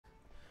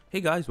Hey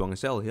guys, Wang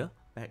Sel here,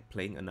 back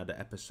playing another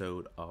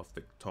episode of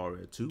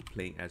Victoria 2,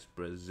 playing as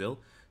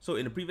Brazil. So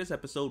in the previous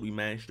episode, we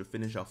managed to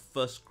finish our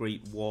first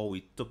Great War.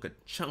 We took a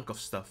chunk of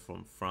stuff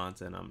from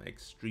France, and I'm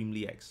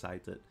extremely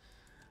excited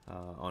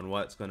on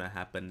what's gonna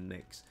happen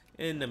next.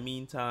 In the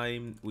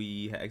meantime,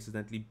 we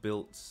accidentally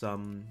built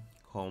some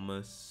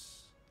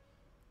commerce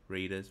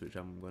raiders, which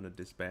I'm gonna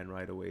disband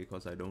right away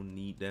because I don't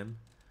need them.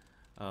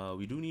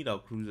 We do need our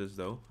cruisers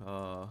though.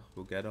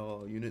 We'll get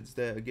our units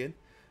there again.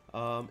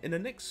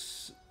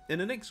 In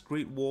the next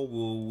Great War,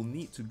 we'll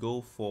need to go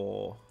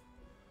for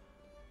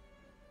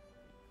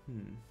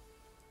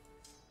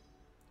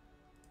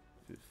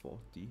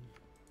 40.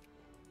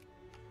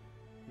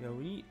 Yeah,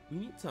 we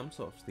need some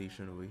sort of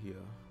station over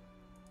here.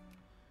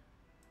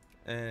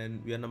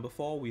 And we are number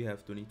 4. We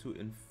have 22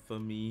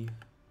 infamy.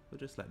 We'll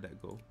just let that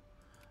go.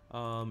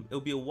 It'll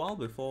be a while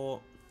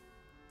before.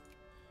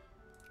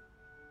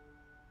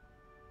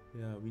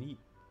 Yeah, we need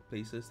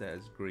places that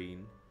has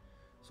grain.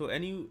 So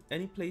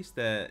any place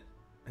that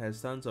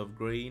has tons of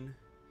grain,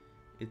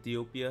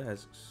 Ethiopia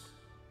has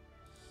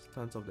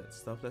tons of that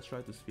stuff. Let's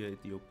try to sphere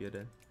Ethiopia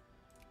then.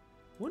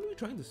 Weren't we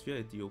trying to sphere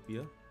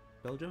Ethiopia?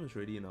 Belgium is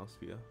already in our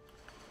sphere.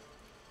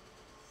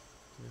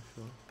 Yeah,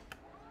 sure.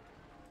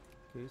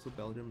 Okay, so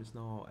Belgium is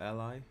now our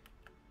ally.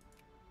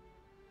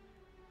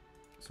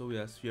 So we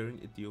are sphering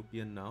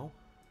Ethiopia now.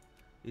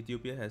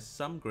 Ethiopia has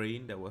some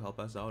grain that will help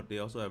us out. They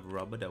also have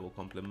rubber that will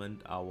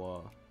complement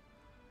our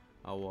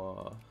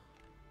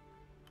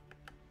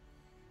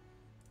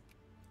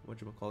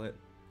whatchamacallit,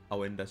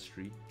 our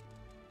industry.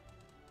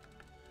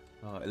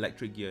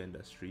 Electric gear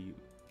industry,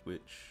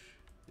 which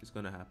is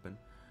gonna happen.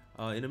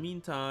 In the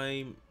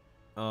meantime,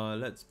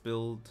 let's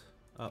build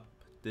up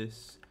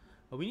this.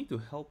 We need to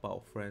help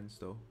our friends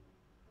though.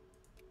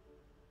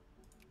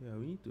 Yeah,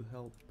 we need to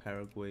help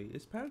Paraguay.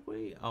 Is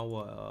Paraguay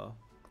our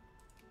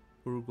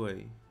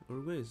Uruguay?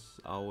 Uruguay is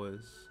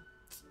ours.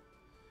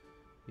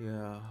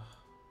 Yeah.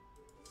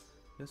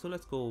 Yeah, so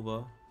let's go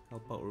over,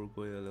 help out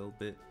Uruguay a little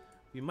bit.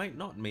 We might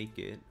not make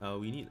it.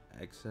 We need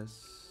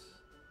access.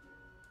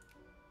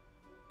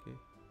 Okay.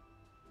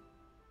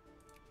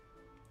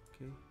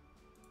 Okay.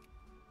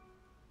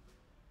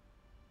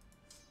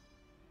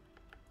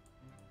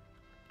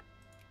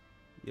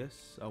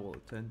 Yes, I will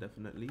attend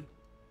definitely.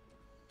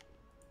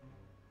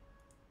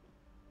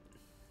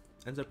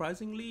 And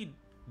surprisingly,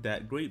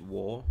 that Great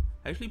War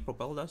actually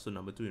propelled us to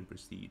number 2 in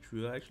prestige.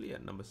 We were actually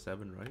at number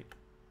 7, right?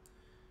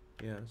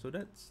 Yeah, so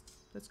that's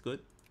good.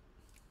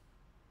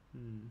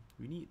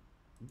 We need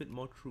a bit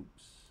more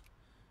troops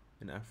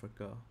in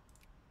Africa,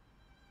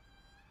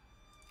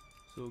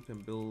 so we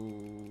can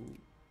build.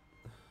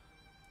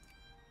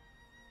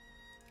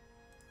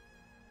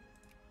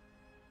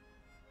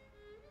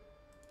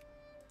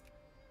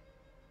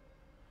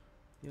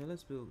 Yeah,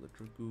 let's build a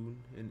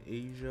Dragoon in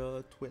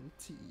Asia.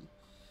 20.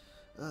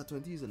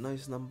 20 is a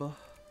nice number.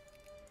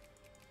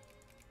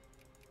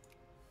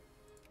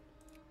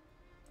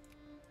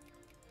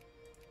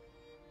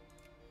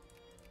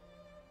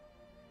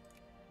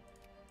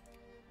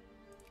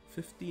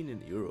 $15 in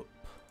Europe.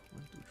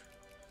 1, 2,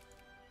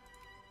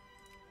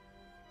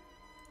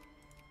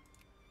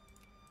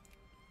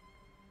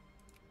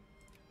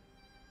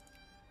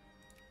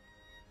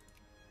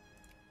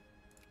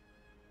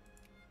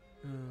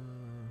 3.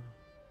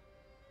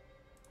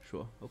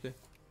 Sure, okay.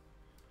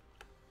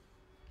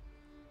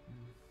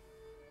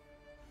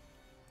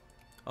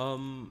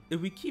 If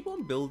we keep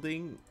on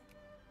building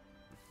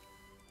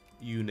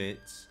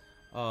units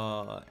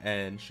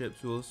and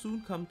ships, we'll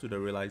soon come to the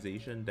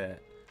realization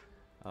that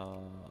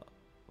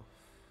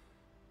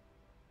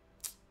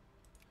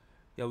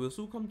yeah, we'll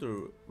soon come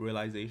to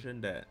realization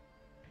that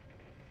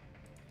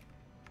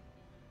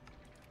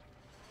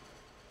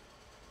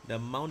the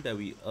amount that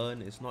we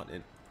earn is not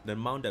in the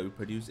amount that we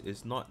produce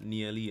is not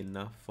nearly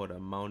enough for the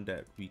amount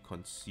that we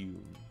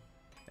consume,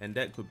 and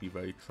that could be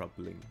very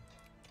troubling.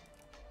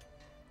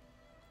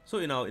 So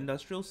in our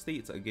industrial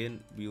states,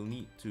 again, we'll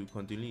need to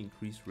continually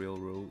increase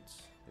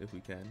railroads if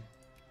we can.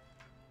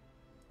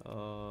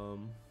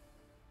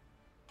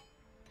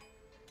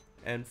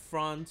 And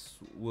France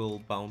will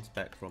bounce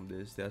back from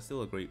this. They are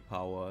still a great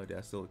power. They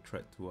are still a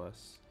threat to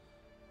us.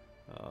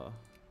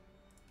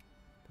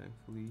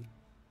 Thankfully,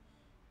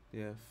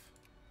 they have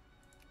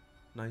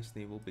nice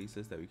naval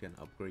bases that we can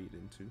upgrade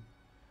into.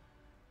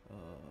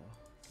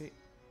 Okay,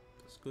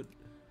 that's good.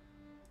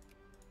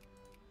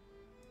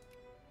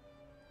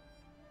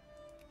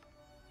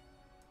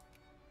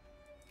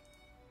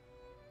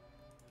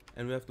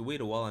 And we have to wait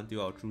a while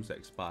until our truce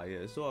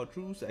expires. So our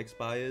truce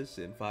expires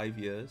in 5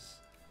 years.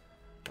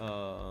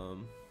 We'll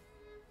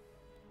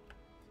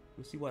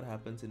see what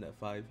happens in that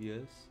 5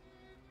 years.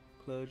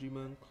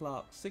 Clergyman,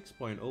 Clark,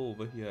 6.0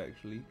 over here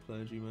actually.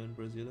 Clergyman,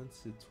 Brazilian,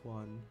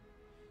 Sichuan,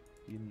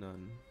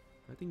 Yunnan.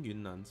 I think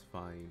Yunnan's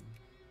fine.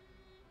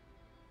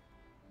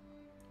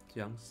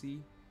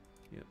 Jiangxi,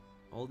 yep.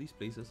 All these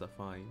places are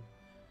fine.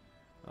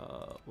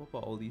 What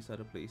about all these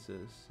other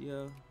places?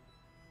 Yeah,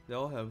 they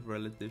all have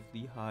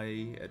relatively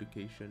high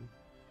education.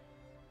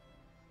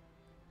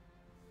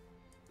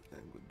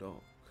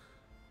 Languedoc.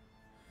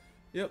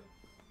 Yep,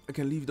 I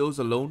can leave those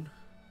alone.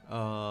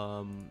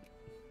 Um,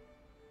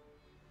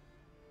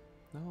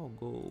 Now I'll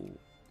go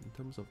in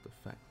terms of the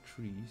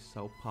factories.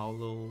 Sao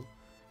Paulo.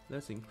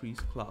 Let's increase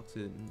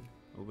Clarkson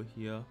over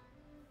here.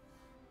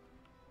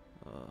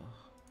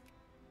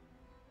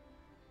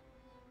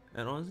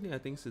 And honestly, I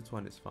think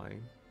Sichuan is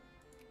fine.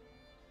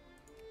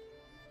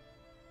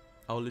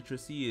 Our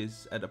literacy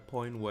is at a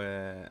point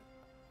where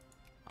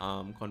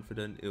I'm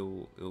confident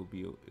it'll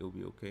be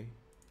okay.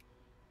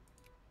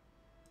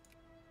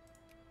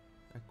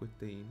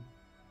 Aquitaine.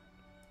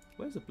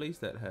 Where's the place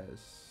that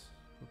has?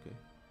 Okay.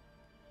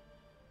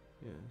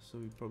 Yeah, so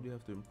we probably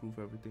have to improve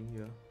everything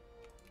here.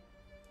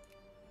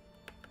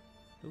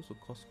 It also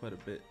costs quite a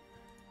bit.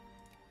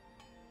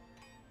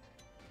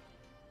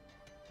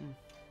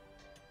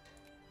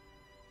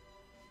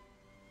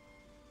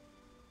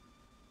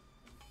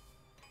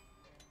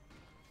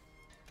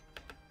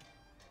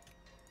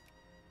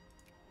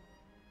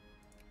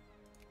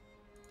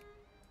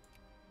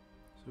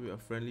 So we are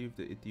friendly with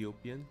the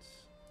Ethiopians.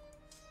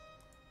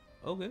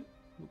 Okay,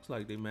 looks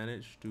like they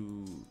managed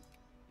to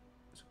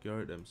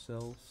secure it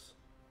themselves.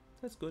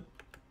 That's good.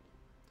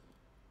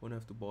 Won't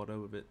have to bother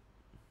with it.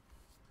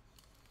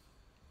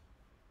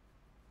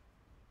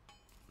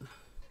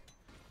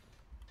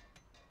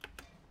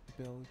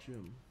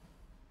 Belgium.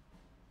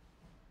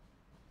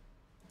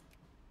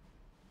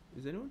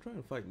 Is anyone trying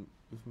to fight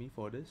with me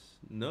for this?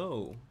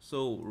 No.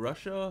 So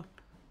Russia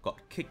got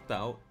kicked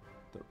out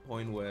to the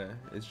point where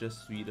it's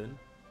just Sweden.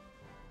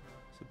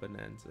 It's a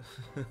bonanza.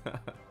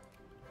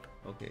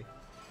 Okay.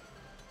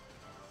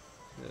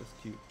 That's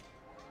cute.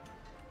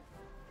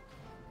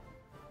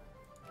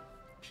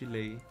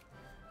 Chile.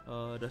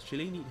 Does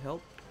Chile need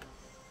help?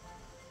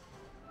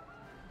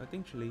 I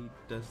think Chile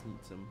does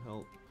need some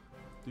help.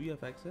 Do you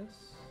have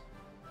access?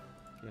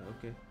 Yeah,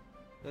 okay.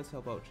 Let's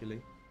help out Chile.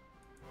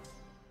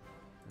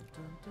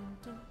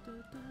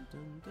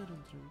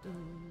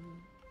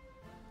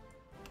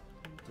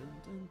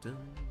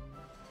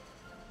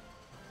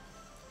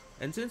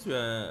 And since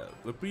we're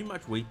pretty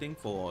much waiting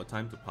for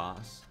time to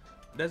pass,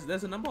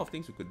 there's a number of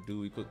things we could do.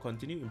 We could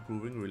continue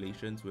improving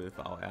relations with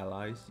our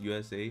allies,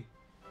 USA.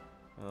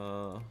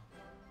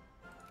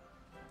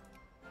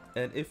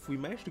 And if we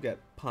manage to get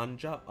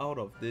Punjab out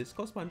of this,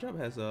 cause Punjab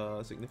has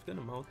a significant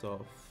amount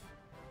of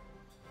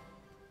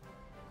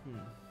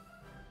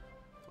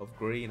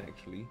grain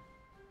actually.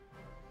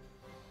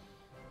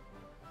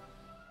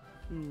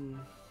 2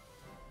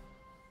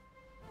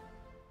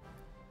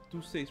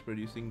 states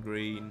producing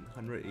grain,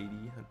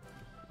 180.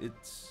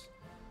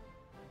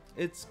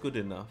 It's good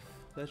enough.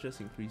 Let's just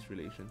increase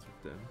relations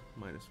with them.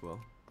 Might as well.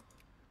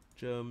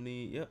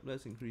 Germany, yep,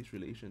 let's increase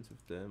relations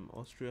with them.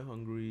 Austria,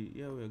 Hungary,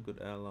 yeah, we're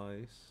good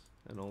allies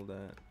and all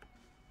that.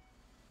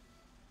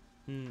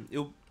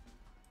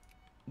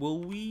 Will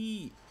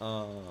we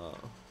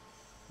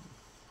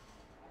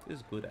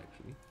it's good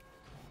actually.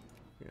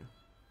 Yeah.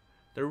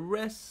 The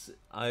rest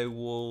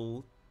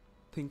I'll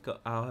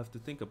have to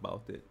think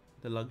about it.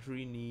 The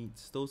luxury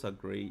needs, those are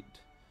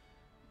great.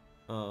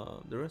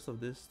 The rest of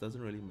this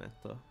doesn't really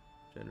matter.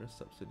 Generous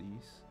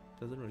subsidies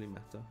doesn't really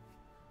matter.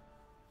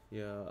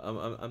 Yeah,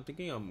 I'm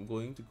thinking I'm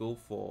going to go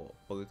for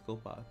political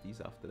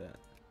parties after that.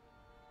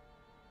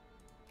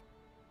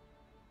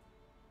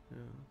 Yeah,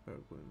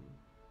 Paraguay.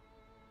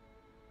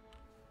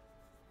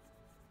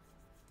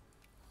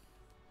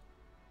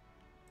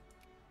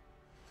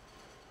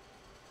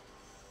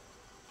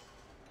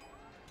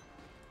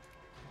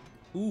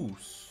 Ooh,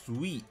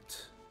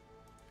 sweet.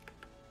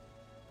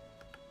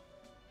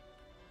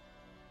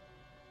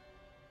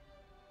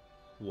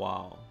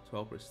 Wow,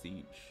 12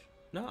 prestige.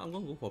 No, I'm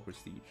gonna go for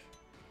prestige.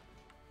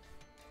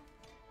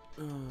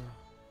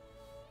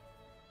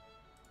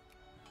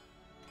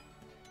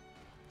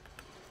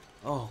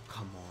 Oh,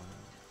 come on.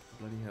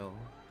 Bloody hell.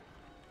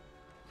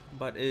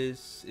 But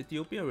is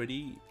Ethiopia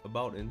already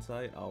about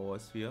inside our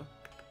sphere?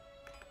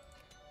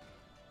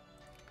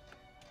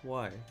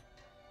 Why?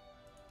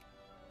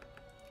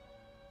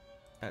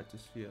 Add to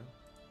sphere.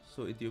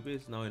 So Ethiopia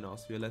is now in our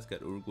sphere. Let's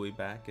get Uruguay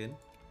back in.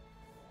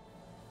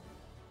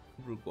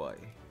 Uruguay.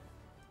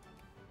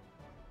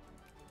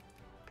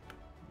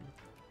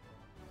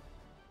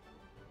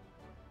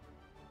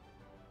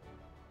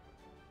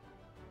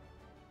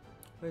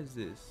 Where is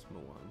this?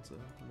 Mwanza.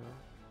 No.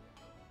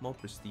 More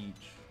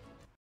prestige.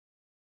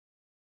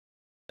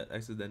 I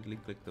accidentally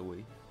clicked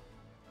away.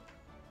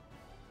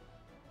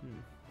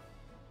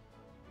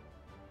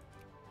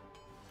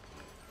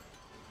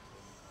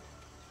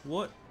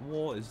 What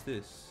war is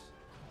this?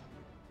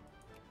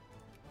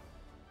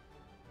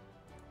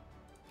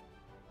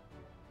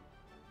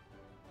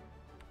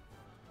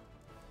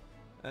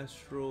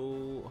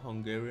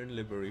 Austro-Hungarian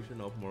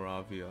liberation of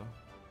Moravia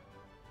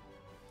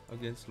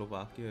against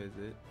Slovakia, is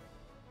it?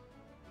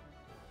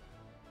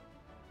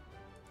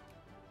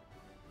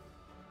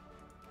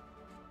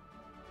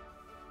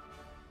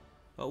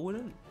 I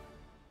wouldn't.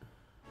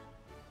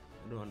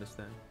 I don't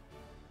understand.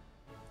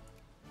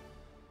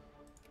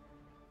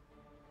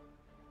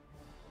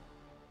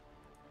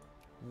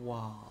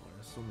 Wow,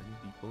 there's so many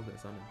people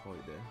that's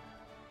unemployed there.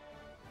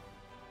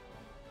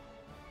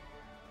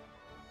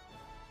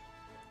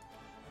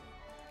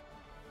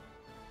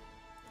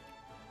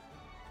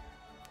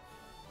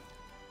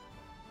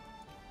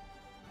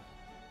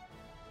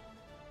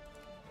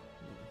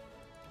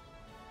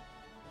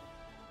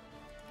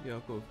 Yeah, I'll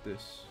go with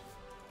this.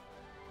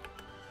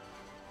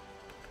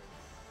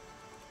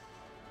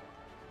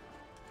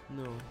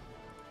 No.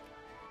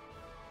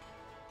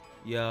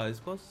 Yeah, it's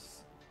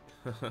cause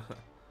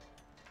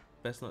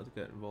best not to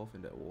get involved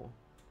in that war.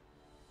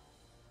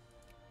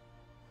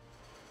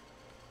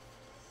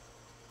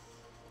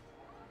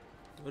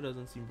 It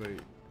doesn't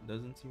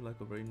seem like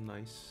a very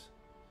nice.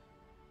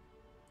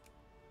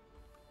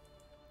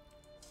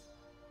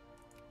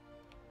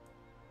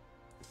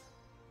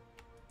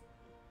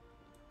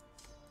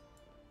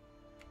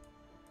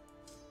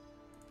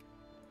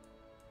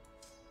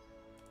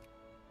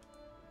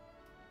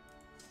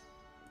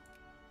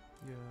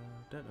 Yeah,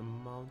 that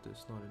amount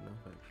is not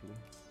enough actually.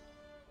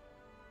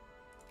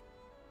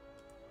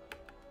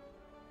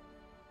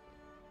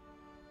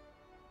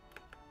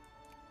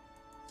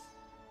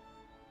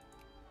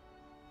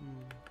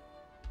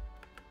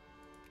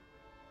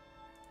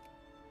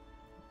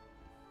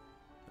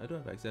 I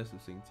don't have access to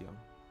Xinjiang.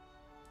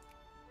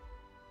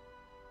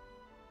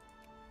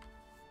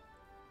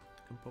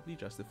 I can probably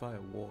justify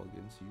a war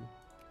against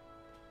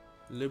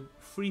you.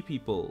 Free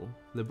people,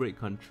 liberate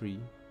country,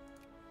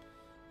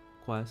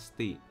 acquire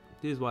state.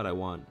 This is what I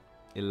want.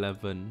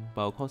 11,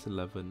 but I'll cost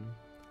 11.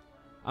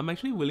 I'm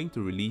actually willing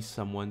to release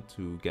someone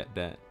to get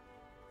that.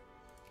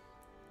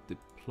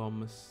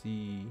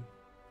 Diplomacy.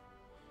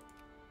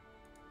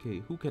 Okay,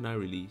 who can I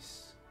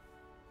release?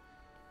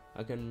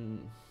 I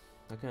can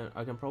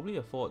probably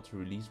afford to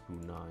release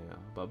Brunei,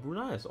 but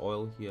Brunei has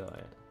oil here,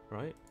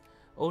 right?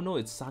 Oh no,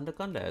 it's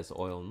Sandakan that has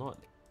oil, not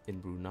in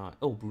Brunei.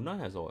 Oh, Brunei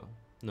has oil.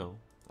 No,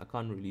 I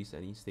can't release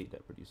any state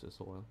that produces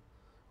oil.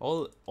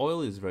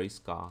 Oil is very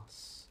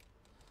scarce.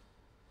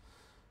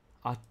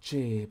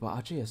 Aceh, but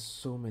Aceh has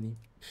so many.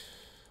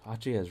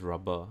 Aceh has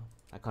rubber.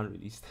 I can't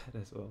release that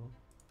as well.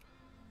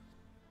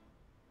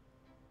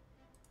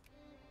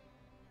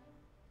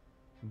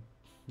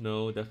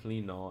 No,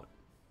 definitely not.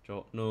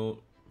 No,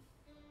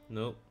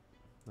 nope.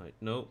 Like,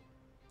 nope.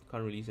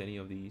 Can't release any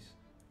of these.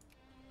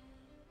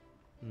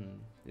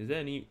 Is there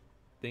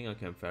anything I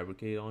can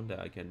fabricate on that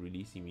I can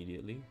release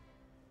immediately?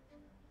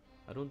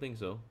 I don't think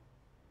so.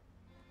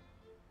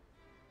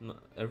 No,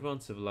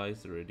 everyone's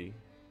civilized already.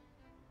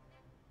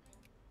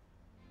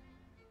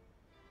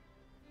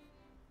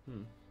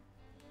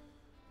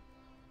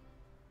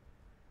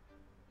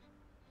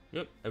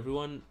 Yep,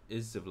 everyone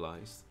is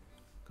civilized.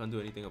 Can't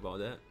do anything about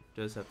that.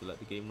 Just have to let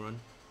the game run.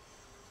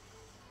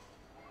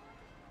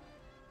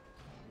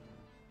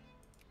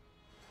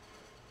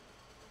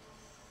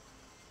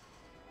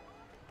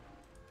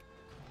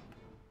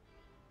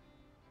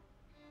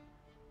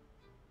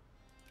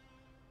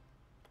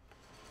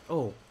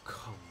 Oh,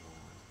 come on.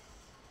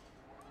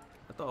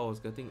 I thought I was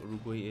getting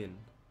Uruguay in.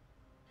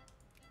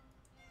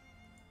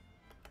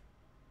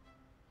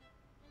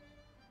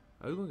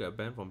 Are we gonna get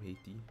banned from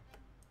Haiti?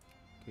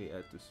 Okay,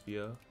 add to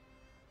sphere.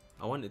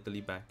 I want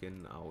Italy back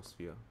in our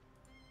sphere.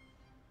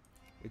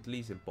 Italy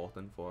is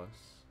important for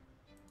us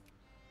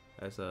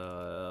as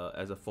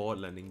a forward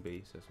landing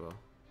base as well.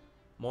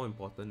 More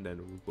important than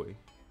Uruguay,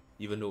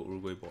 even though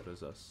Uruguay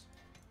borders us.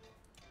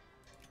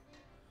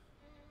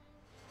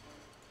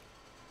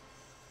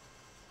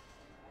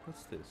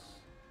 What's this?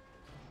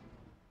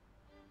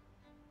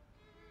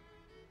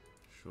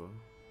 Sure,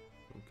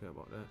 don't care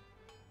about that.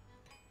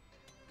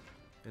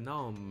 And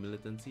now our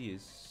militancy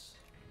is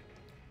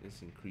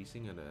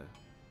increasing at a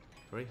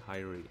very high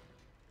rate.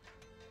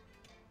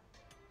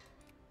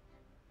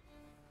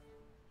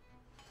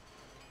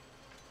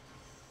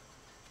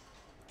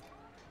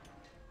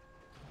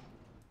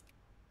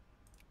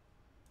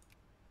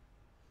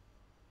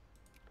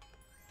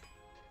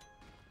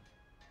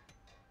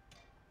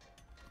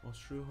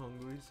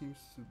 Austria-Hungary seems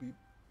to be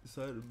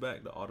decided to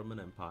back the Ottoman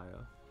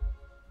Empire.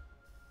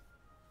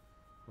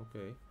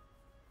 Okay.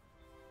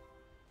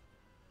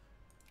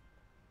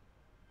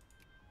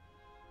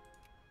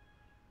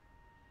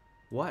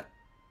 What?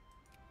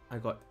 I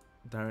got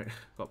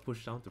got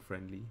pushed down to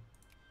friendly.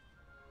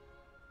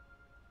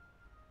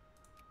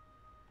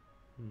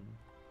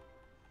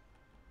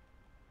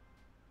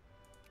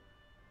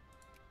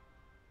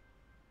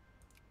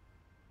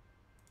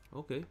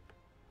 Okay,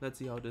 let's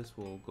see how this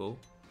will go.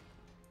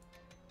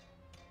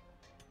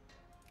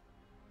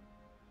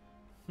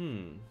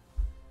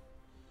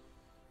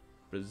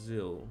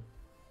 Brazil,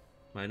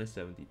 minus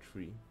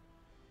 73.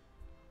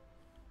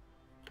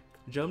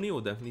 Germany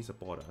will definitely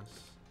support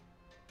us.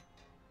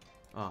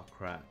 Ah,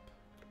 crap.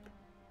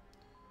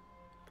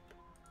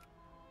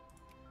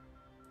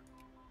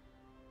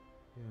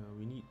 Yeah,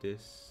 we need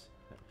this,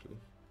 actually.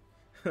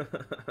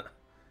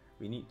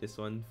 We need this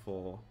one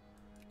for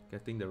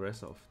getting the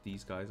rest of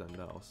these guys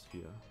under our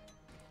sphere.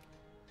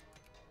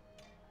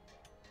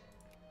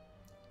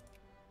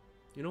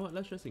 You know what,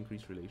 let's just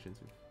increase relations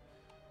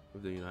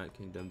with the United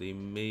Kingdom. They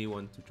may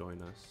want to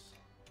join us.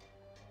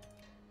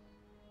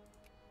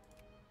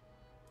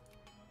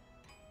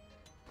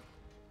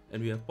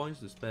 And we have points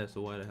to spare,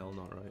 so why the hell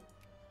not, right?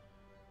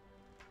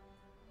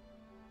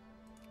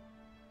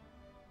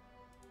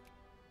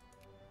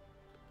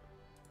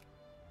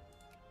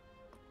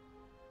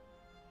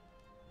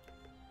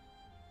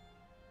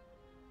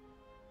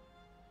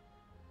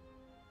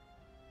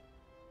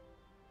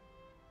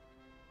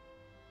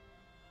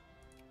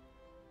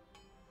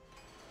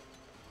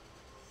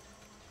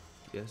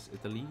 Yes,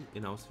 Italy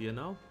in our sphere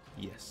now.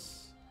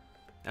 Yes.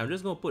 I'm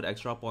just gonna put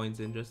extra points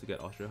in just to get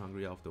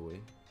Austria-Hungary out of the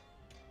way.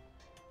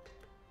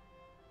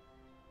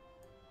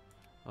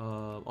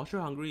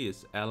 Austria-Hungary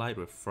is allied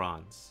with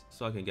France,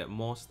 so I can get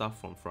more stuff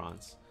from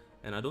France.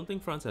 And I don't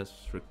think France has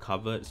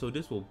recovered, so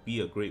this will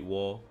be a great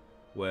war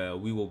where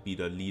we will be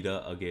the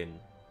leader again.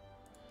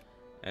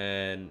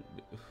 And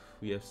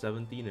we have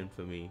 17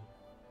 infamy.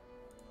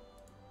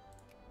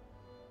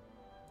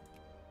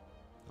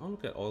 I'll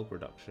look at oil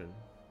production.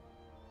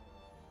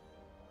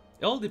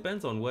 It all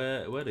depends on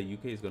where the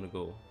UK is gonna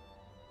go.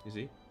 You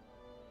see?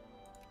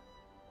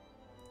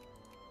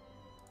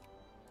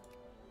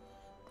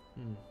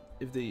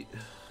 If they,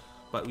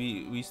 but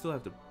we still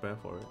have to prepare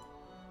for it.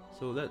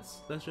 So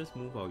let's just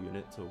move our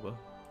units over.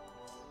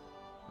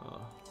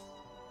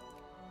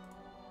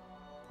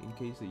 In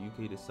case the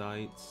UK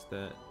decides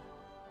that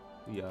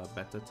we are a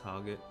better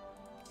target.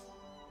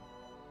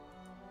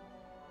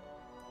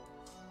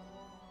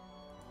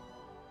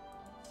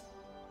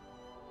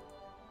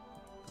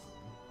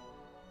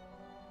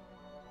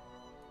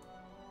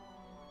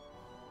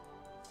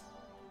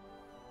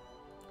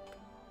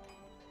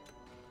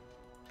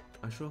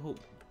 I sure hope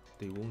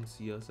they won't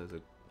see us as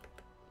a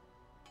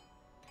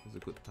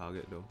good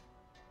target though.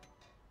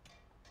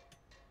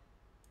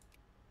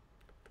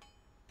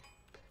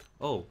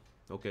 Oh,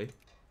 okay.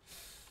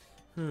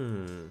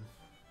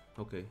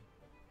 Okay.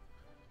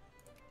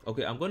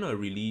 Okay, I'm gonna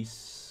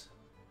release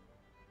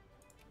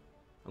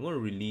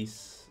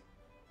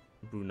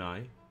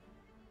Brunei.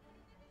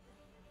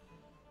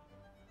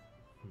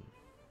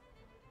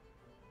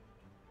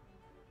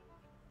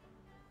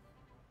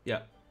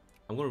 Yeah,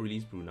 I'm gonna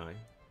release Brunei.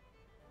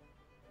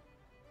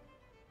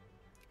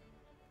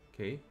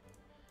 Okay.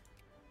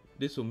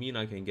 This will mean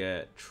I can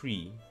get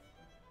three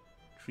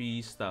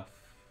stuff.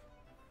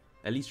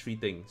 At least 3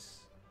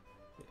 things.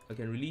 I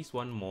can release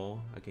 1 more,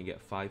 I can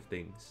get 5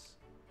 things.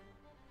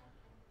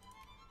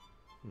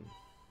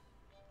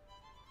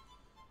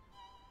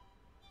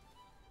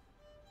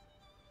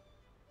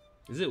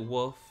 Is it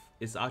worth?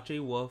 Is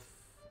Aceh worth?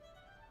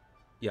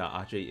 Yeah,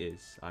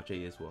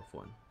 Aceh is worth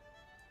 1.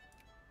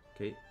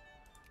 Okay.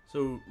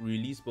 So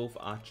release both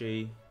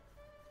Aceh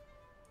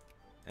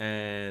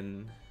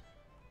and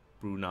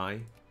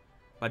Brunei.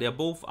 But they're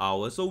both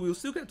ours, so we'll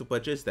still get to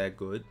purchase their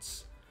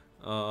goods.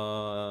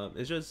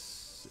 It's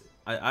just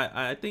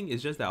I think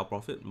it's just that our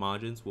profit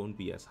margins won't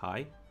be as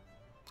high.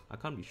 I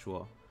can't be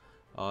sure.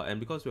 And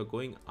because we're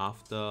going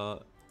after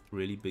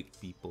really big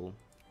people,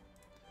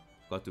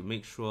 got to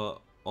make sure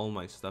all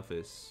my stuff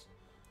is.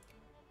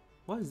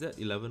 What is that?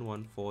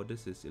 1114.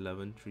 This is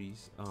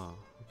 11.3s. Ah,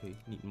 okay.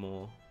 Need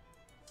more.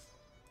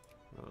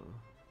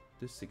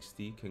 This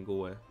 60 can go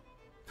where?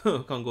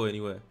 Can't go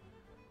anywhere.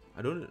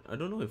 I don't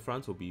know if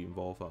France will be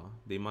involved.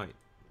 They might.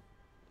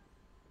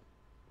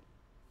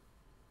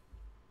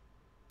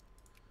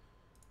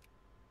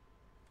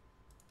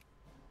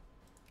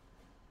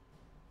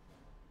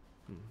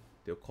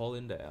 They'll call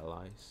in the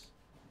allies.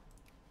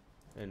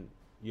 And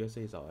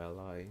USA is our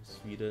ally.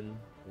 Sweden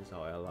is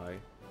our ally.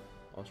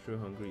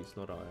 Austria-Hungary is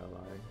not our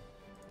ally.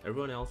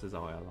 Everyone else is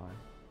our ally.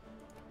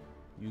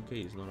 UK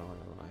is not our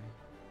ally.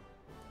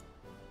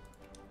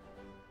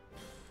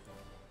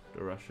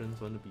 The Russians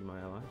want to be my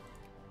ally?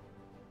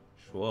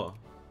 Sure.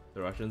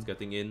 The Russians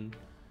getting in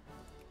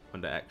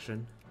on the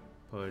action.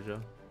 Persia.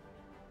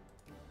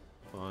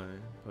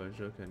 Fine.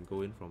 Persia can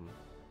go in from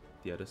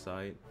the other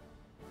side.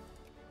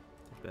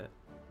 Tibet.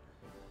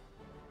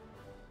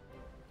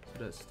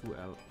 So that's 2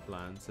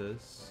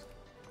 alliances.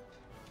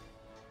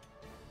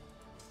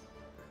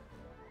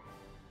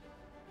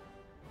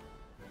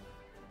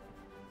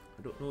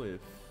 I don't know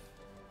if...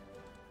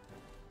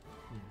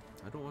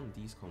 I don't want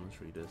these common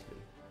traders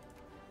here.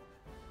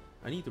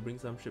 I need to bring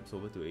some ships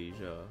over to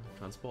Asia.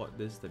 Transport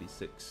this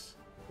 36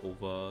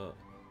 over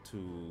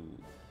to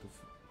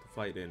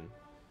fight in...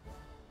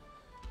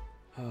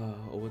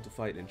 over to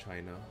fight in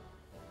China.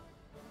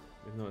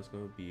 If not, it's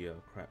going to be a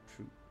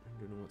crapshoot. I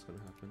don't know what's going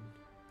to happen.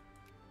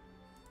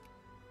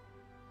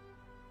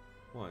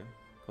 Why?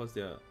 Because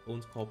they're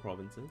own core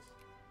provinces?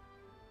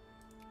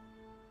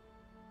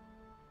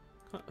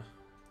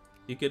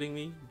 You kidding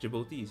me?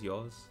 Djibouti is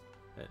yours.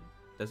 And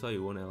that's why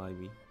you won't ally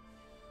me.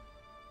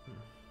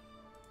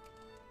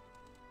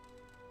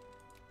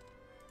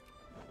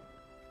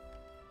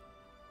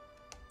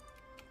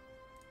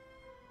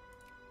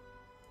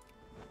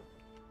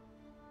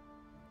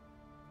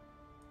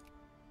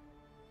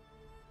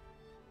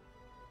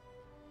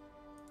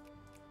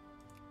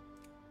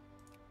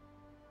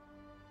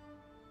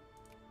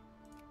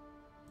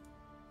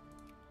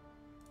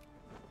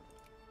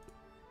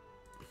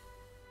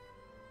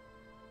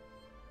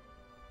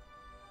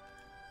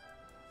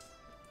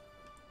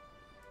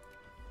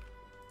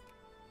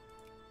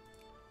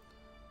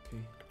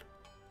 Okay.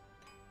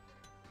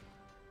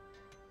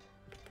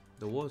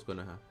 The war is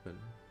gonna happen.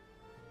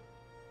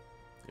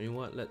 You know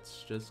what?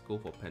 Let's just go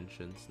for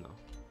pensions now.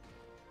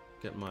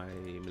 Get my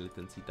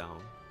militancy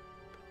down.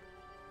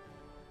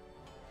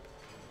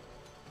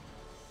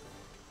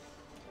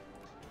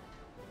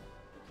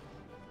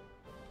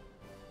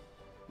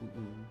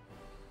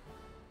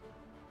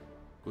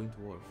 Going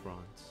to war with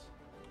France.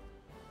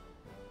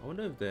 I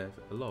wonder if they have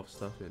a lot of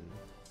stuff in.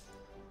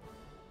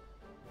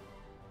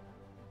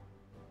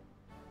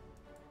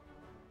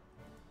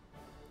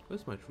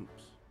 Where's my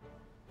troops?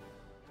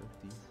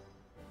 30.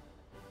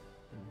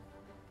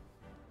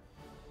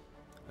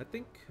 I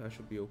think I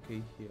should be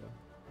okay here.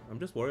 I'm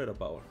just worried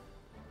about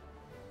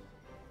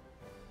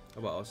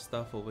our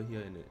stuff over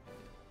here in it.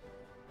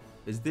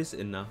 Is this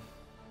enough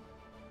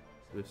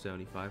with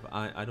 75?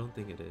 I don't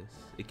think it is.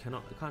 It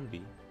can't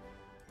be.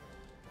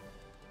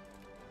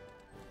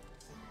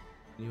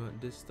 You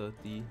want this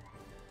 30?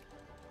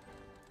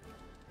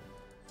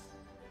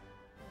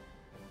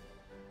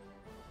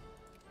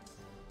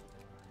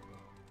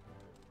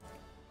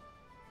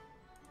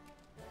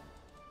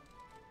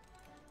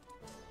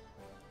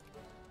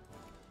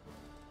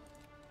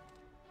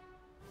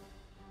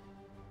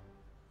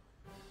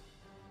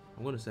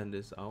 I'm gonna send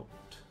this out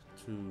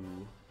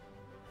to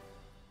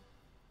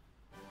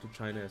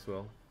China as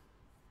well.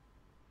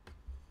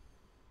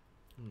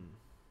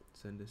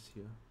 Send this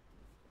here.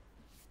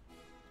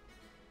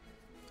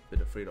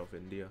 Bit afraid of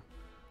India.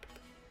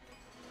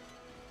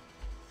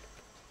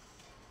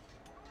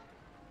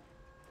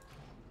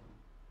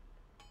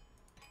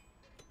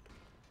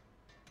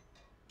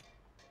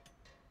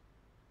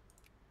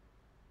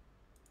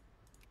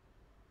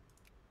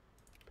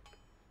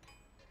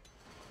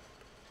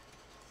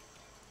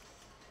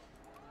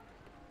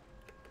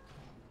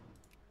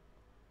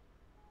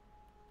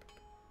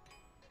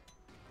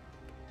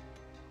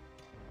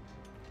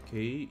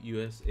 Okay,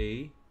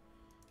 USA,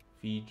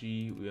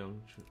 Fiji,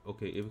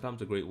 okay, it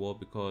becomes a Great War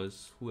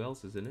because who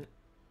else is in it?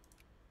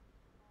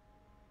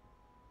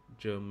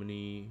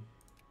 Germany,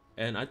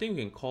 and I think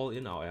we can call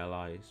in our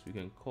allies. We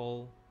can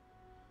call.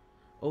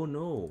 Oh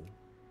no,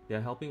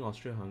 they're helping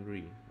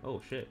Austria-Hungary. Oh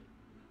shit.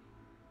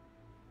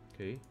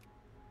 Okay.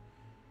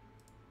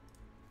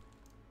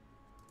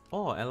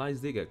 Oh, allies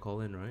did get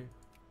called in, right?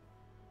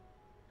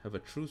 Have a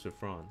truce with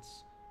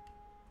France.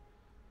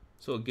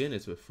 So again,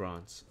 it's with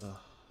France.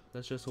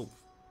 Let's just hope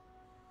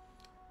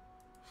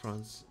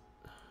France,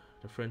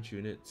 the French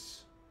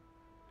units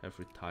have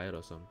retired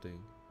or something.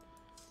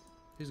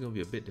 This is gonna be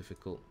a bit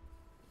difficult.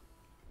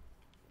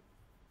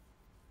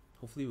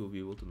 Hopefully we'll be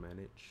able to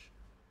manage.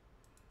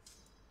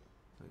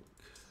 Like,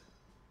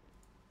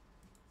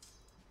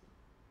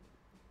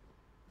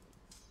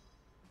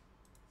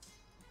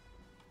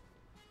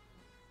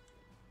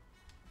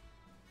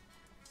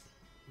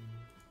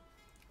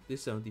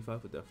 this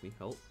 75 would definitely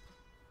help.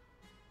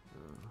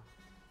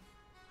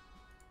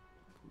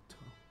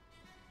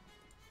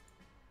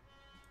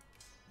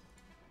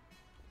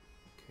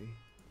 Okay.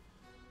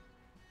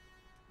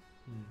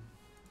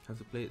 Have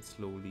to play it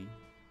slowly.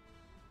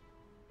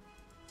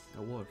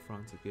 At war with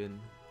France again.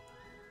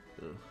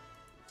 Ugh.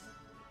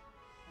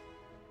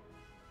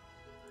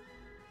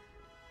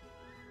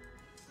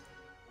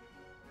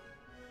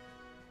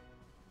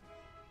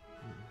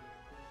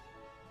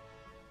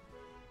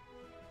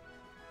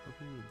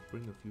 Probably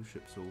bring a few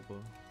ships over.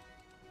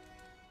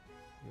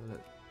 Yeah,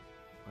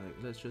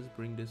 let's just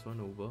bring this one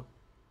over.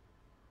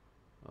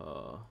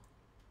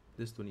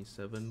 This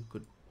 27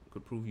 could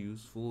prove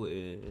useful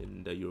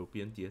in the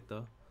European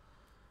theater.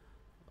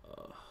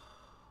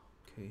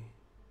 Okay.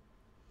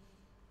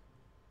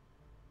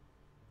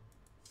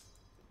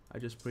 I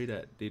just pray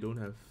that they don't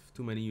have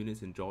too many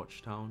units in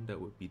Georgetown. That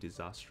would be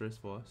disastrous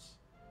for us.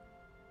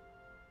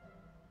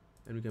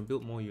 And we can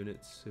build more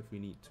units if we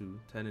need to.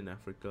 10 in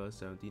Africa,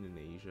 17 in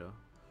Asia.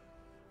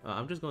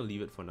 I'm just gonna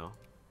leave it for now.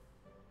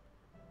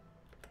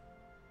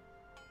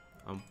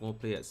 I'm gonna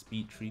play at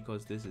speed 3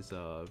 because this is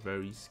a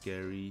very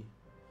scary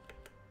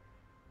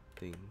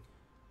thing.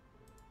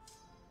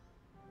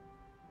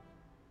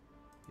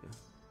 Yeah.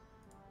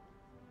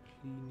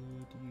 We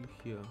need you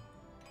here.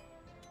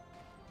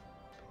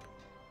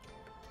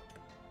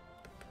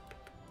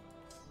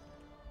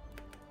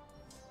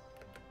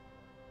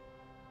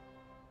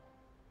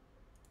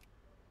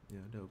 Yeah,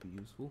 that would be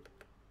useful.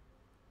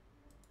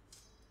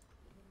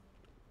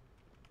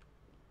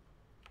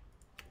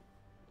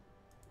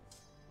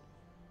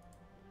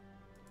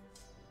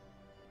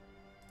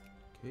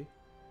 Okay.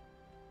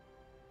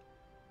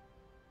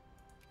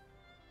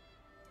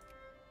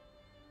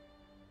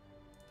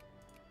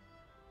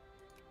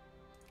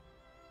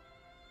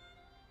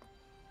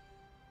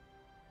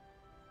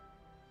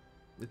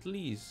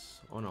 Italy is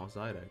on our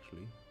side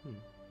actually.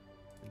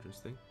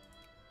 Interesting.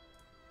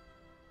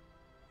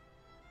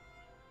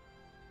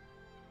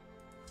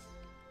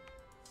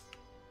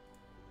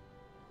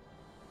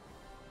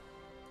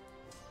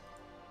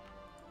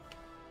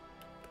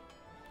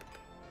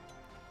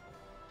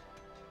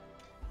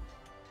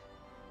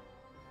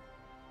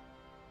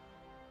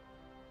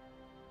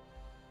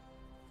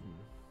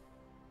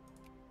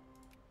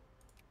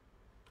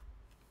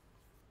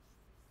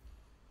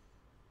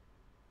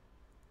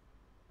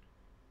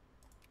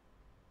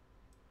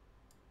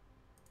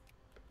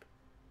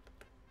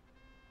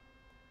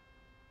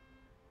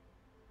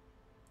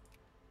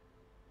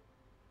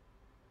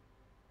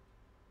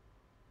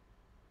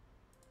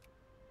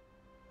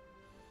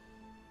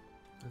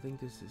 I think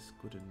this is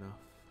good enough.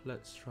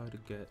 Let's try to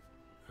get...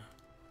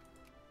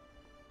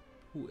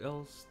 Who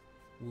else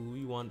will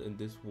we want in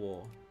this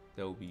war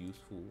that will be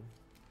useful?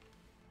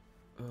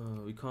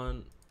 We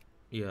can't...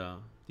 Yeah,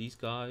 these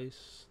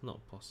guys, not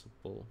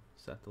possible.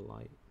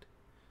 Satellite.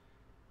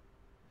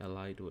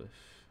 Allied with.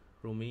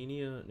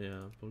 Romania,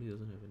 yeah, probably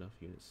doesn't have enough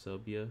units.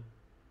 Serbia,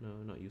 no,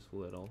 not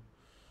useful at all.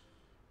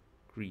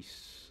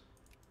 Greece.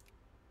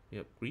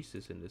 Yep, Greece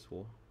is in this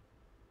war.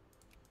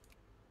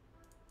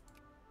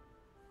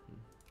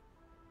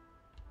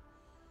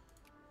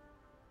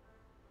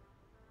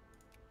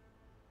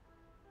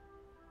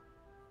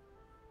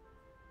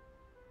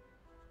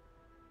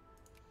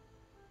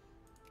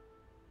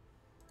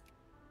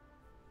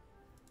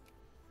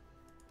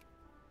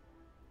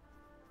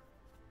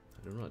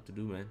 I don't know what to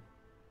do, man.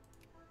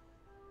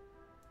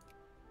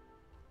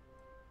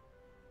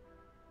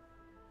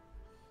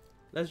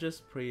 Let's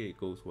just pray it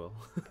goes well.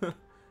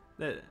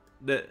 That's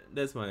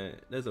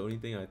the only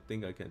thing I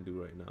think I can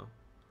do right now.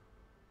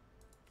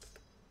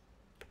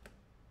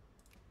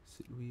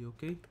 Is we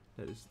okay?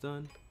 That is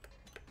done.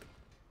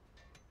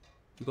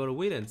 We gotta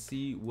wait and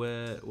see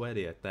where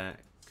they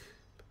attack.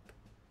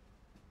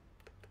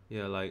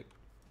 Yeah, like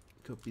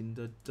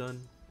Kapinda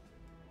done.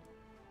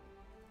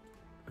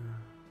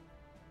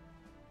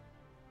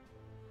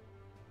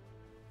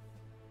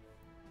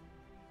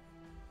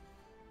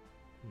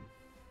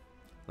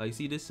 Like,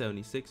 see, this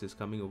 76 is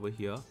coming over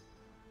here.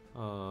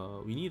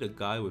 We need a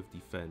guy with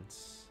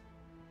defense,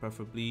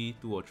 preferably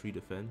 2 or 3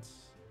 defense.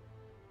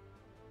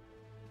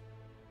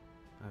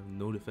 I have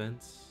no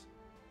defense.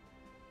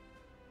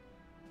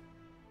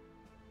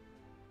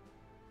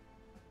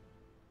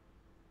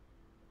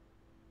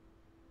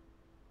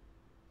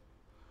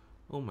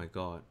 Oh my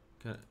god.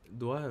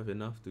 Do I have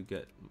enough to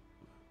get...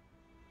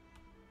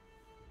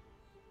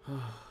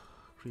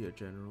 create a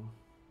general.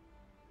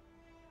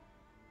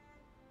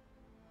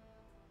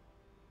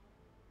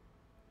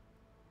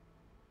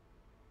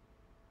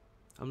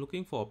 I'm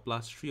looking for a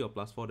 +3 or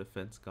 +4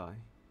 defense guy.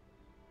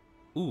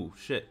 Ooh,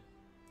 shit.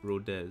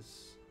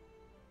 Rodez.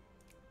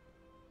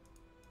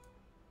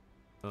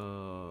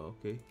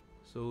 Okay.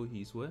 So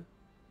he's where?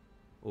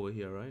 Over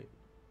here, right?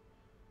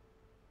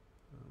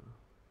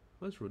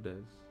 Where's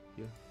Rodez?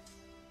 Here.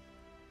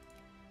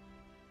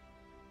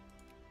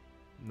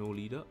 No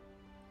leader.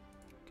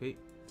 Okay,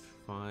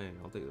 fine.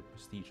 I'll take the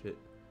prestige hit.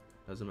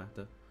 Doesn't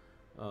matter.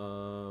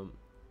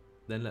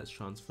 Then let's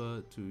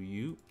transfer to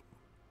you.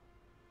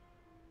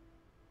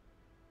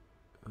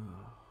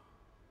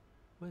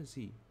 Where is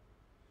he?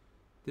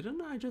 Didn't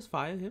I just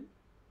fire him?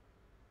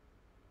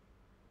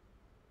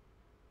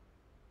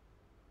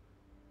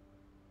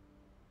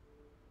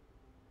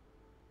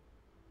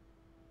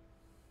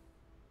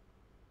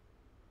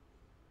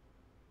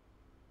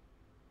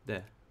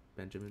 There,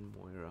 Benjamin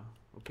Moira.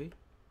 Okay.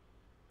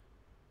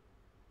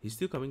 He's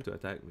still coming to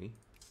attack me.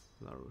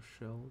 La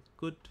Rochelle.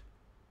 Good.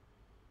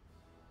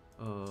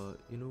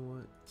 You know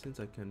what? Since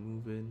I can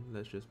move in,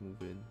 let's just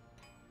move in.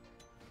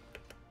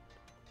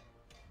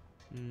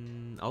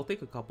 I'll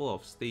take a couple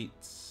of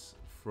states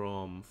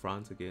from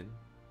France again.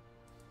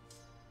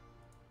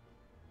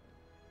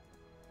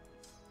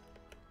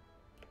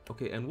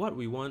 Okay, and what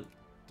we want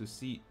to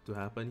see to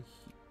happen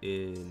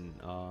in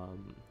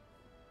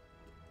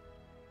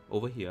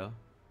over here.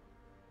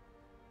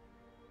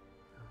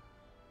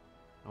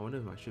 I wonder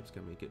if my ships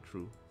can make it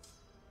through.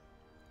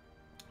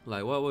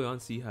 Like, what we want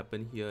to see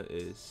happen here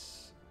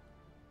is...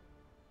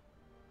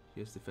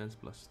 Here's defense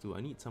 +2.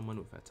 I need someone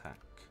with attack.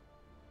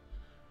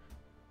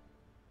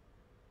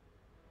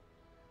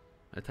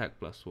 Attack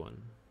 +1.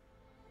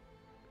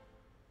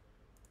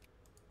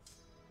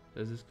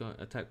 There's this guy,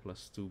 attack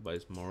 +2, but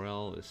his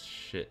morale is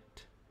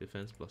shit.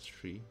 Defense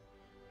 +3.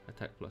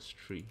 Attack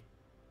 +3.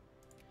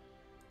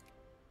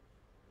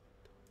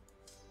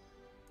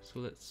 So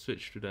let's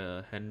switch to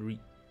the Henry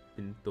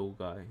Pinto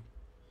guy.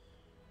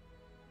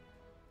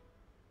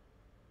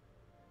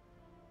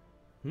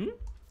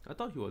 I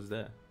thought he was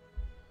there.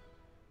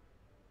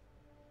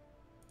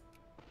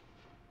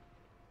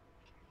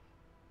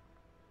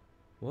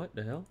 What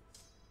the hell?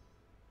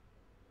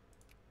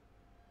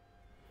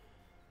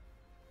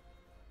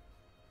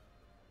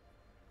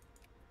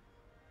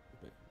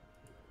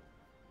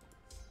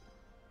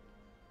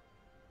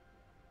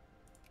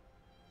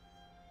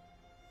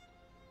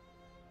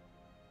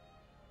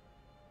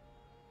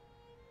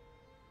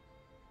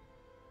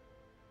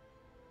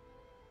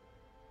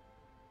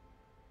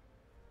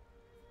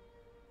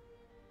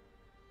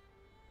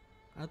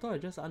 I thought I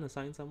just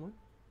unassigned someone.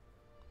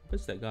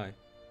 Where's that guy?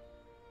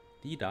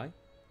 Did he die?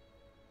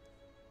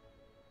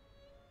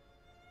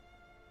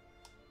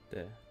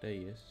 There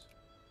he is.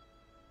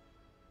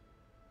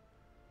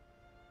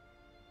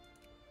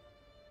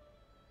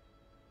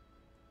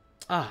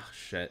 Ah,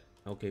 shit.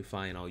 Okay,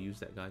 fine. I'll use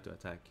that guy to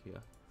attack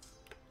here.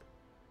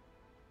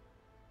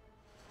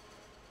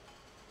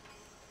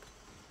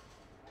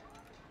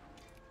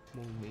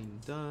 Main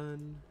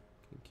done.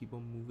 Can keep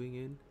on moving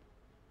in.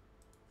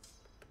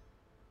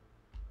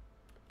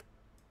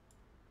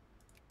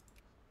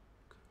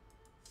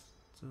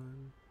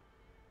 Done.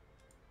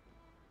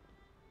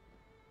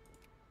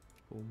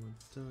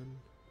 Almost done.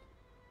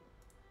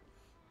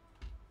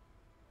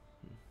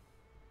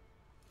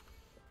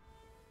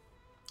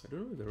 I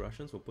don't know if the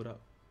Russians will put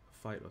up a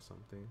fight or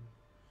something.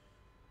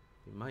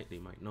 They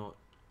might not.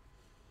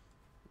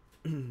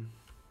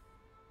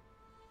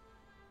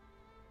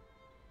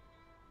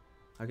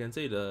 I can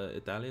say the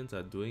Italians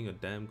are doing a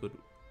damn good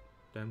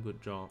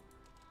job.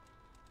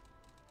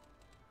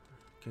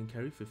 Can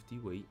carry 50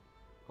 weight.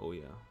 Oh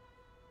yeah.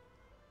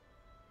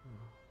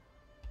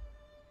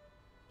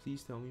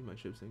 Please tell me my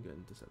ships didn't get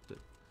intercepted.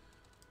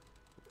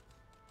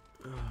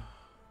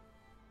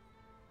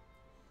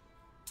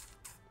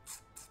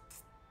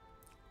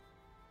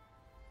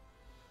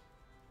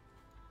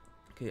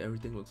 Okay,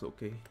 everything looks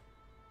okay.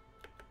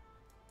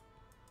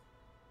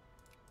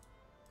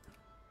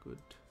 Good.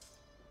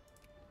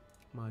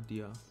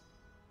 Mahdia.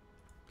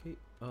 Okay,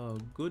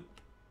 good.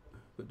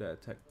 Good that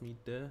attacked me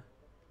there.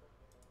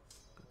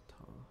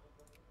 Qatar.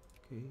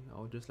 Okay,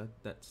 I'll just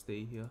let that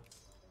stay here.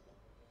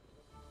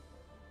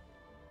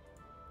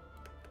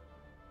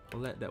 I'll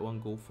let that one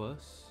go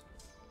first.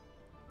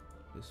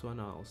 This one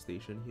I'll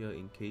station here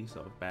in case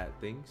of bad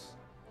things.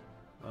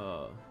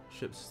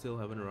 Ships still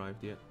haven't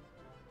arrived yet.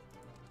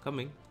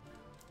 Coming.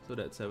 So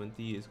that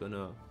 70 is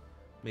gonna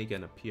make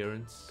an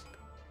appearance.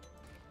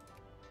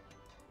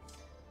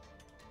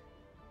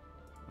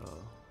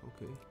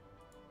 Okay.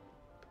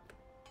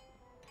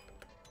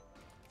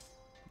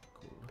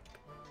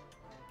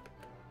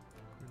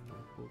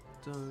 Cool.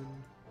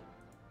 Done.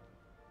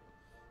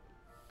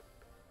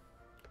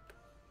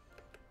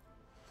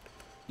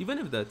 Even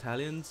if the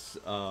Italians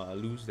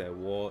lose their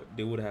war,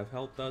 they would have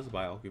helped us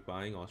by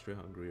occupying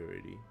Austria-Hungary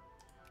already.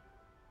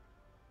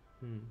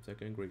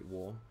 Second Great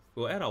War.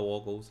 We'll add our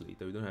war goals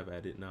later. We don't have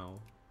added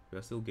now. We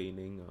are still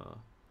gaining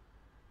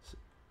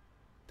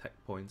tech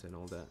points and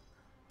all that.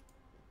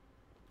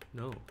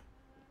 No. What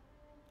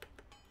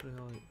the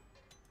hell?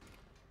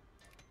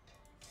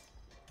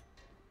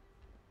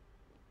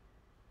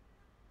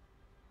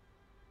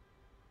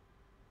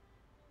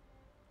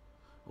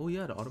 Oh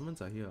yeah, the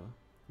Ottomans are here.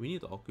 We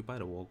need to occupy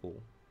the war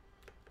goal.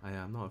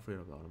 I'm not afraid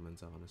of the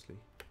Ottomans, honestly.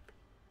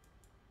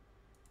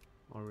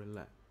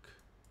 Aurillac.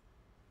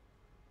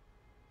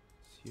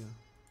 It's here.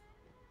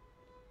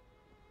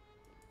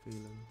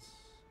 Valence.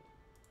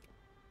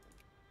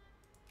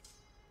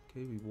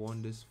 Okay, we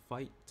won this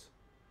fight.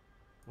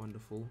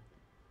 Wonderful.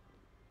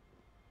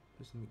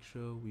 Just make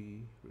sure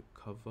we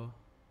recover.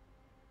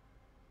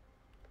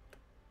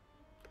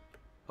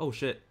 Oh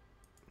shit.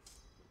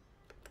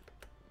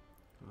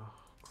 Oh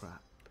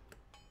crap.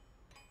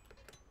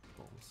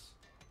 Balls.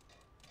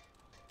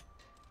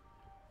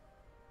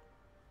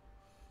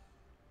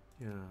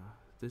 Yeah,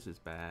 this is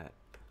bad.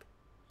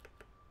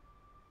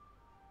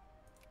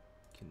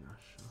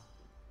 Kinasha.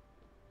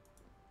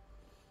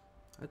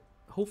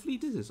 Hopefully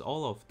this is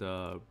all of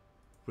the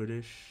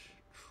British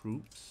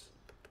troops,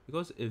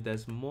 because if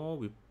there's more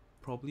we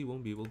probably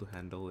won't be able to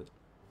handle it.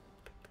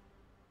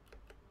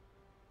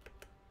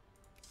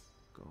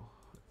 Go.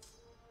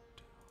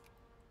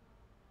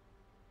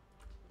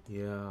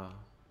 Yeah,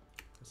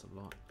 that's a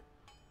lot.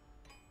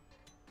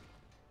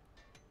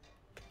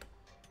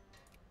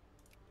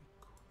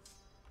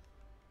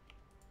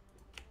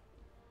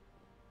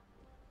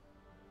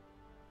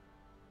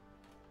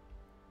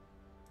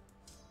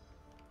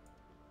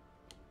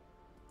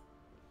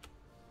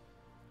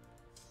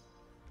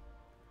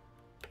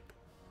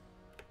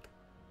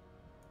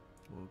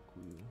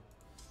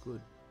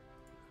 Good.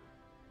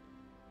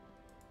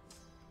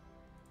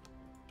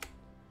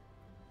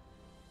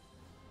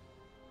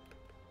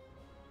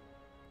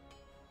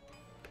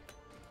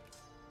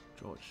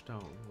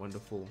 Georgetown,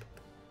 wonderful.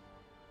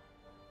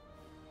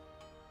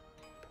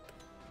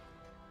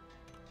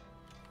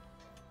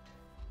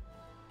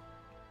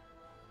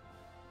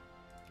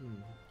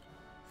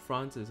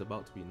 France is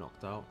about to be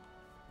knocked out.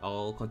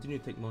 I'll continue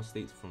to take more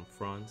states from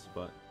France,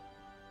 but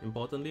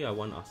importantly I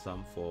want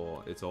Assam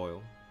for its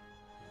oil.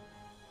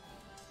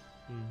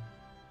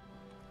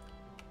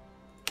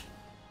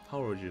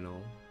 How original.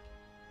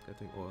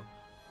 Getting oil.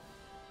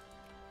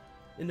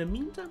 In the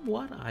meantime,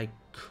 what I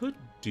could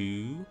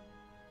do...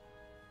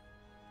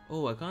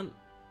 Oh, I can't...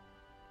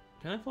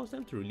 Can I force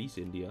them to release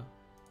India?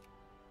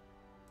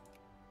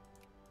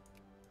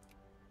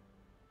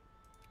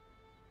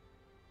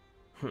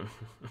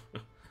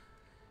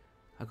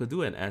 I could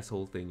do an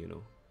asshole thing, you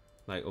know.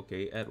 Like,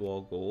 okay, add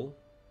war goal.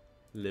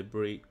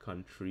 Liberate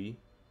country.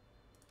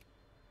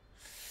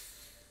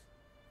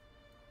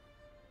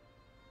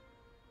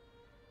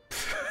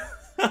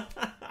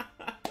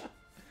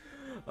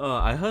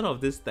 I heard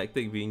of this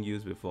tactic being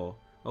used before.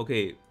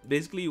 Okay,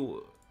 basically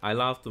I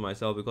laughed to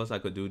myself because I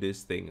could do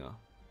this thing.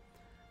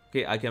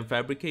 Okay, I can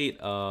fabricate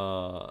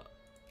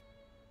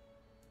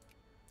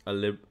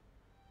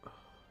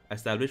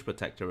established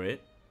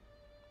protectorate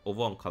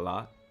over on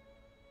Kalat,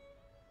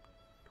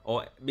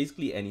 or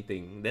basically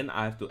anything. Then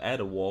I have to add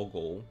a war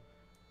goal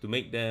to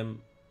make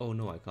them... Oh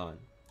no, I can't.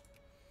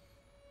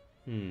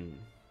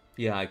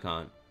 Yeah, I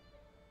can't.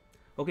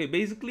 Okay,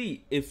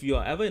 basically, if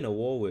you're ever in a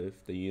war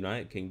with the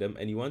United Kingdom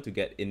and you want to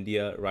get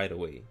India right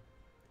away,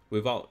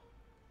 without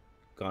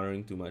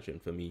garnering too much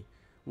infamy.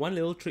 One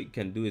little trick you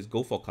can do is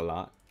go for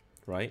Kalat,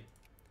 right?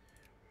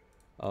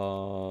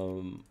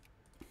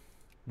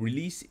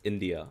 Release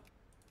India.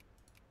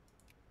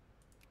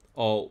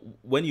 Or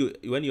when you're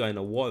in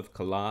a war with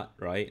Kalat,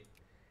 right?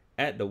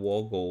 Add the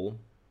war goal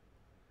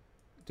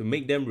to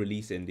make them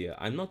release India.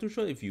 I'm not too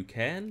sure if you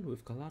can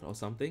with Kalat or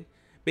something.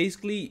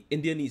 Basically,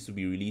 India needs to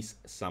be released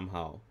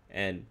somehow.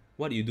 And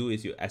what you do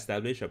is you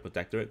establish a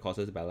protectorate,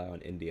 causes ballet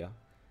on India.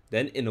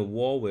 Then in a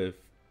war with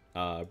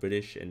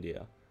British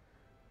India,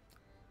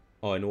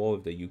 or in a war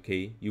with the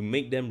UK, you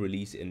make them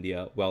release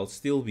India while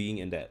still being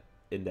in that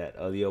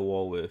earlier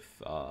war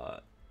with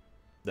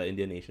the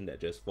Indian nation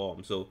that just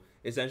formed. So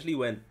essentially,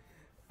 when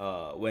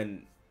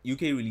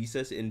UK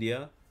releases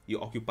India, you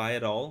occupy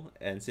it all,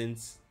 and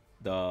since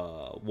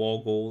the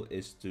war goal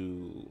is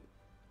to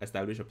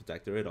establish a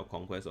protectorate or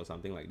conquest or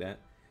something like that,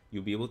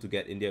 you'll be able to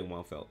get India in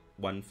one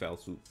fell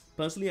swoop.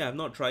 Personally, I have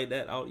not tried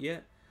that out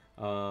yet,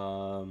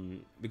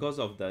 because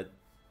of the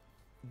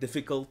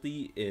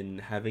difficulty in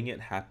having it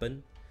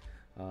happen.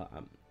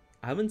 I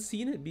haven't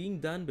seen it being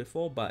done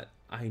before, but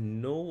I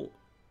know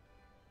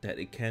that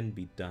it can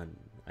be done.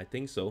 I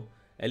think so.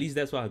 At least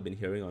that's what I've been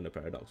hearing on the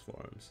Paradox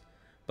forums.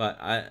 But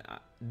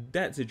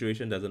that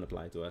situation doesn't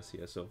apply to us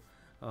here. So,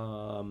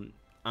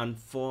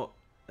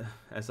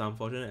 as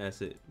unfortunate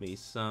as it may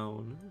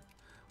sound,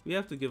 we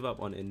have to give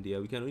up on India.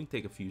 We can only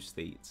take a few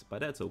states, but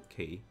that's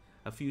okay.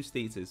 A few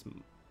states is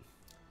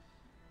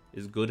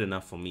good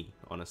enough for me,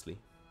 honestly.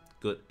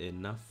 Good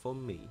enough for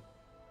me.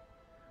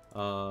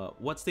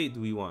 What state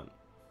do we want?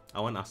 I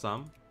want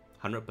Assam.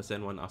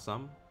 100% want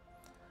Assam.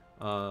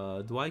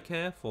 Do I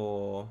care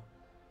for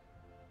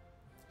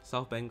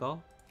South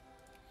Bengal?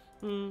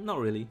 Not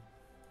really.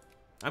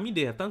 I mean,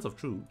 they have tons of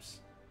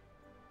troops.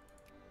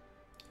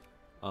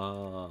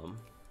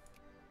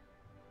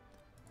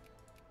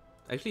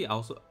 Actually,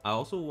 I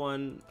also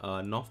want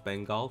North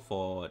Bengal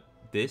for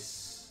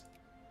this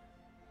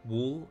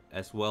wool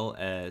as well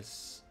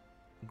as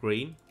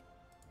grain.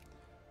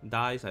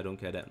 Dyes, I don't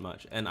care that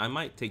much, and I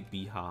might take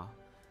Bihar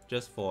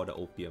just for the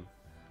opium.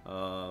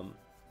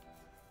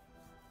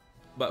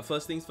 But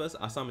first things first,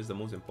 Assam is the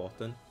most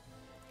important.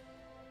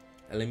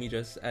 And let me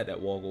just add that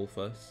war goal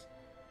first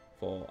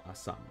for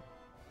Assam.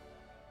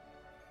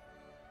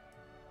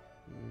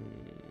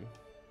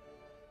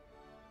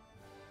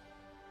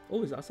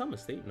 Oh, is Assam a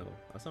state? No,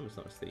 Assam is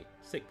not a state.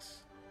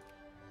 6.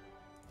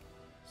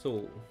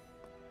 So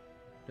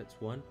that's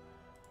 1.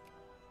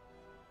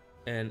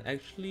 And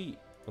actually,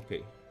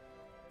 okay,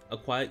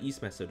 acquire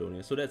East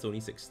Macedonia. So that's only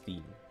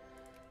 16.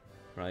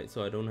 Right,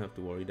 so I don't have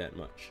to worry that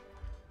much.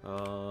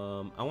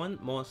 I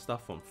want more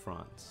stuff from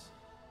France.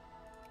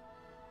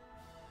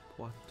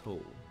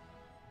 Poitou.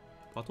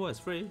 Poitou has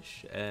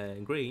fish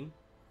and grain.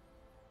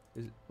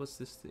 What's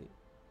this thing?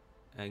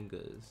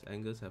 Angers.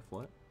 Angers have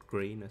what?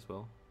 Grain as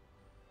well.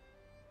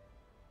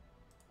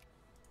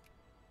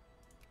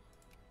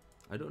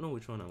 I don't know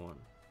which one I want.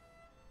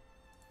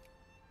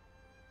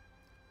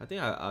 I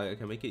think I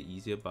can make it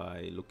easier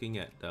by looking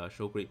at the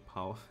show great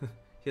power.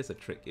 Here's a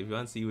trick. If you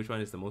want to see which one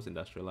is the most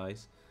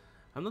industrialized,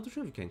 I'm not too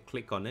sure if you can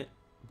click on it,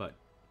 but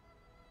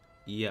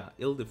yeah,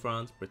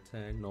 Ile-de-France,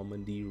 Bretagne,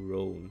 Normandy,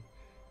 Rhone,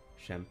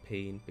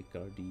 Champagne,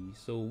 Picardy.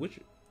 So which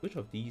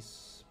of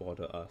these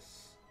bother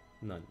us?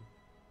 None.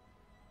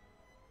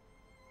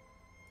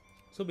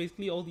 So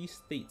basically all these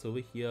states over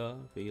here,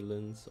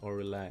 Valence,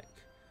 Aurillac,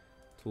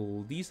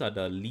 Toul, these are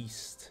the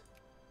least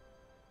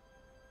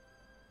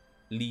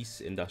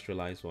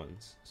industrialized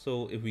ones.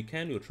 So if we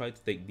can, we'll try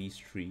to take these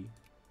 3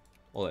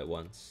 all at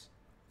once.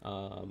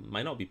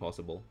 Might not be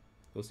possible.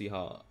 We'll see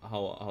how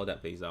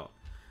that plays out.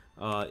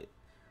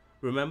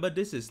 Remember,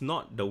 this is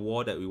not the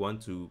war that we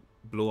want to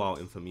blow our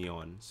infamy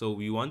on. So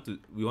we want to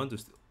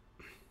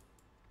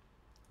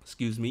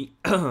excuse me.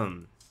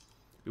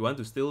 We want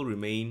to still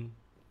remain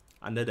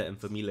under the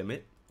infamy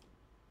limit.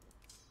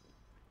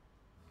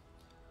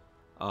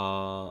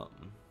 Of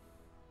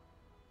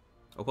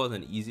course,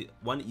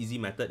 one easy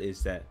method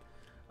is that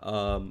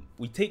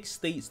we take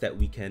states that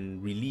we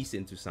can release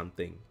into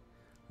something.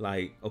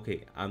 Like,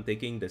 okay, I'm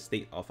taking the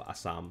state of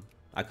Assam.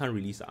 I can't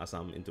release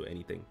Assam into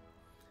anything.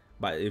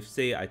 But if,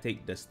 say, I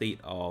take the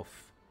state of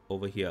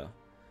over here,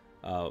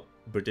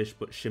 British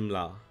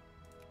Shimla,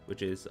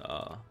 which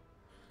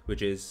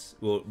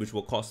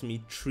will cost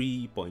me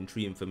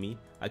 3.3 infamy,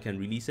 I can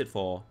release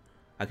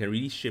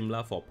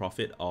Shimla for a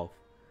profit of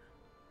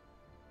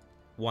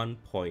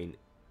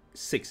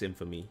 1.6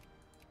 infamy.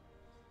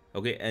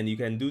 Okay, and you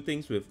can do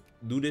this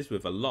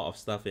with a lot of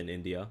stuff in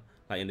India.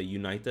 Like in the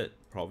United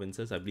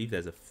Provinces, I believe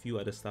there's a few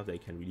other stuff that you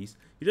can release.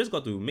 You just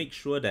got to make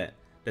sure that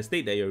the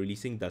state that you're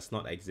releasing does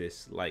not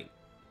exist. Like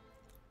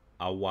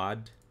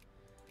Awadh,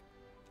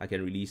 I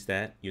can release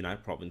that.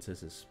 United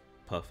Provinces is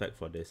perfect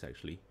for this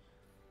actually.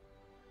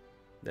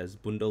 There's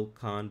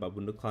Bundelkhand, but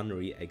Bundelkhand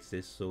already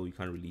exists, so you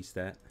can't release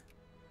that.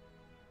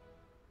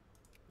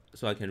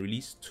 So I can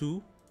release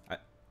 2.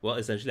 Well,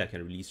 essentially I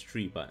can release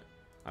 3, but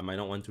I might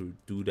not want to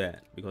do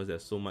that because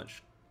there's so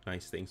much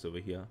nice things over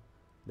here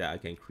that I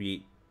can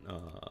create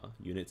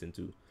units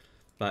into.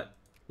 But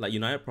like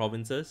United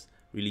Provinces,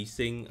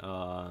 releasing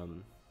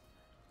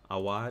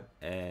Awad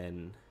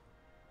and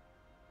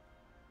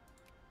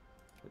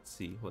let's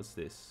see, what's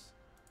this?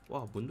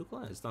 Wow,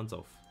 Bundukla has tons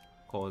of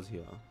cores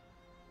here.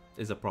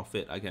 Is a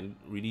profit. I can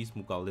release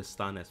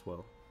Mughalistan as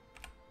well.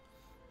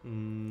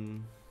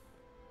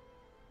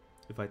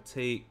 If I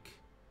take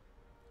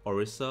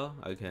Orissa,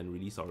 I can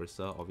release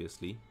Orissa,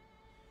 obviously.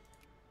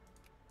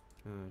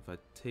 If I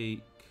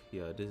take,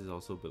 yeah, this is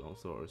also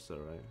belongs to Orissa,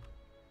 right?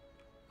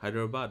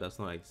 Hyderabad does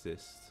not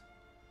exist.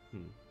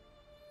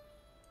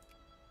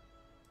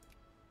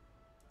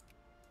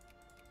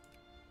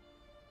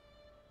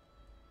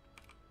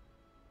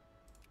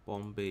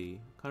 Bombay,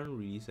 can't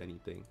release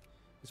anything.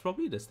 It's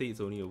probably the states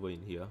only over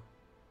in here.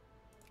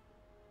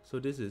 So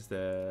this is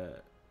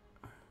the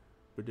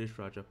British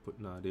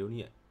Rajaputna. They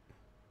only,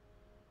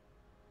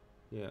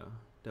 yeah,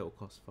 that will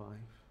cost 5.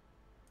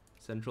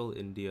 Central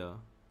India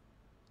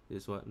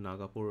is what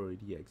Nagapur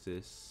already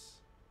exists.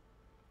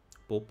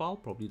 Bhopal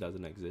probably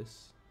doesn't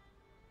exist.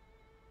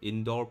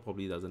 Indore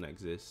probably doesn't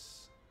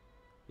exist.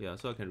 Yeah,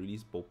 so I can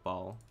release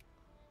Bhopal.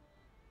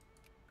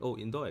 Oh,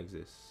 Indore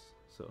exists.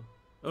 So,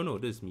 oh no,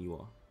 this is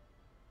Miwa.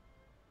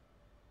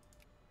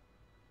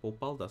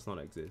 Bhopal does not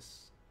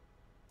exist.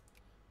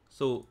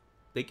 So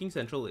taking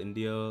Central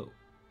India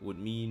would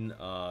mean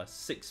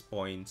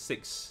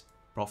 6.6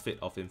 profit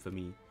of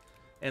infamy.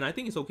 And I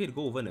think it's okay to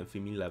go over an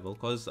infamy level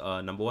because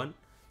number one,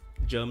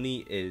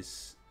 Germany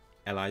is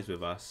allies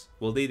with us.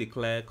 Will they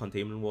declare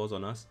containment wars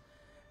on us?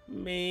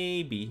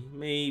 Maybe.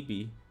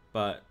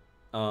 But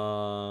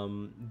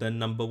the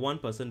number one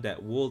person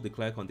that will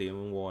declare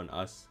containment war on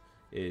us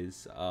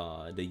is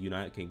the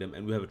United Kingdom,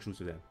 and we have a truce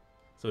with them.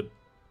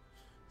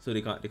 So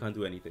they can't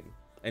do anything.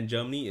 And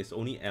Germany is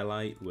only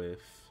allied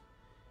with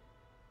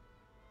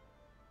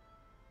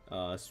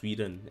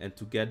Sweden, and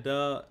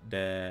together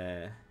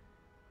their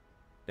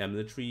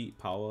military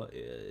power,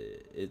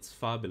 it's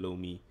far below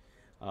me.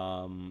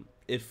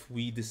 If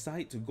we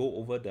decide to go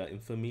over the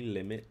infamy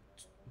limit,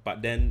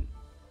 but then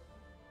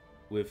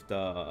with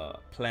the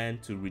plan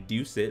to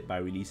reduce it by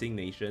releasing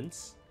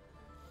nations,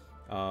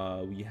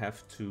 we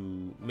have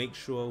to make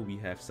sure we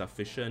have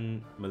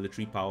sufficient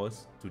military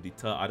powers to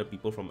deter other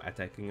people from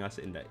attacking us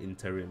in the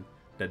interim,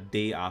 the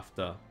day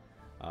after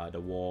the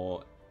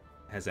war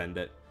has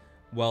ended.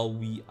 While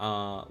we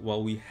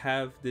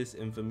have this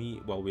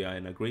infamy, while we are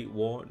in a great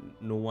war,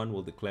 no one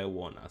will declare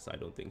war on us. I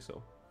don't think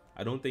so.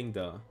 I don't think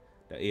the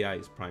AI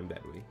is primed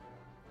that way.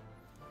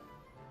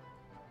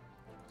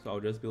 So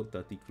I'll just build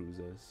 30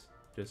 cruisers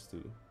just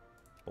to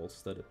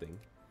bolster the thing.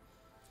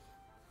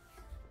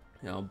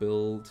 Yeah, I'll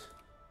build.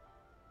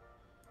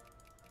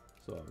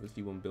 So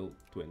obviously won't build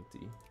 20.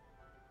 1,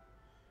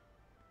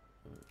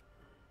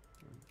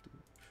 2,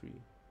 3,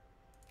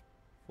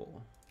 4.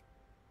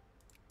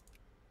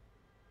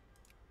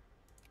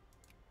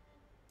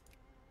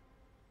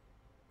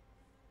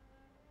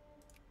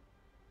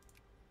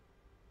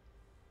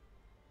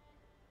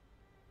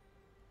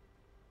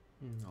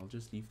 I'll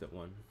just leave that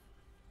one.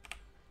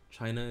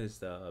 China is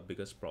the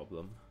biggest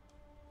problem.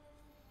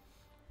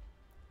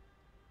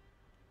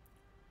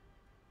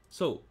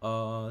 So,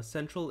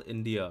 Central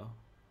India,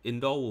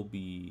 Indore will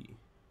be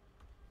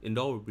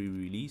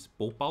released.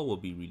 Bhopal will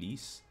be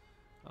released.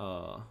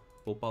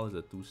 Bhopal is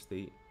a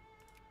 2-state.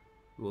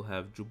 We'll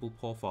have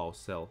Jubalpur for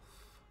ourselves.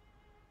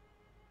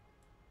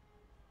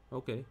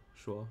 Okay,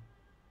 sure.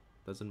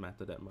 Doesn't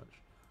matter that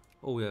much.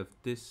 Oh, we have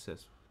this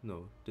as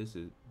no. This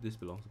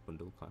belongs to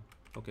Bundelkhand.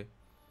 Okay.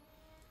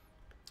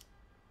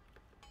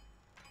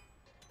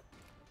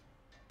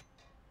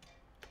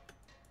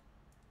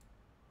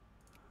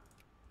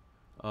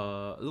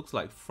 Looks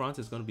like France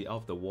is gonna be out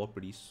of the war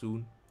pretty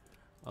soon.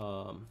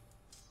 So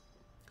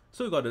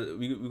we gotta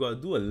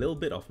do a little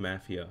bit of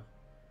math here.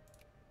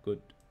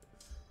 Good.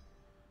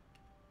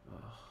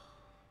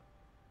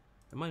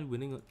 Am I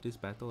winning this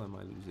battle or am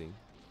I losing?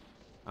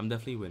 I'm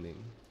definitely winning.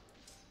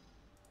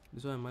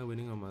 This one, am I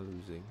winning or am I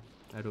losing?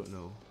 I don't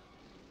know.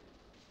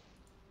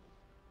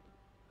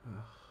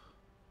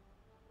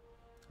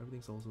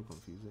 Everything's also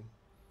confusing.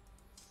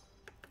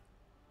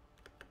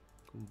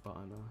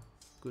 Kumbana,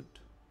 good.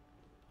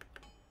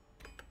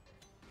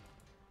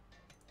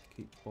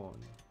 Cape Bon,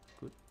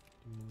 good.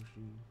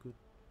 Emoji, good.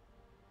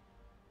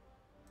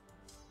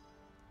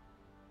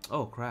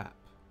 Oh crap.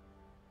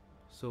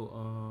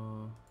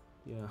 So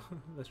yeah,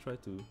 let's try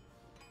to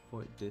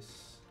avoid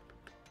this.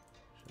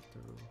 Chateau.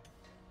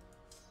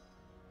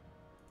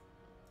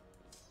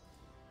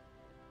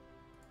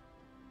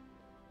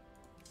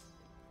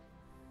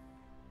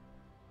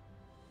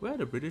 Where are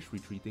the British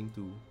retreating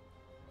to?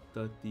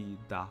 30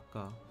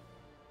 Dhaka.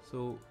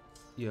 So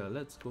yeah,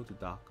 let's go to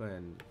Dhaka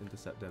and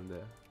intercept them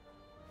there.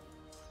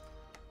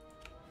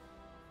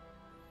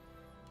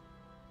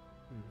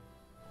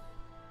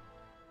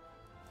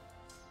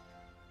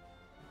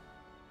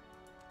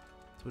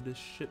 So the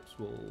ships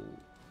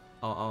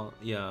will,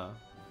 yeah,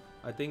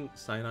 I think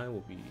Sinai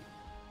will be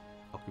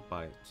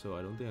occupied, so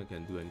I don't think I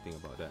can do anything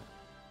about that.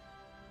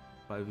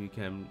 But if we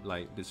can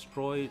like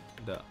destroy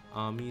the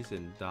armies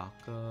in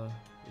Dhaka,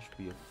 it should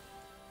be a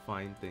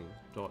fine thing.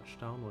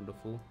 Georgetown,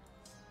 wonderful.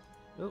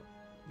 Oh,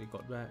 they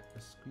got back a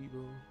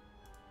squeebo.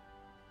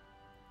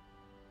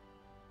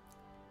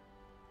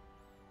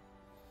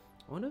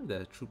 I wonder if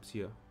there are troops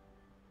here.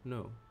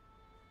 No.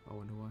 I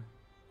wonder why.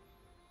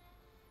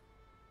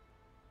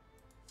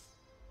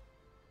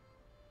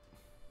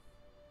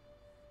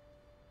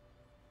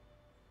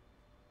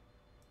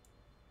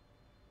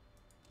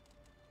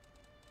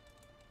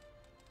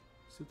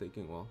 Still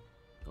taking a while.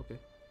 Okay.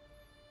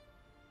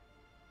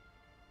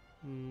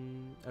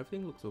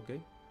 Everything looks okay.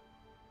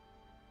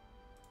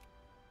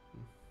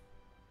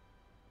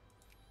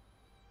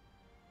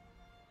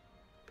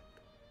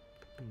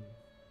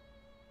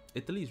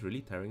 Italy is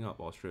really tearing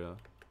up Austria.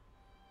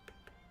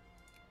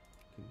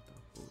 Quinta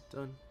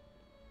done.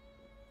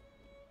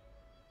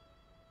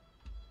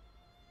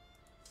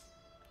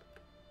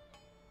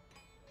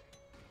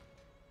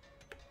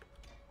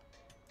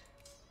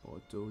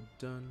 Auto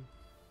done.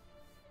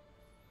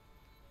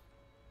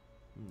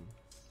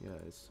 Yeah,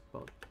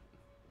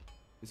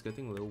 it's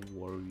getting a little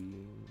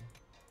worrying.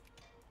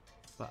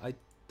 But I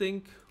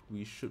think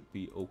we should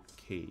be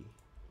okay.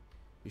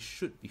 We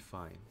should be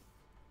fine.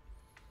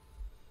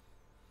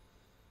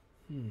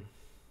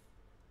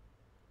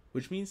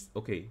 Which means,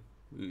 okay,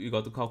 you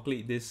got to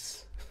calculate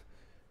this.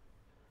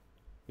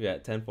 We're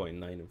at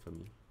 10.9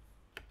 infamy.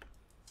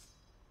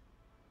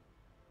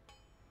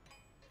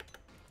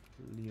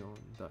 Leon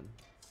done.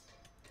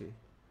 Okay.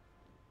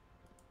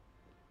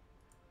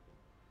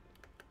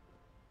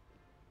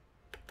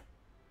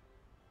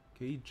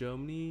 Okay,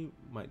 Germany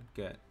might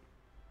get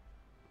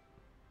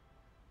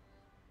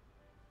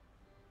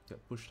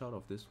pushed out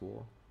of this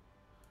war.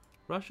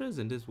 Russia is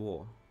in this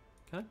war.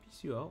 Can I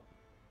piece you out?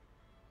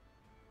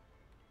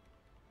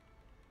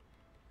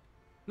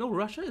 No,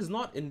 Russia is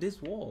not in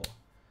this war.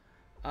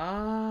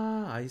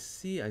 Ah, I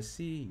see, I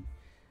see.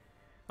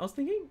 I was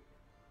thinking,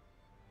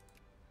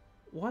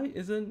 why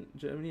isn't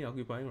Germany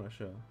occupying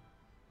Russia?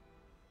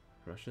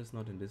 Russia's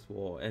not in this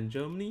war, and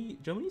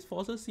Germany's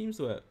forces seem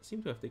to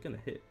have taken a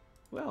hit.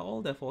 Where are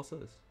all their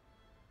forces?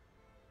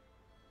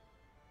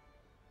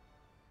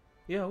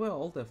 Yeah, where are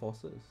all their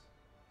forces?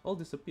 All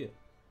disappeared.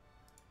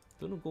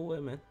 Don't know go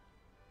where, man.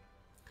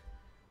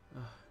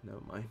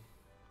 Never mind.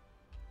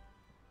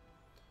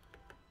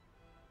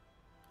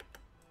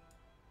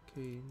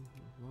 Okay,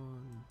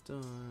 one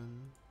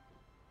done.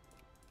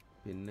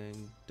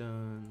 Penang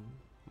done.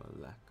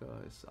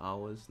 Malacca is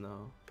ours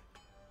now.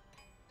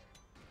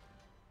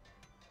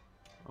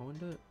 I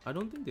wonder. I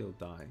don't think they'll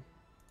die.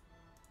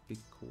 Big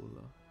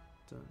Cola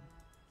done.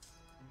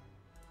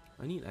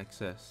 I need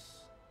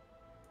access.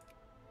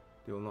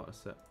 They will not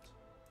accept.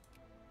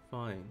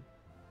 Fine.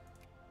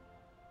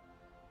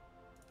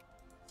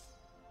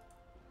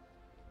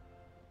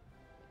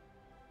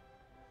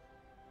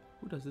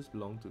 Who does this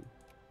belong to?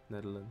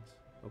 Netherlands.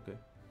 Okay.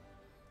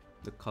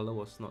 The color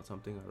was not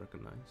something I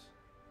recognize.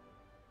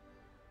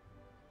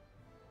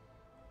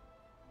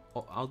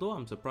 Although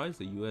I'm surprised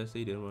the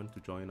USA didn't want to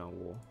join our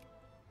war.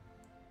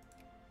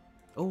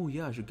 Oh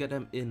yeah, I should get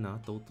them in,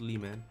 totally,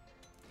 man.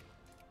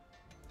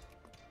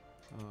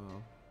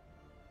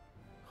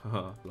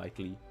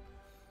 Likely.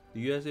 The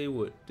USA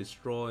would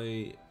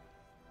destroy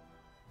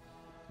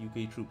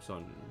UK troops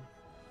on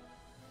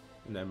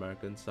the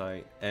American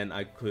side, and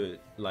I could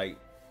like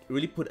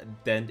really put a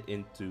dent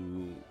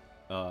into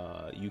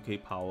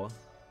UK power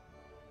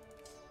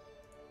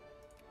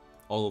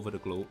all over the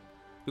globe.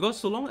 Because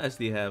so long as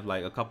they have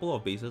like a couple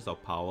of bases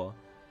of power,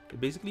 it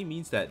basically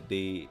means that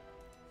it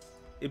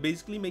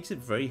basically makes it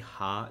very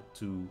hard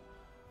to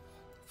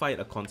fight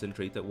a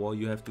concentrated war.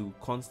 You have to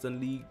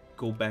constantly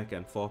go back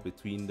and forth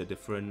between the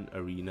different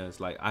arenas.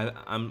 Like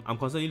I'm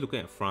constantly looking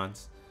at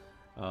France,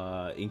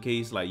 in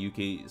case like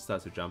UK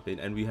starts to jump in,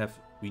 and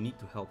we need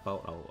to help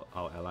out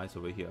our allies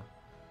over here.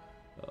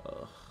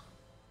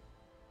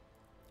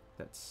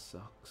 That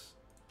sucks.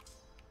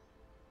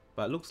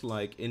 But looks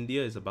like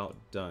India is about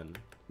done.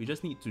 We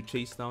just need to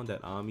chase down that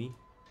army.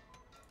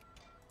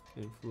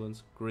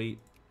 Influence, great.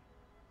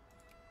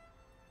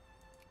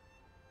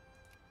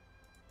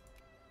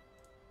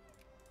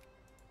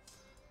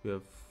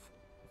 We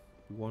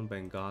won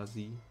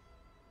Benghazi.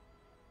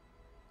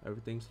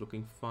 Everything's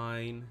looking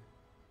fine.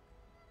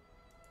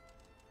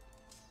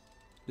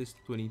 This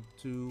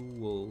 22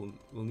 will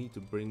need to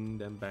bring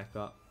them back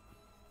up.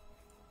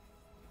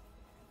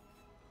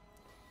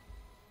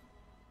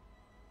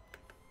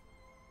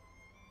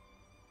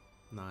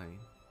 Nine.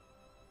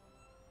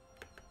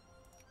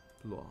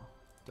 Law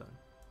done.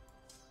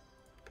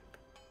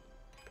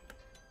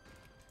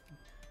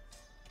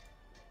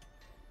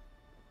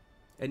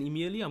 And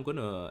immediately I'm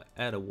gonna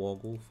add a war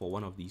goal for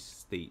one of these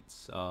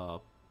states.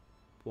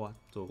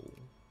 Puerto.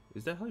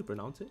 Is that how you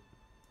pronounce it?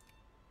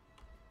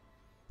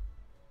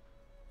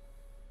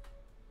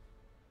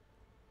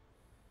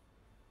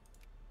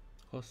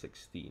 Cost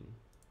 16.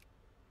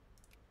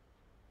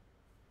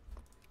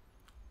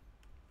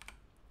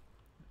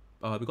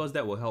 Because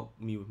that will help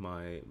me with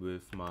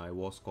my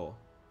war score.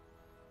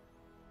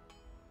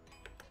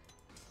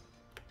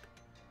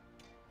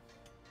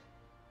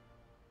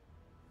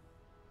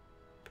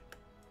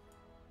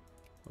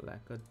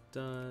 Malacca Dhaka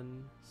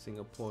done.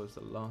 Singapore is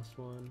the last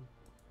one.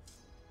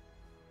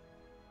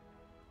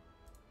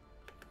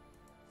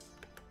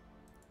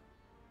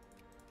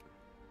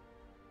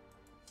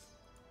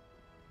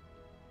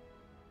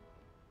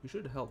 We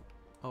should help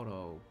out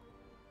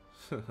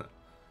our...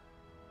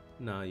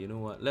 Nah, you know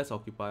what? Let's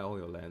occupy all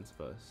your lands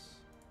first.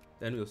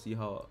 Then we'll see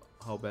how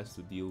best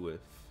to deal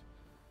with...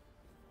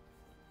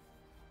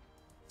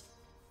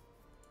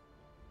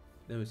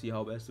 Then we'll see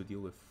how best to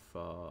deal with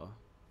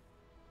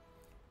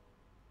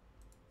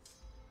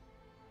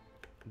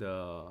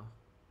the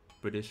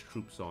British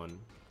troops on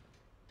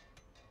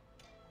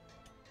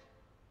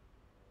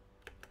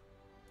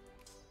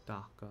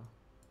Dhaka.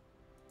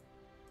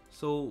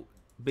 So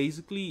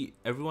basically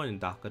everyone in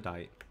Dhaka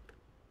died.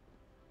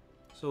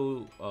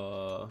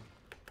 So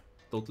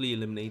totally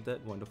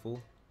eliminated.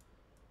 Wonderful.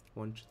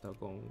 One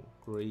Chittagong,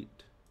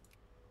 great.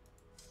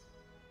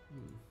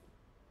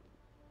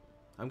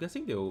 I'm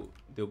guessing they'll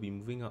be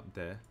moving up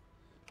there.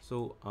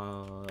 So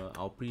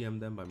I'll preempt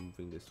them by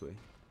moving this way.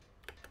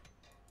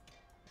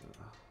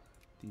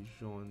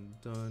 Dijon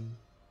done.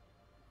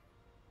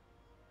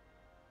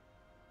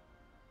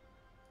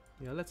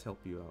 Yeah, let's help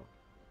you out.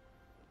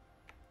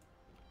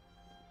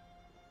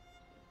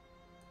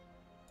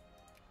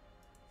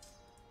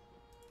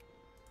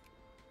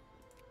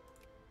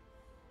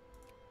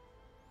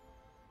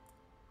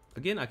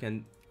 Again, I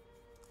can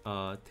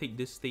take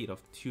this state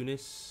of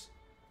Tunis,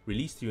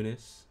 release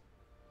Tunis.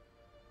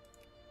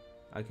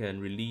 I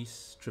can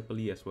release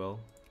Tripoli as well.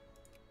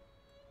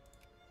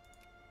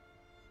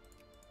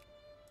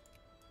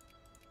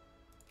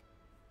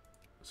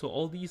 So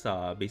all these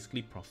are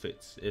basically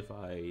profits if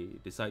I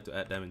decide to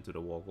add them into the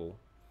war goal.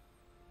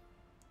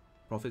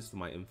 Profits to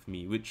my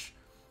infamy, which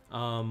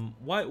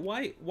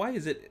why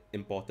is it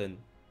important?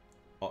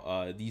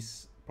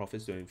 These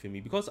profits to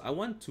infamy, because I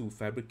want to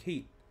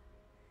fabricate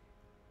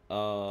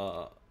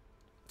a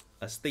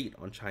state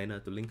on China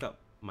to link up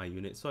my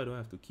units, so I don't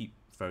have to keep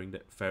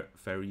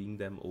ferrying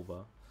them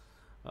over.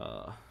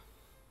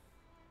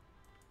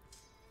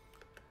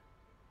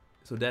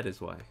 So that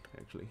is why,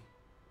 actually.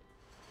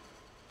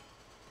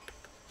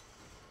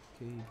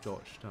 Okay,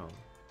 Georgetown.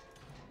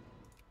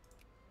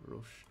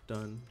 Roche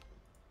done.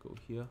 Go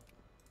here.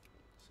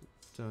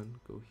 Done.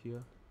 Go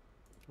here.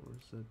 Or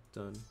is that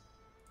done?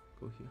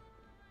 Go here.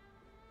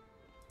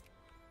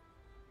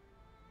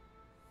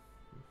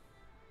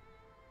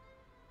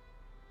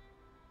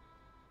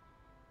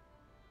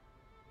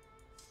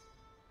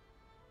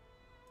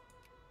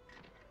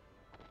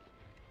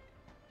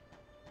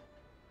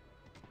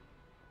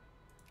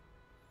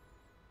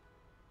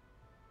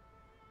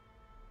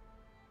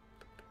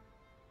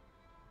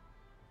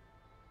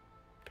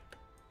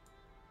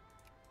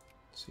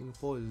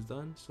 Singapore is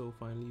done, so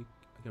finally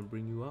I can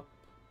bring you up.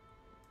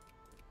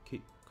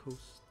 Cape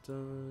Coast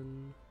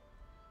done.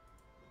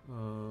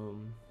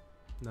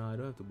 Nah, I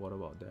don't have to bother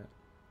about that.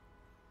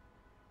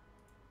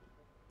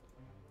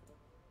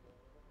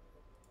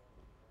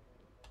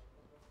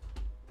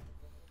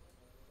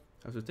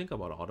 I have to think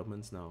about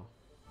Ottomans now.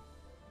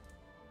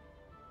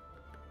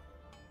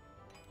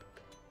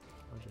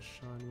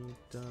 Rajashani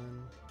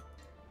done.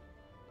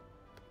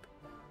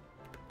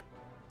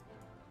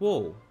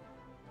 Whoa.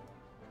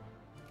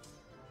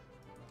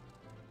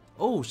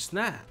 Oh,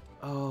 snap!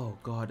 Oh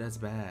god, that's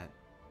bad.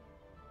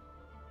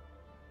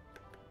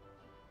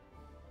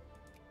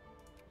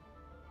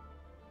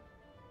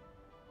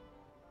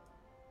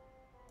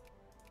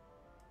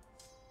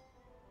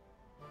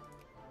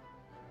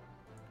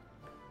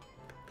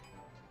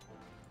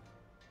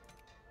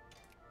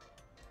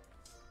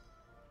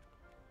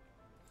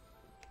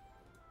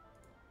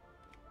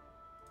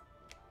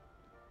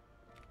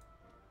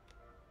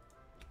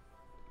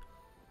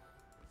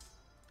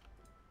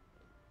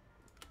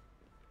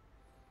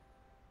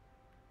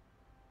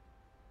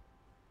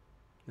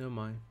 Never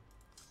mind.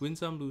 Win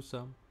some, lose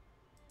some.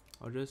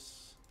 I'll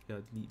just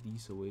delete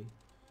these away.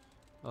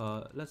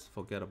 Let's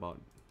forget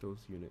about those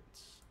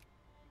units.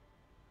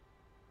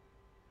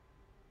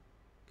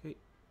 Okay.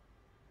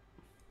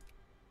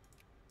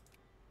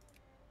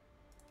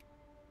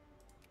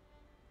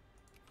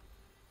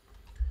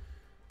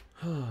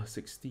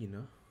 16,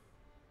 huh?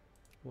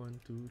 1,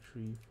 2,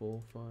 3,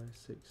 4, 5,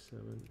 6,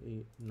 7,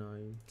 8,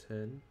 9,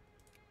 10.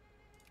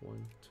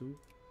 1, 2,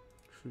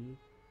 3,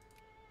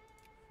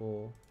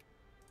 4,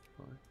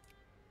 5.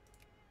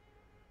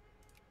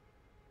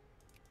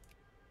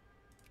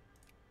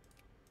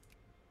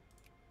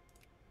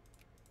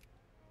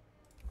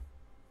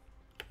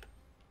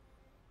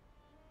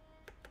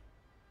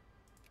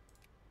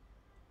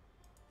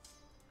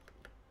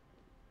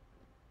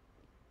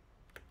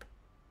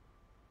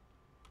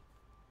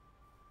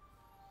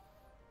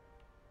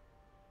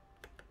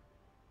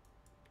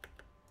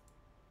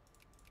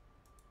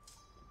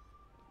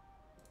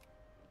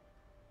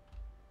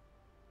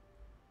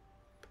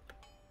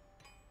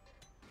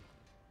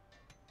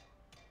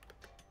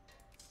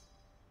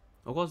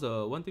 Of course,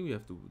 one thing we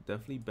have to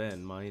definitely bear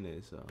in mind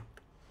is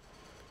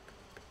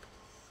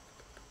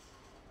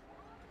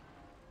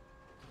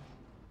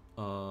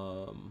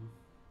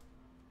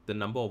the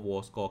number of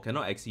war score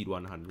cannot exceed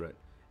 100.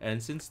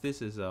 And since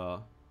this is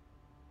a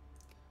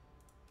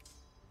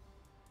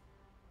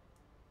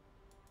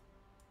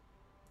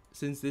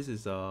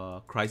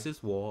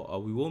crisis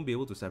war, we won't be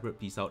able to separate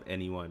peace out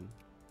anyone.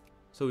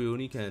 So we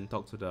only can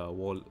talk to the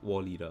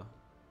war leader.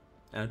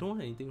 And I don't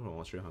want anything from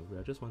Austria-Hungary,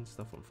 I just want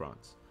stuff from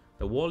France.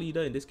 The war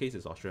leader in this case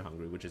is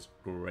Austria-Hungary, which is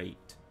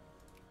great.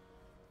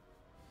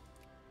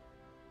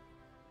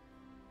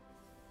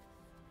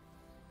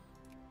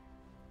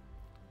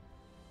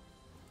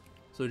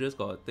 So just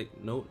gotta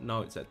take note,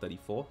 now it's at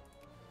 34.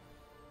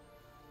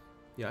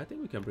 Yeah, I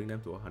think we can bring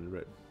them to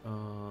 100.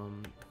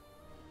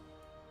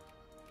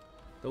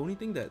 The only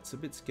thing that's a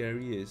bit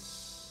scary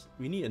is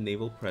we need a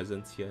naval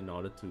presence here in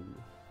order to...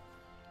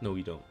 No,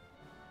 we don't.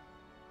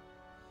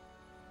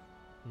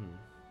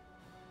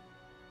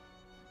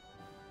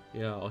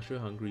 Yeah,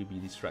 Austria-Hungary, be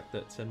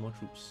distracted, send more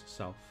troops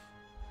south.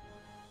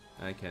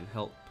 I can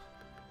help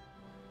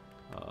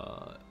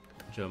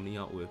Germany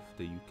out with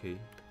the UK.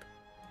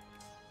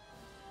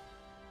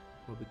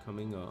 We're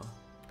becoming a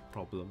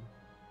problem.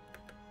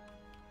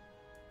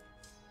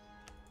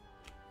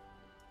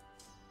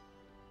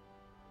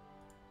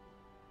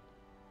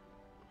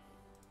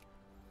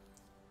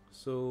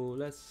 So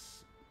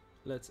let's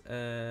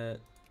add,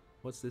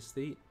 what's this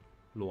state?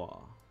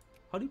 Loire.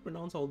 How do you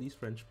pronounce all these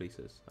French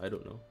places? I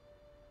don't know.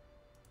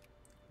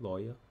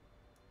 Lawyer.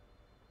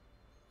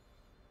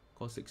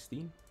 Cost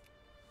 16.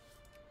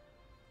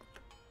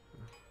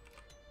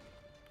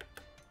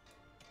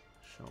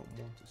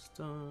 Chaumont is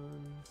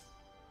done.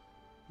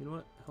 You know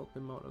what? Help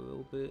him out a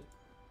little bit.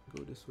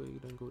 Go this way,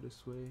 then go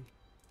this way.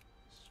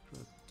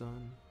 Strut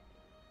done.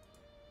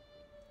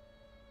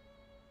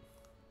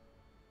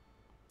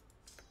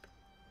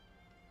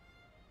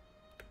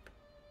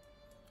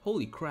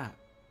 Holy crap!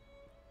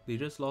 They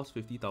just lost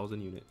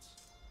 50,000 units.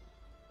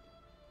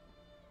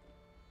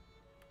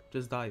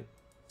 Just died.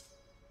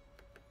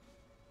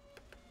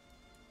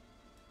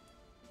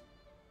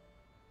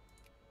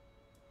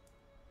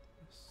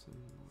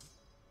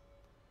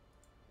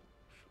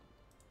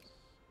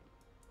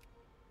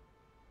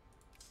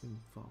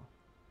 Info.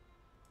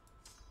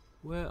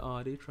 Where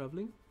are they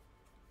traveling?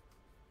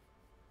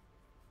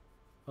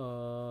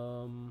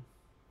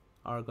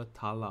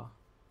 Argatala.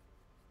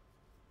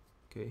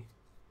 Okay.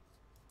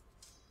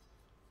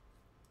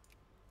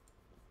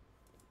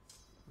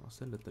 I'll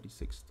send the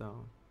 36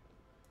 down.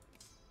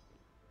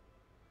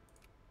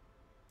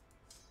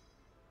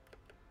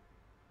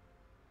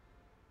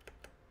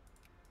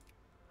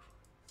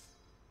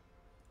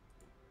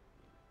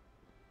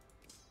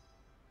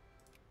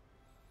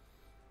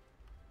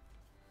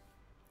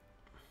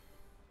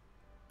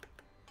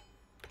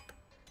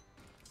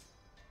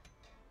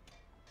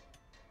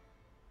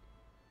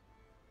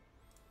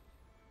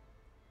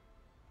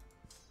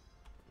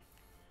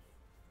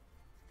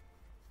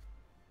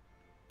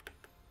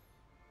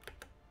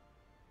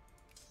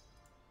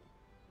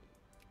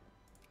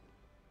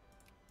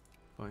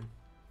 Fine.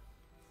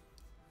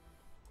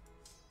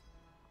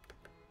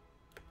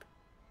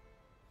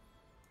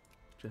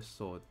 Just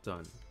saw it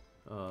done.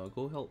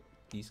 Go help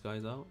these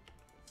guys out.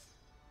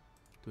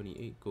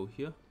 28, go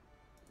here.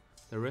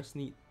 The rest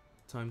need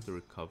time to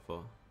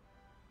recover.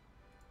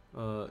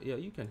 Yeah,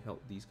 you can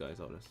help these guys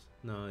out.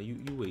 Nah,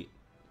 you wait.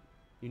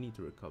 You need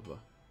to recover.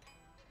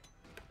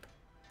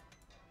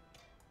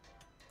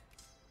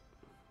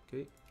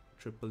 Okay,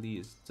 Tripoli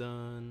is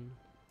done.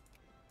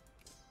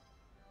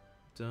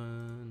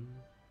 Done.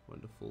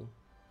 Wonderful.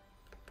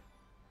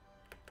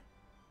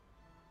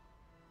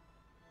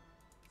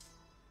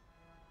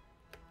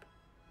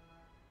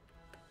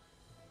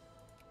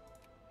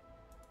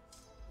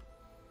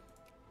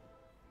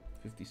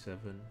 $57.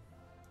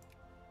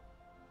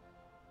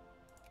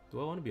 Do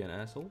I want to be an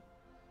asshole?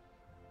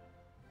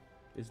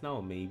 It's now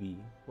a maybe.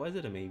 Why is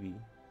it a maybe?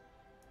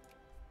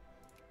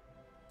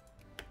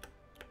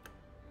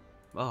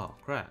 Oh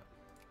crap.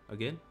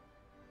 Again?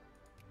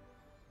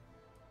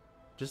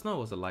 Just now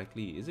was a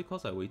likely. Is it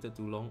cause I waited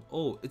too long?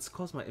 Oh, it's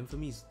cause my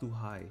infamy is too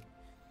high.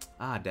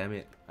 Ah, damn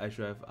it. I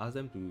should have asked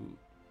them to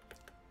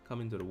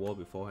come into the war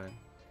beforehand.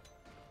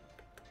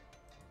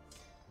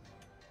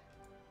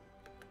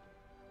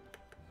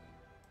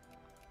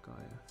 Gaia.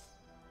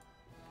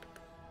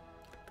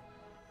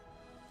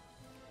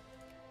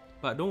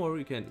 But don't worry,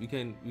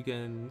 we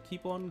can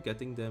keep on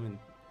getting them and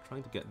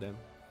trying to get them.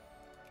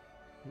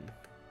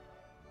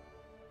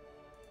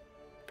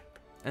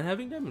 And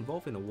having them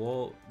involved in a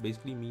war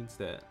basically means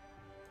that...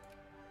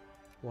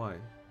 Why?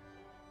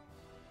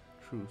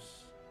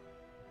 Truce.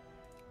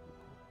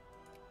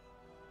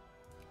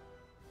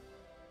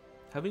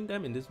 Having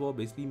them in this war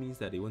basically means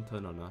that they won't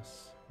turn on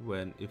us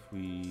when if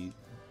we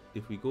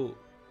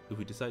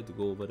decide to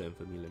go over the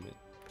infamy limit.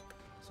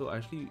 So I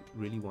actually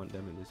really want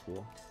them in this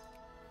war.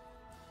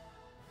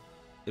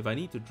 If I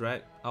need to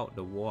drag out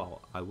the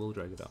war, I will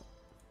drag it out.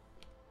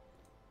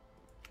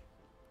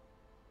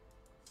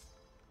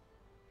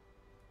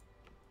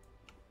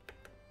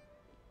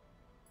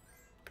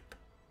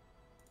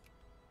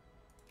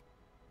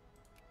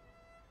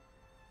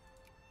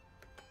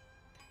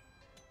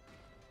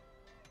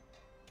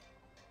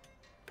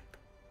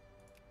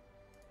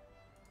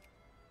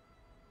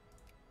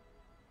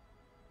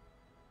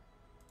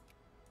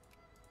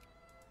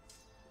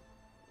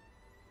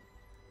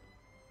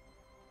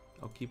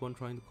 I'll keep on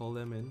trying to call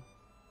them in.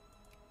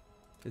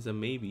 It's a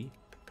maybe.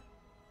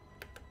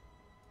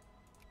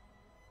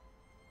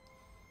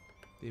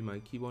 They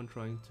might keep on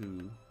trying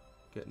to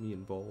get me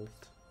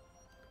involved.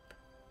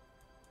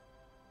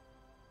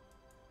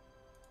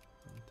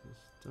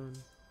 Test done.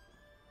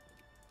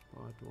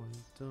 Part 1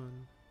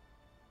 done.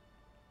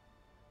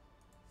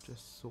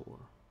 Just soar.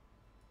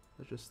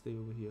 Let's just stay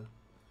over here.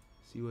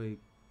 See where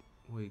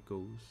it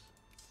goes.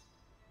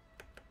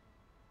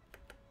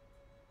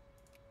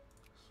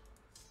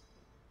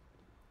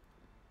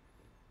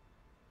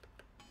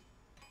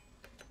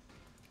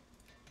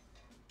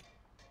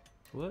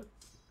 What?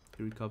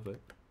 He recovered.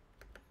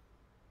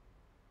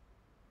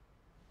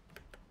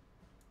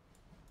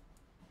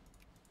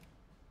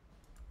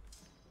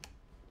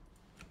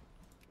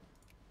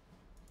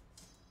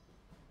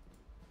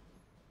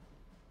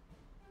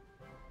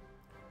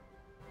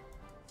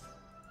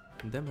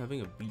 And them having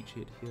a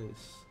beachhead here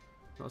is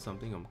not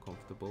something I'm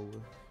comfortable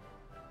with.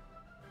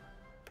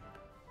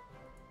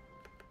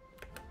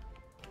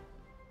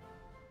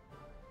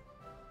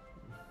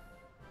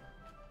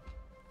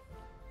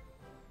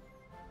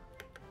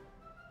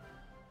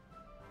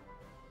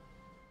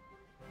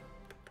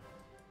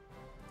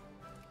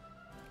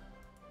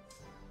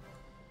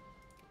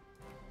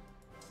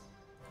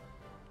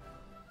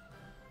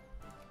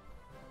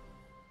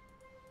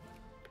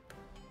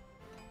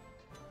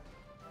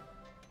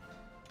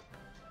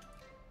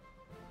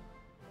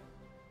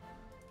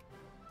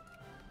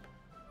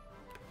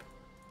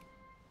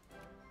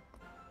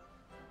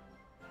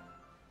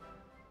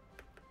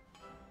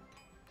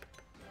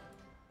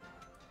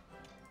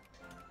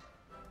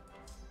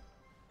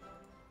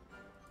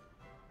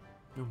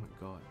 Oh my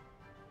god.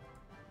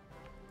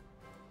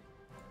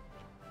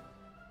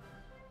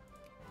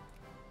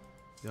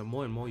 There are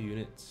more and more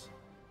units.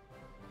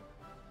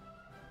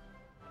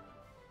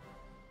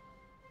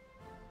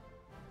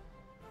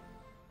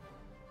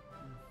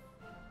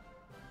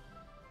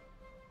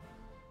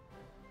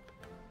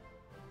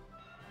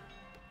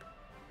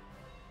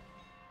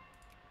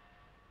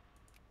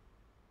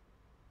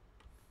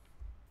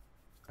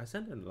 I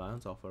sent an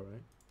alliance offer,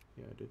 right?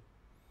 Yeah, I did.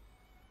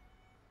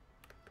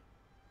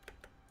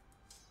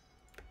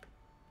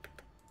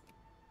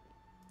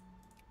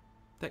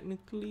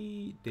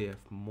 Technically, they have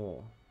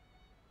more.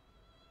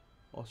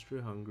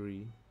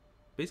 Austria-Hungary.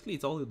 Basically,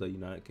 it's all the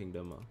United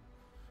Kingdom.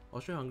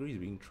 Austria-Hungary is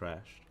being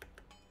trashed.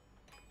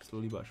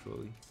 Slowly but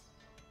surely.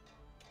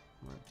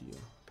 My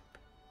dear.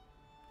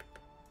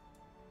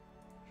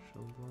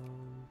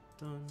 Shalom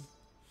done.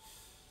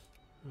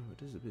 Oh,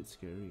 this is a bit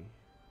scary.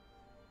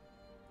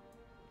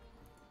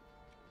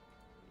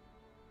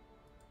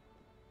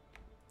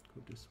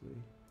 Go this way.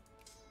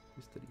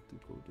 This 32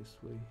 go this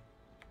way.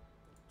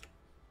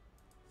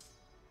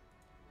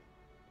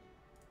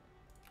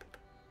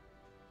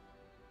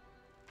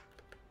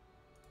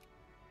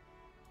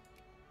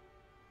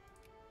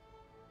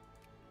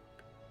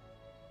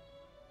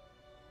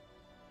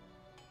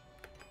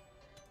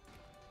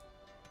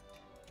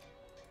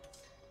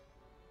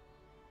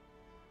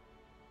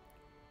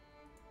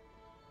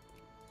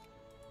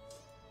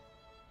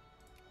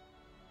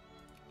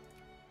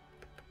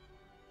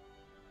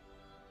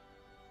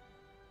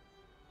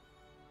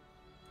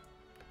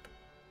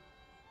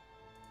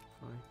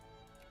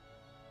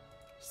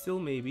 Still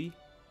maybe.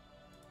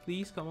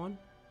 Please, come on.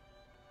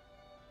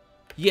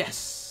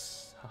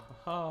 Yes! Ha ha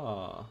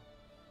ha.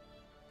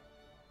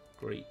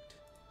 Great.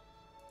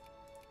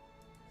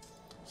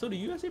 So the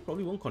USA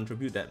probably won't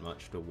contribute that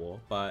much to the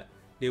war, but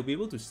they'll be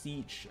able to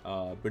siege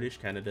British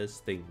Canada's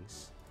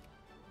things.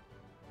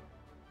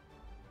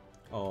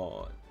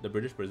 Or the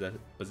British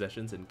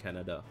possessions in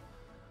Canada.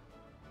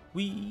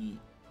 We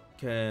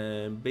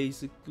can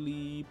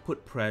basically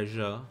put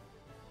pressure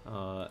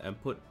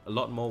and put a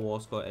lot more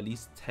war score, at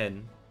least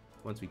 10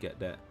 once we get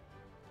that.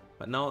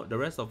 But now the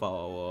rest of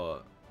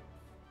our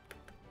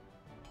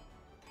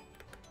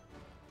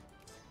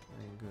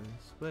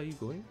guys, where are you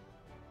going?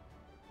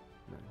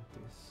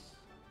 Mantis.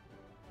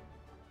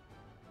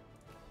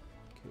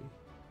 Okay.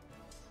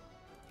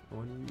 I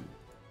want you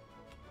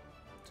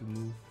to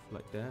move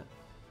like that.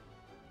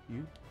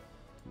 You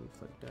to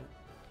move like that.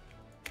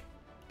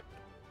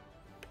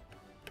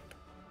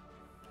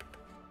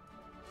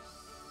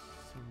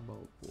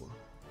 Sambalpur.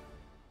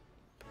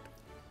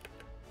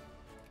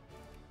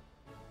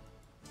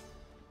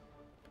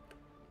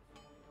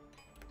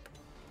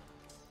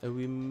 And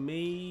we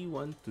may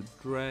want to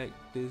drag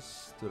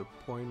this to the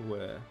point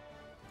where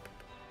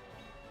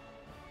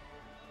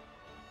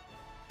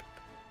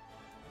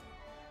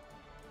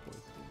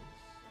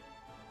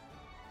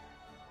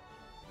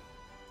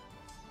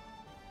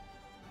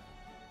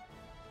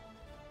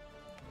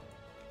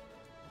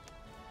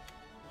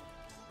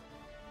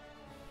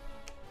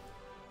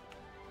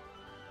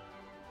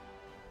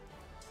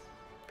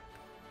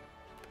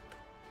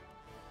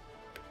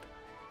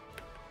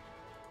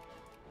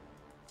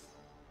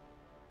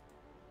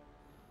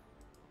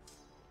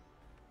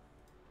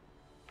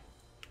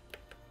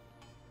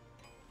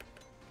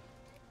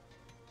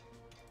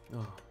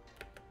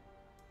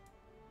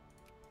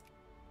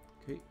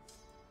okay.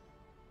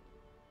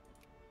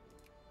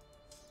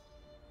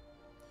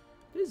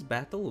 this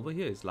battle over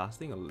here is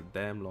lasting a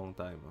damn long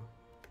time.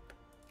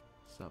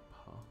 Subha.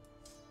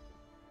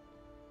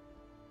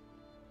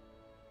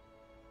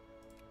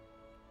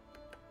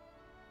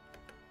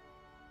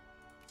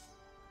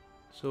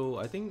 So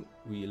I think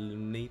we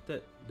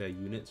eliminated their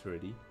units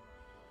already.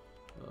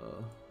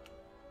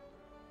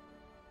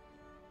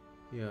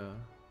 Yeah,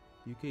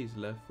 UK is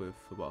left with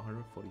about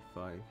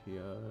 145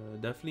 here.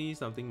 Definitely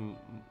something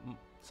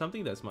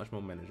that's much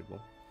more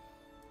manageable.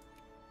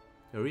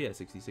 They're already at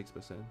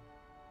 66%.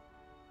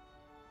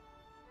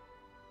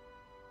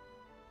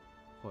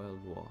 Oil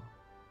war.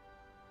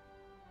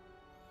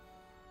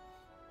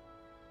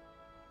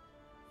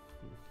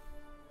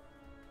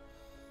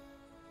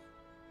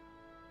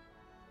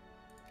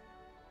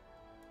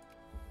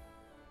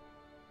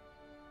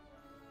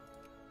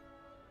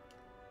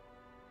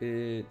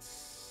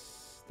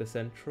 It's the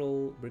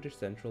British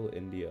Central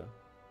India.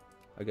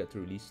 I get to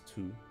release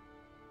 2.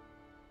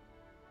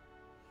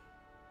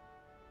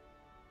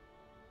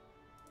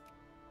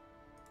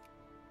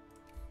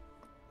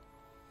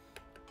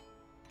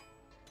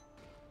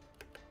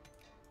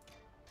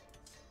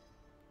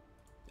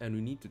 And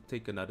we need to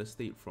take another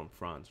state from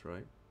France,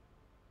 right?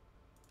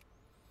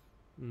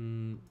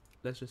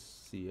 Let's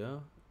just see,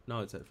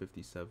 now it's at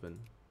 57.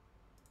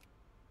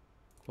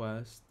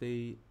 Qua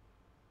state,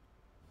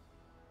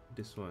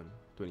 this one,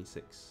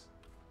 26.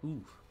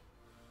 Ooh.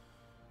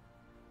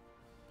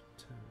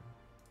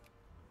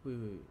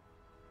 Wait.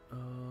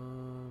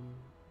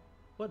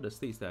 What are the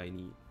states that I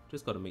need?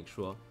 Just gotta make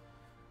sure.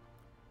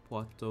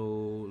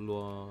 Poitou,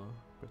 Loire,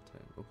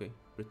 Bretagne. Okay,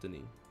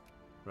 Brittany,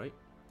 right?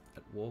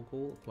 At war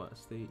goal, what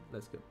state?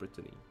 Let's get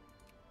Brittany.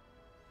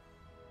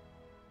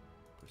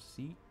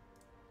 Proceed.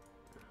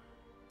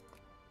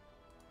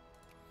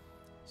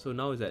 So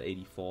now it's at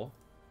 84.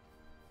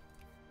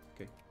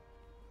 Okay.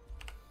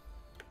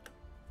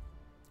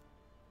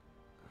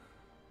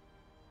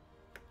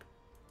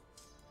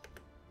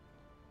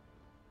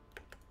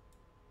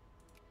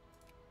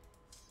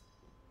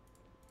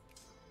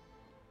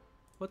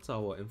 What's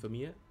our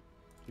infamy at?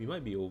 We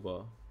might be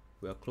over.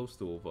 We are close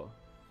to over.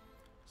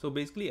 So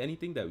basically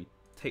anything that we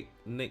take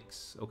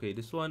next. Okay,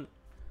 this one,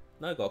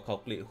 now I gotta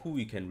calculate who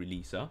we can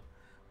release.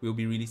 We'll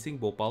be releasing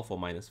Bhopal for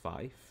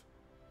 -5,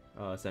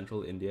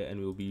 Central India, and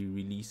we'll be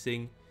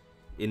releasing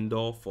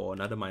Indore for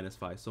another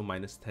 -5, so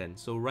 -10.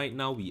 So right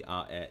now we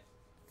are at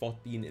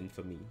 14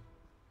 infamy.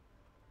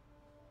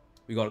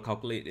 We gotta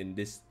calculate in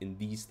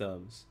these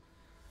terms.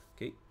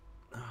 Okay.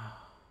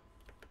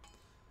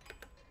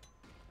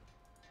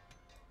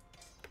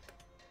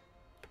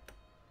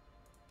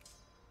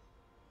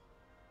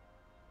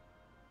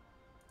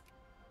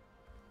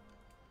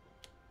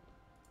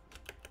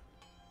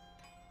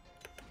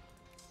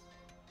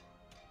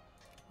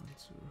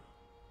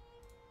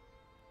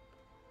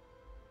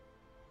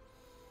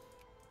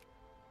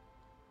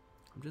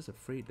 I'm just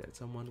afraid that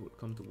someone would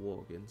come to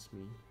war against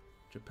me.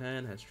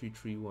 Japan has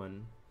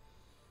 331.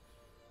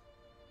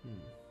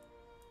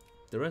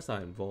 The rest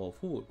are involved.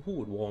 Who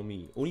would war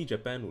me? Only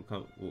Japan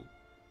would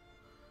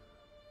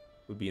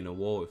be in a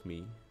war with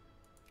me.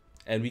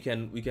 And we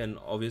can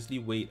obviously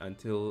wait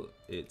until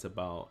it's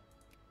about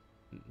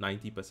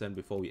 90%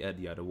 before we add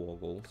the other war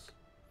goals.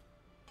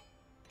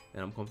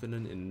 And I'm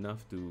confident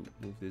enough to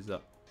move this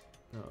up.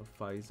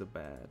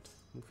 Faizabad.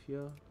 Move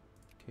here.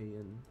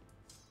 KN.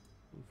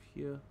 Move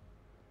here.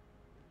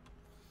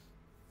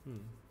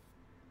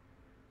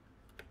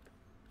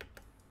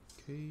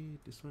 Okay,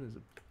 this one is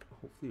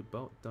hopefully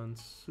about done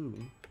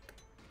soon.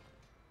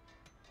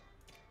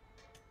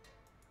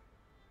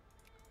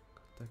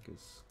 Attack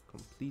is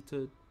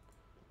completed.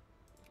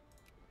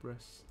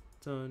 Breast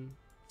done.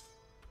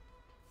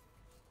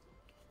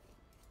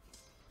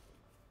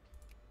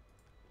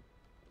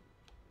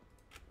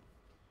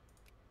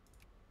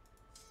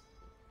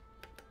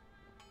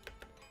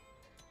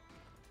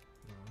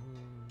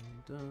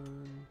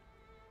 Done.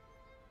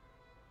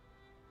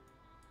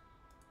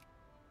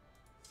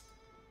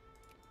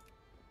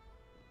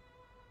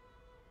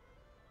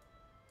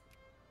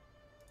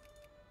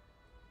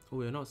 Oh,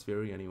 we're not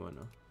sphering anyone,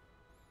 huh?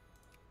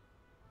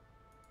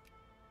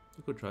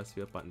 You could try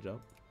sphere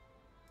Punjab.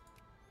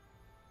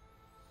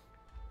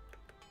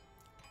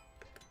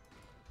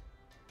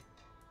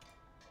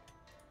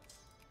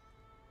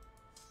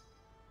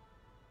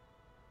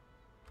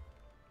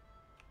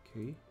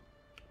 Okay.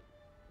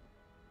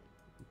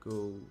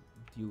 Go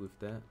deal with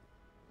that.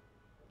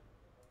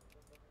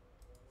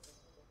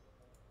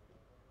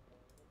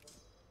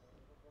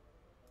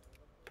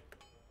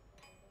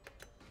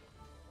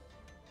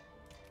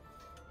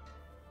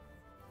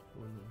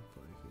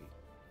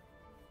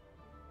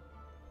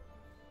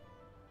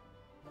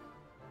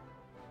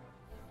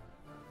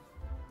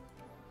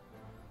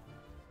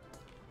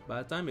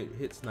 By the time it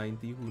hits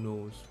 90, who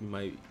knows? We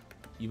might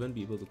even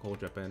be able to call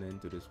Japan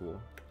into this war.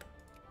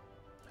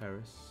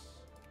 Paris.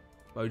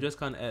 But we just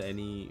can't add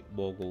any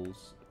war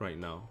goals right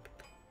now.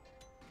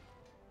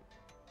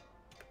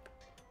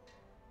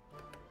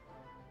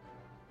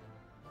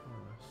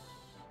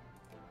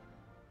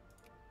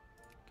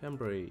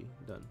 Cambrai,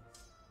 done.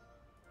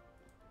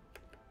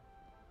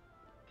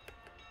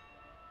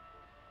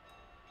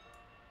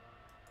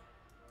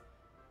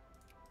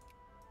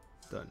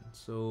 Done.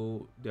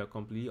 So they are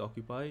completely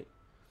occupied.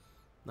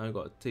 Now I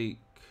gotta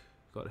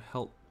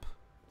help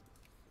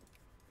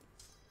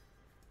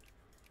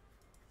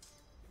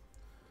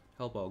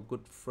our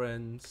good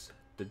friends,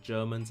 the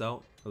Germans,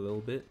 out a little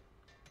bit.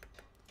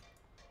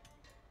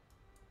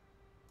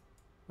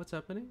 What's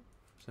happening?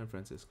 San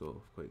Francisco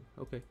earthquake.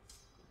 Okay.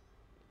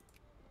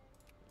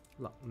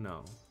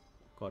 Lucknow.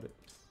 Got it.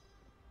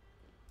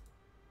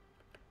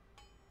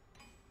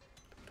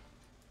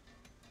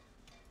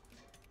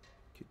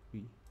 Could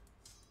we?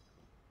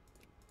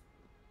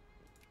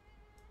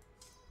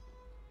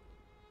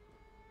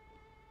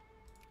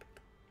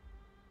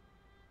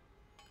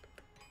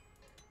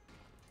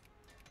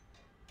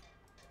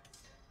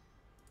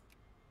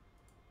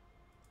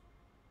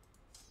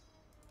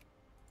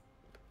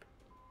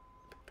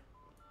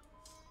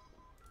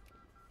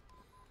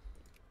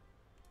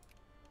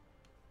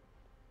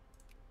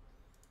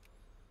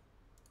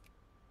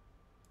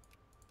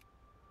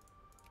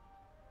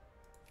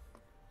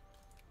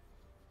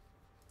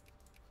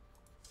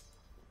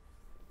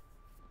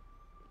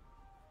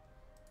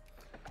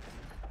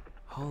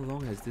 How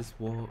long has this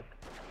war?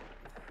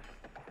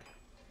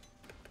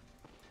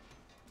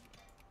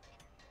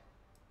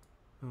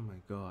 Oh my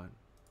god.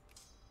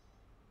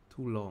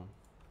 Too long.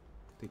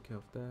 Take care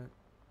of that.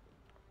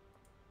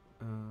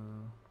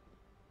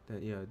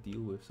 Yeah,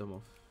 deal with some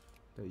of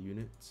the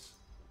units.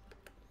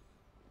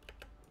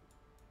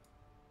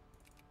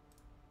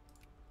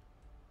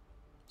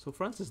 So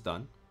France is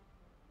done.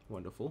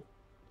 Wonderful.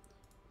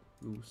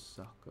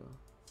 Lusaka.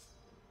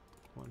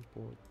 One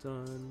port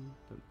done.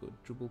 Then go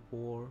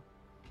Jubbulpore.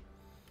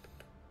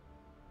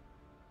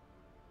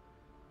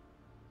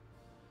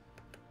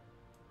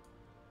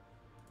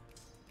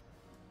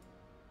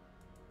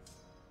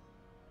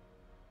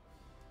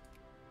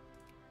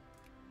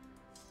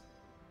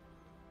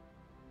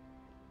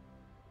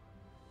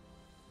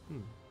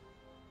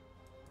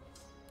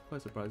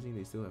 Quite surprising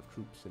they still have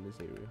troops in this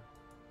area.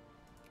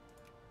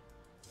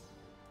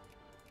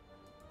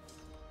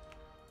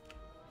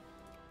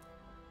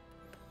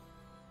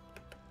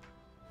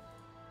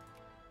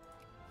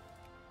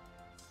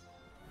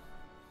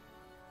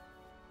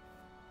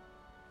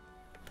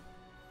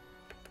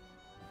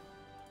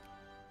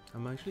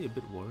 I'm actually a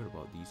bit worried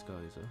about these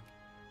guys.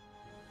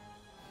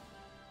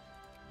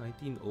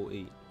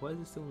 1908. Why is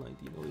it still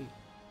 1908?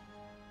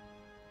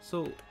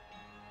 So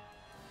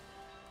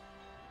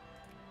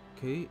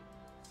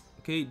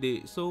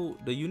so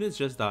the units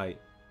just died.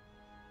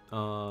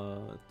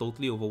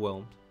 Totally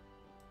overwhelmed.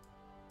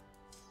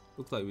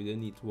 Looks like we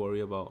didn't need to worry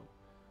about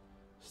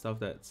stuff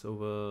that's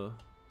over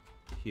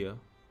here.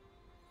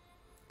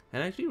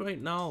 And actually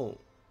right now,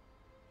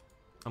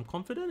 I'm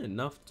confident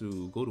enough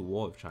to go to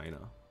war with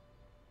China.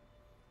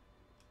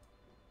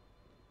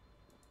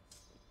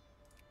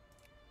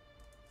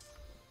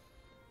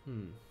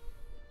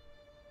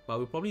 But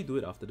we'll probably do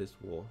it after this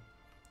war,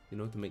 you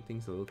know, to make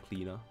things a little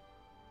cleaner.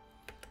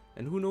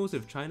 And who knows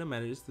if China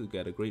manages to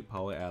get a great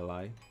power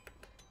ally.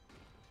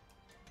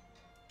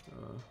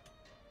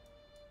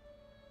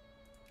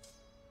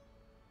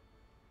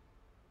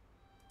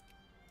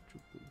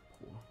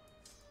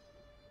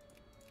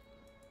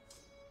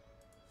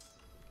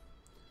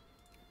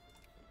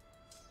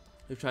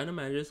 If China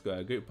manages to get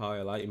a great power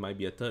ally, it might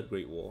be a third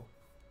Great War.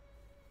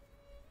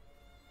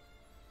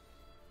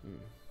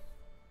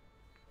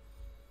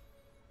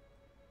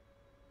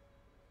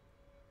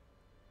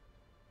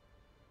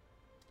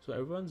 So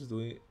everyone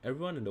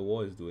in the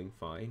war is doing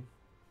fine.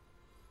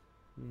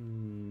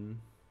 We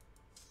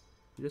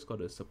just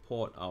gotta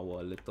support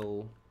our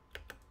little...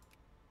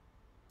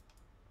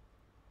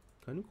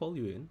 Can we call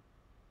you in?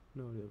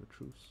 No, they have a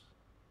truce.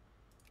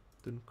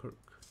 Dunkirk,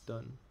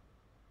 done.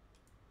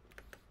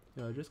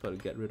 Yeah, I just gotta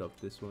get rid of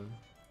this one.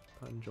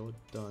 Tanjore,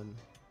 done.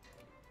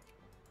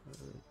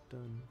 Alright,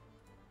 done.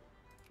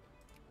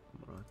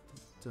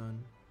 Marathi,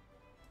 done.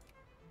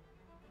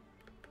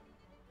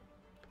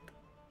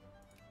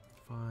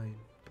 Fine,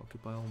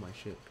 occupy all my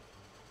shit.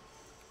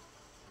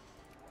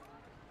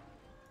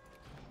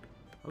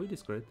 Are we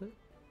discredited?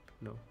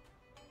 No.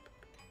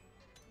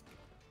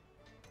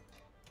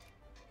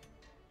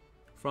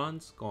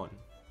 France gone.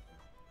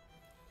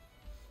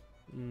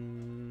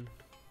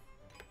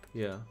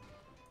 Yeah.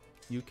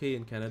 UK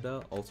and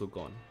Canada also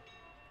gone.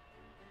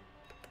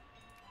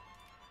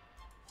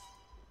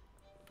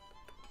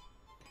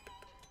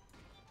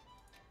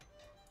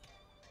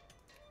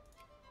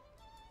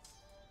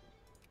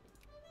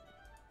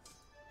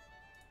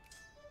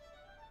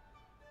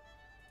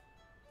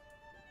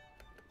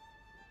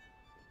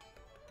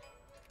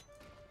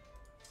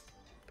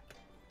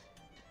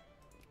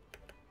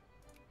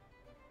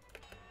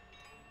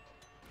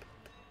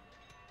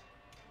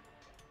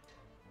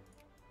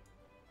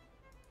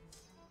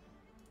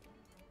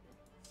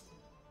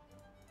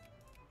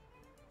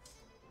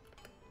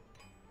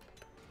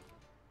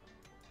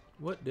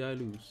 What did I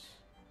lose?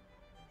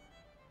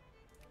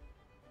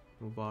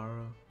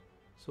 Novara.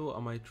 So are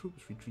my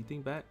troops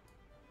retreating back?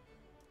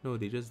 No,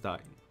 they just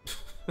died.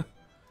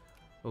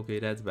 Okay,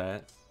 that's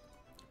bad.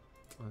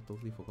 I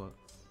totally forgot.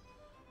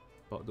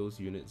 about those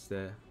units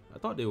there. I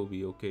thought they would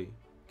be okay.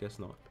 Guess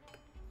not.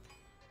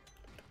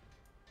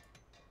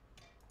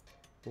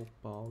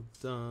 Bhopal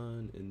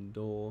done.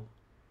 Indore.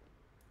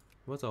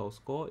 What's our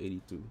score?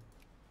 82.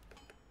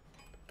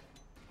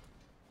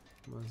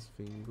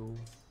 Masvingo.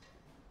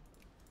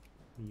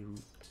 Meerut.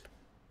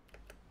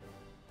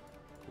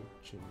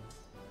 Cochin.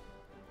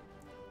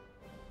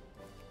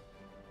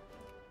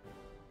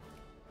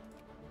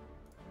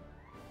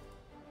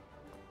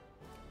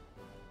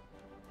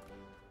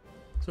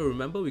 So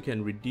remember, we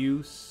can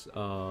reduce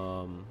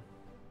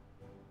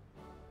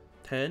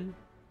 10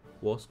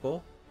 war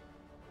score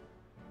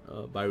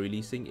by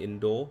releasing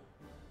Indore.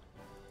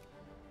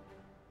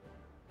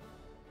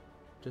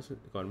 Just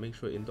gotta make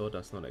sure Indore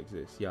does not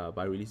exist. Yeah,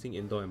 by releasing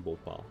Indore and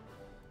Bhopal,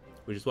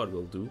 which is what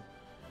we'll do.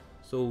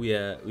 So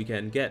we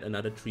can get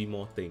another 3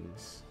 more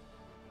things.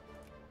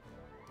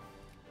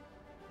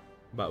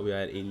 But we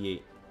are at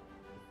 88.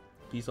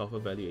 Peace offer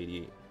value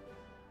 88.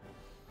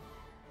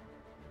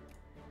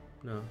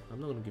 No, I'm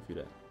not gonna give you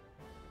that.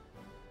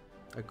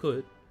 I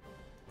could.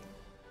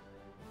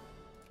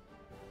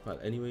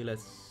 But anyway,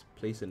 let's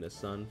place in the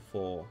sun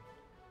for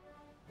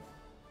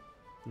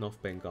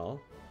North Bengal,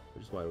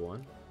 which is what I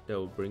want. That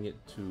will bring it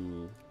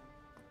to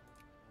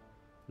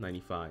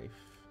 95.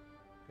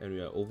 And we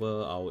are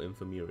over our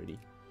infamy already.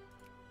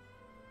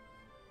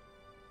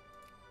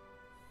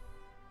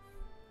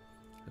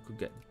 I could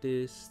get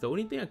this. The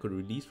only thing I could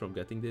release from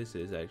getting this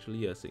is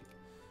actually a thing.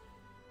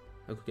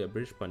 I could get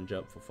British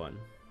Punjab for fun.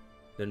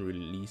 Then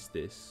release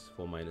this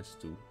for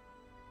 -2.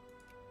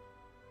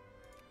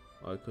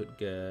 Or I could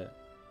get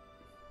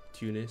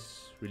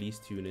Tunis, release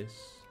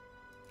Tunis.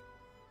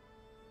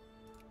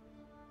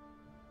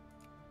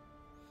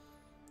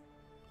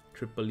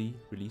 Tripoli,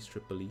 release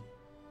Tripoli.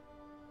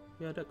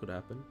 Yeah, that could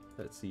happen.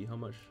 Let's see, how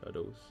much are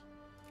those?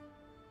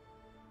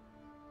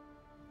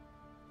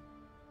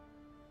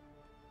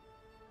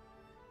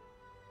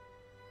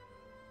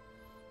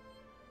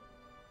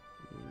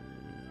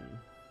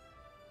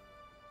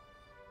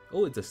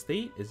 Oh, it's a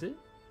state, is it?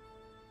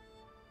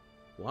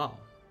 Wow.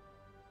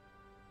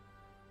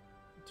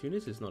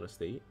 Tunis is not a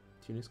state.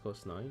 Tunis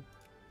costs 9.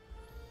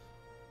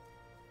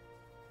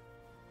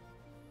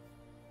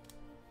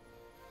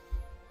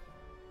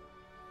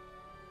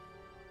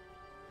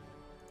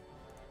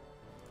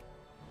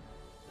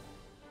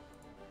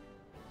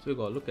 So we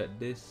gotta look at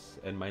this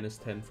and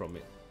 -10 from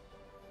it.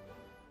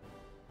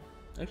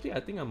 Actually, I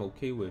think I'm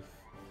okay with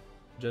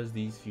just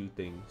these few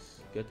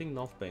things. Getting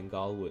North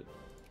Bengal would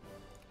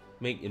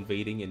make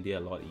invading India a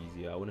lot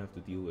easier. I wouldn't have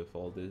to deal with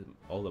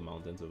all the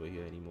mountains over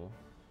here anymore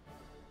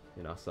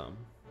in Assam.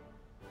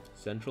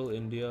 Central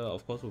India,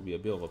 of course, will be a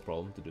bit of a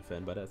problem to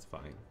defend, but that's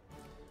fine.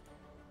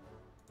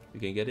 We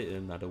can get it in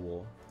another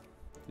war.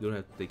 You don't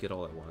have to take it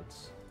all at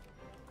once.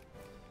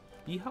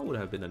 Bihar would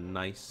have been a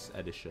nice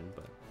addition,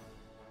 but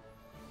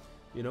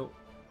you know,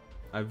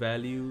 I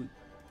value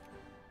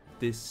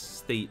this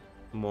state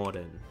more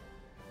than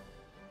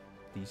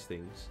these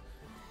things.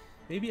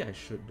 Maybe I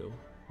should though.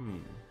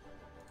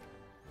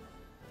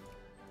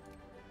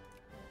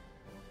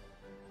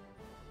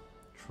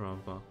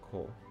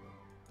 Travancore.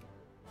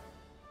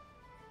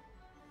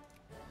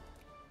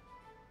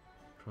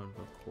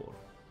 Travancore.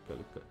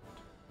 Calicut.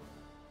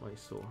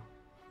 Mysore.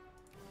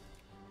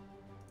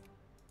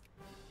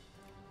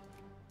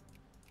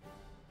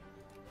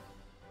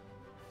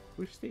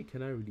 Which state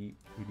can I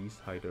release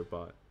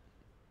Hyderabad?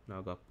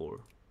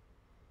 Nagapur.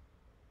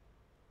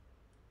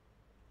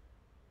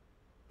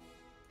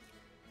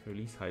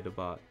 Release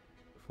Hyderabad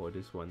for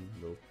this one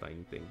little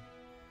tiny thing.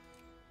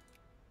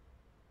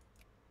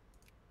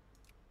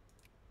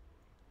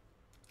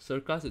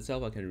 Circus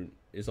itself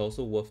is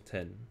also worth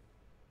 10.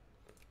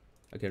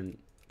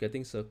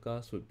 Getting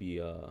Circus would be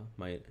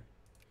 -10,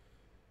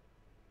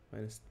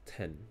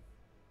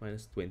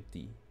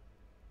 -20.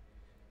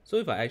 So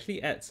if I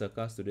actually add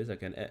Circus to this, I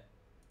can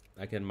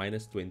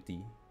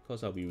 -20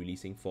 because I'll be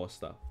releasing 4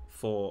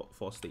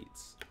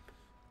 states.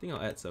 I think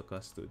I'll add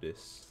Circus to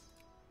this.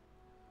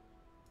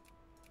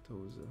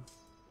 Toza.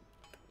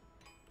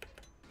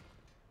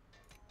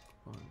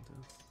 Banda.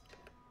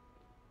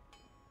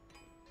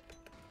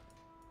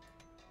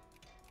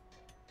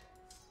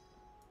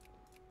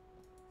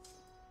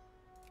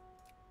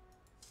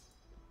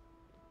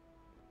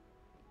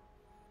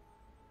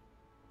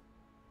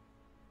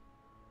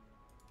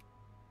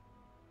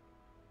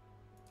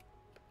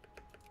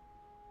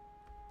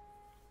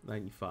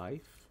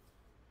 $95.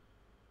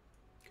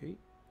 Okay.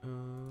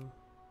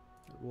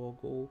 War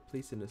goal,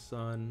 place in the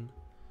sun.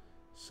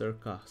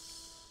 Circus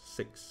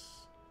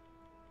 6.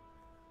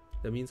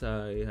 That means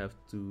I have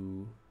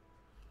to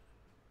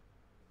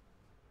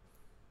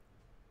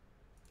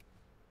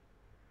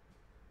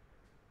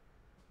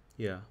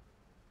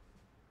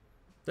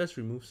let's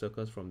remove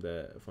Circus from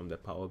the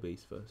power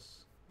base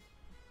first.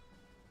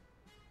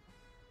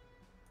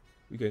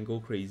 We can go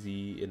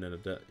crazy in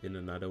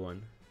another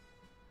one.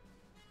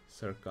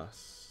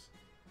 Circus.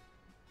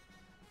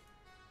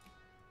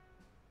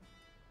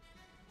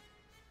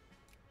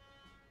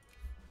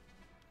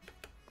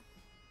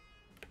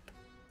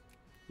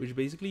 which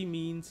basically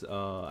means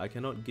I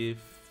cannot give.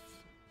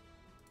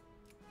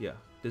 Yeah,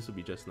 this would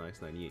be just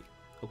nice, 98.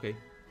 Okay,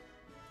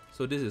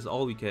 so this is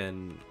all we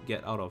can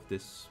get out of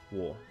this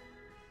war.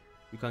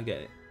 We can't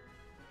get it.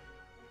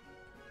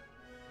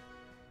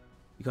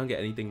 We can't get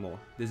anything more.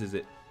 This is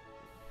it.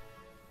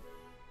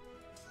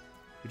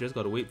 We just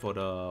gotta wait for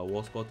the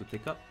war score to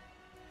tick up,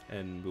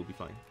 and we'll be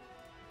fine.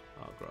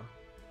 Agra.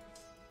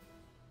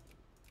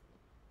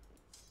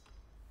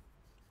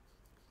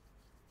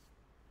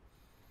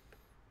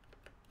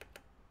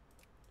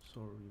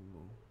 Sorry, Mo.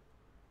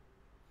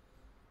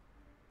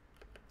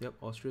 Yep,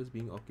 Austria's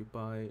being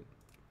occupied.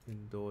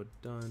 Indoor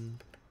done.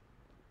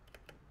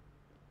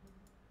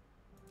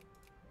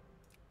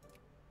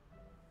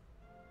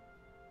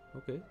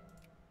 Okay.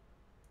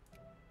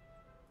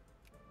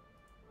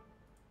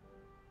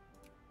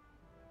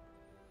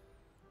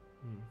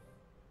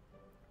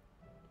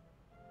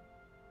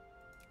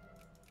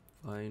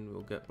 Fine,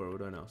 we'll get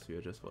Baroda and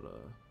Austria just for the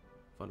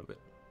fun of it.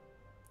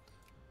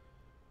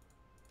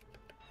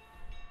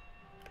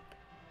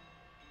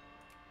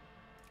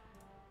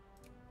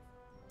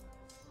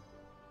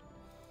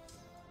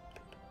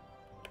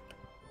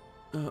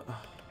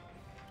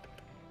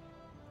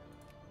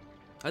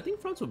 I think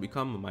France will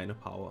become a minor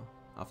power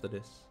after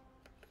this.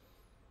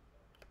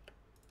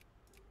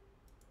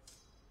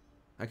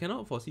 I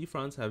cannot foresee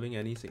France having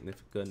any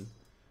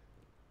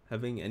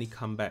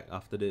comeback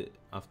after this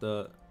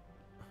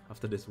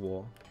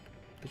war.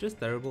 It's just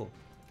terrible.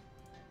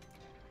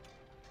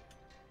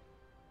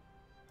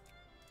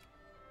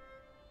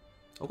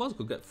 Of course, we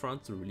could get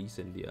France to release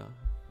India.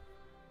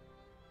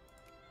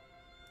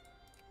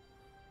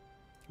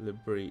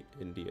 Liberate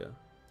India.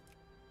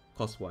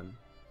 Cost 1.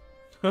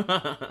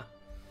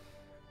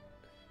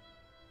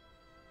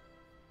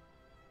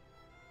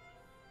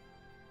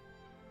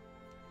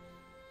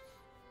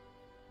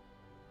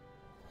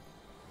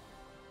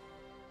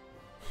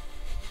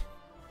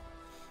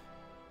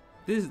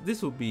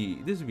 This would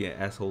be an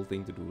asshole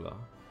thing to do lah.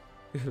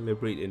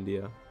 Liberate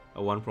India,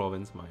 a 1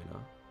 province minor.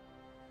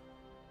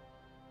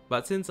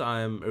 But since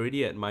I'm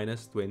already at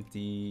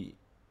 -20,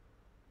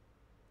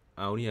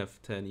 I only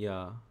have 10.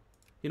 Yeah,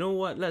 you know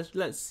what?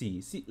 Let's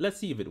see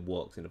if it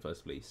works in the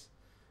first place.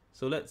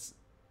 So let's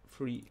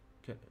free.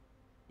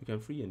 You can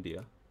free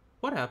India.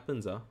 What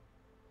happens?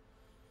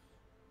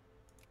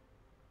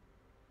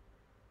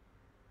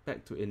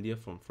 Back to India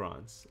from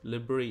France.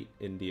 Liberate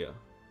India.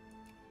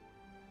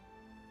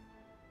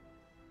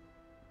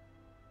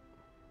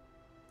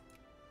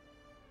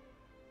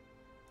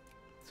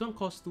 This one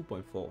costs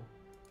 2.4.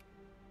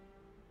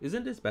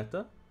 Isn't this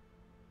better?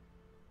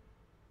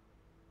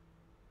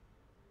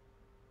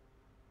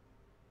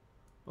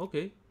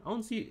 Okay, I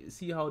want to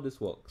see how this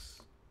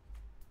works.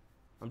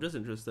 I'm just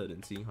interested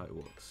in seeing how it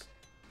works.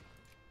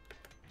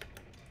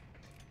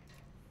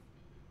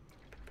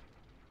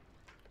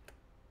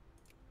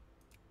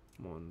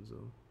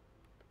 Monzo.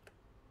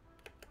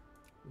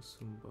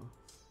 Usumba.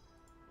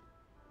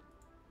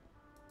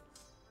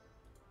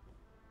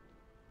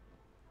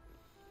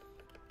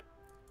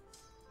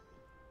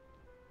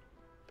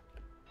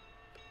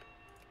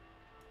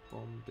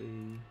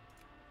 Bombay.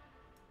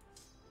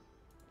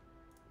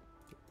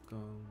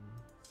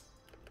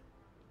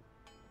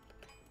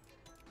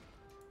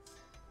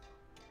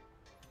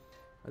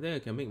 I think I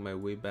can make my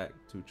way back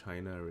to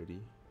China already.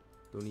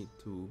 Don't need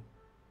to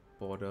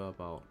bother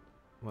about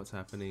what's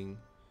happening.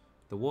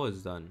 The war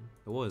is done.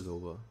 The war is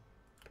over.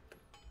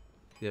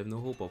 They have no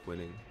hope of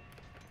winning.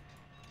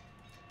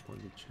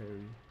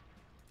 Pondicherry.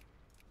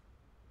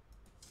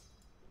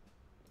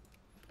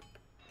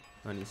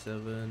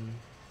 97.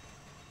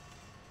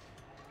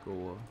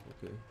 Goa.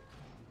 Okay.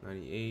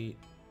 98.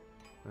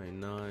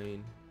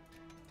 99.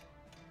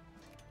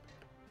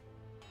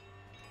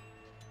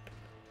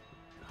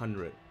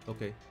 100.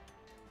 Okay.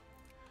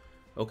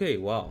 Okay,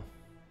 wow.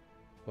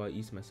 Why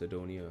East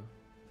Macedonia?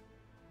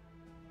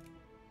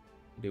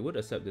 They would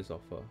accept this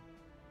offer.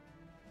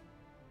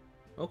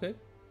 Okay.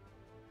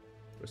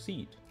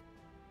 Proceed.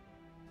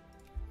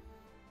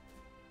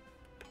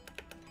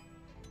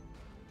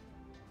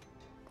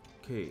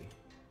 Okay.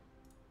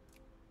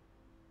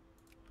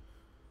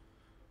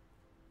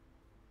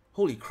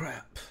 Holy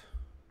crap.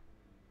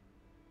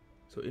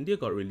 So India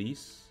got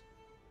released.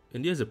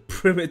 India is a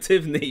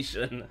primitive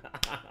nation.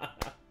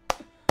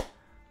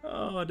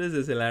 Oh, this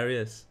is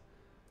hilarious.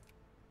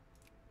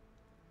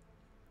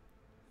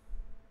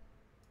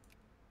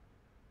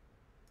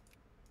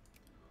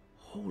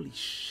 Holy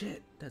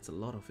shit, that's a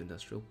lot of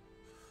industrial.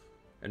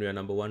 And we are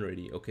number 1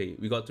 already. Okay,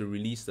 we got to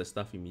release the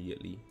stuff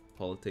immediately.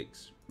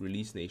 Politics,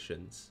 release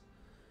nations.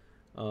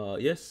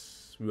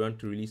 Yes, we want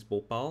to release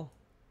Bhopal.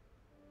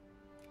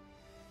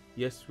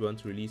 Yes, we want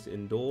to release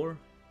Indore.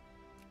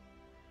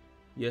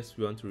 Yes,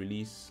 we want to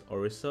release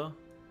Orissa.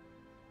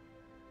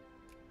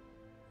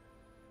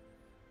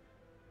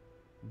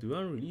 Do we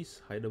want to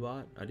release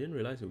Hyderabad? I didn't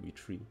realize it would be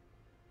 3.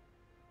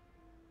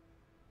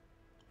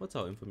 What's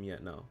our infamy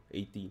at now?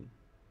 18.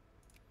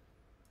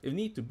 If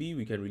need to be,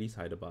 we can release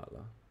Hyderabad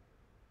lah.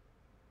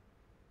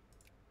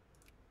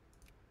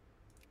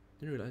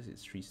 Didn't realize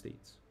it's 3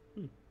 states.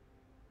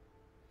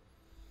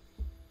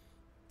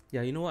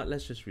 Yeah, you know what?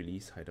 Let's just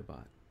release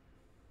Hyderabad.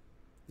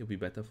 It'll be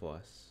better for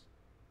us.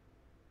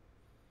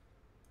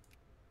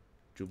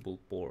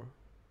 Jubalpur.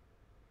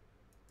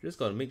 Just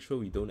gotta make sure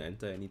we don't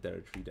enter any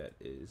territory that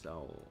is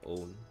our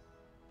own.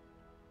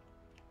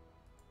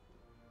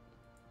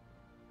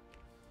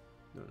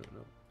 No.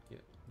 Yeah,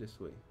 this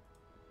way.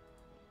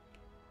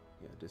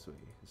 Yeah, this way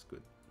is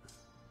good.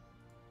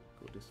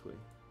 Go this way.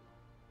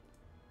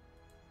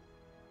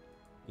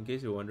 In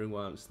case you're wondering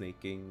why I'm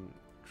snaking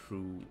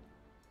through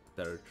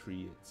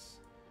territory, it's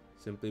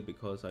simply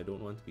because I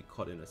don't want to be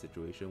caught in a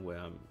situation where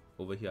I'm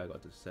over here. I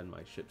got to send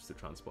my ships to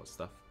transport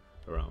stuff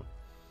around.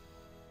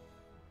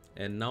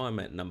 And now I'm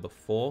at number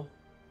 4.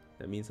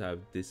 That means I have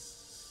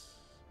this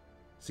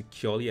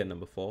securely at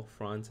number 4.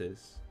 France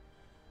is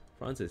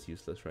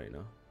useless right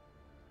now.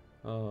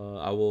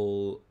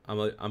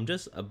 I'm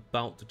just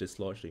about to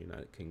dislodge the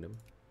United Kingdom.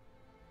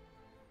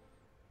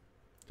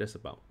 Just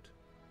about.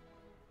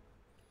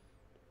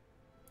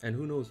 And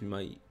who knows, we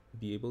might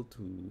be able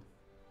to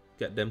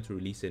get them to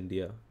release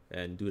India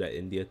and do that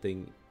India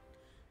thing.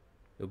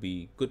 It'll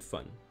be good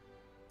fun.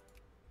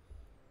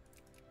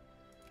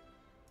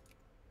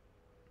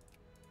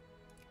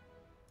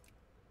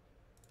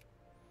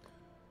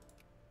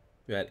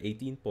 We're at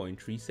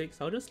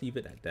 18.36. I'll just leave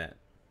it at that.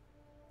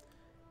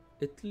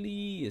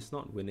 Italy is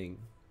not winning,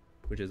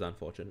 which is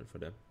unfortunate for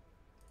them.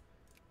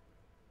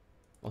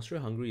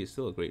 Austria-Hungary is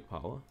still a great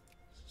power,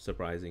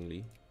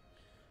 surprisingly.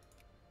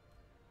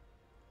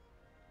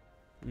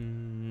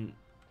 And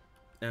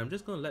I'm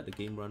just gonna let the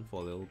game run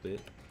for a little bit.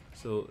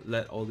 So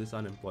let all this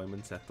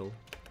unemployment settle.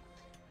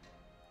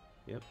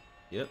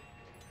 Yep.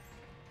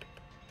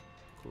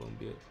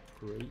 Colombia,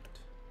 great.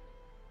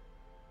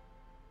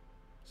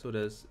 So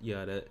there's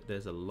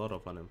a lot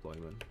of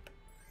unemployment.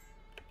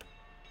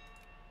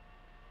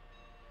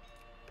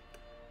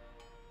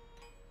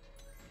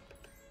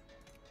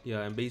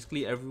 Yeah, and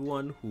basically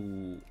everyone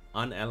who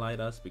unallied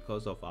us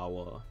because of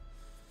our...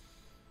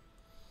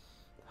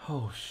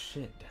 Oh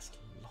shit, there's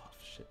a lot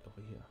of shit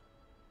over here.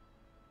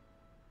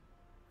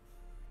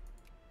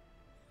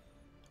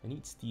 I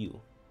need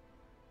steel.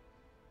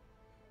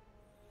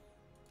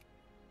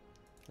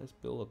 Let's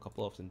build a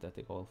couple of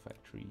synthetic oil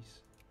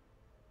factories.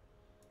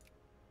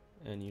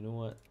 And you know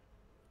what?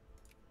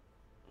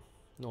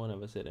 No one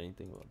ever said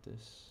anything about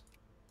this.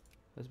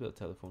 Let's build a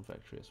telephone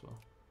factory as well.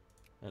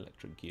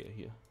 Electric gear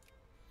here.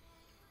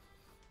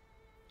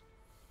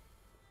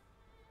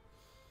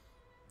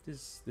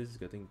 This is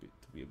getting to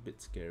be a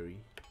bit scary.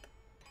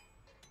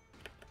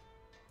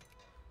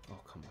 Oh,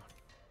 come on.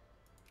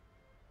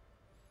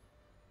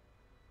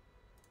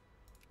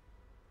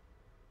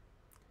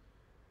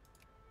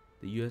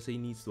 The USA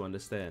needs to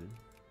understand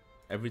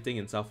everything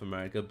in South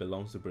America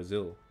belongs to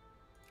Brazil.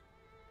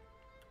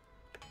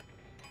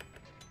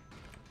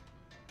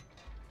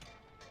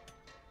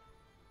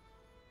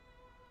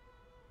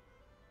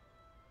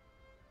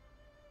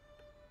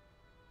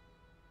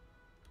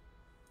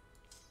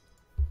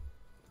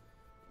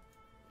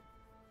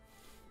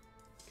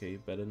 Okay,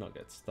 better not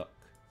get stuck.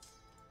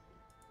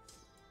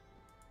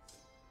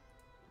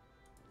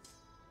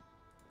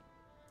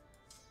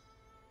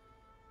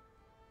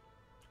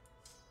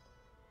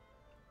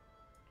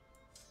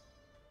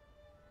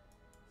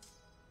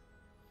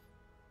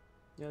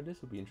 Yeah,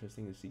 this will be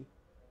interesting to see.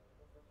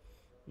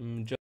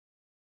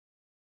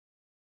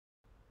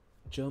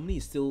 Germany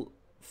is still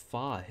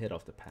far ahead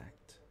of the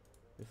pact.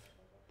 If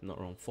I'm not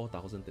wrong,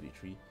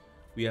 4,033.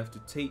 We have to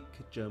take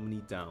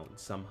Germany down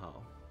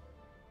somehow.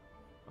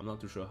 I'm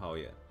not too sure how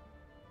yet.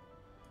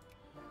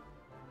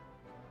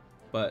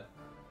 But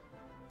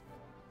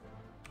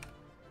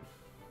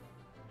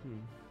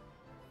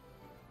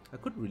I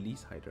could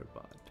release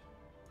Hyderabad.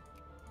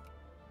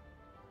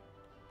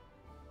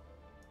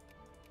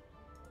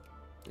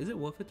 Is it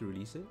worth it to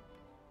release it?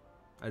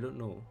 I don't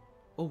know.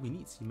 Oh, we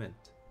need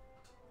cement.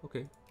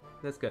 Okay,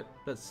 let's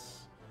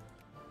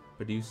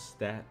produce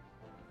that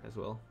as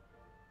well.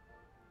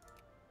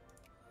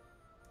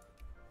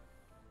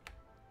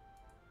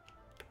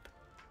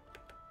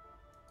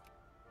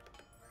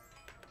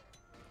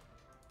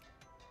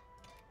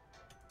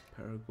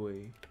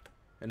 Paraguay.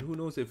 And who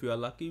knows, if we are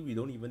lucky, we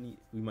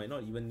might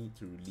not even need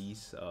to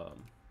release a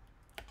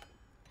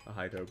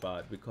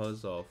Hyderabad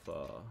because of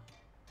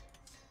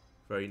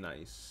very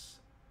nice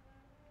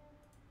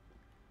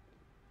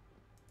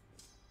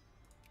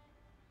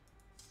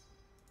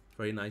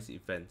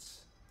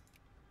events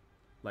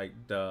like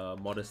the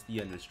modesty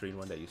and restraint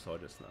one that you saw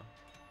just now.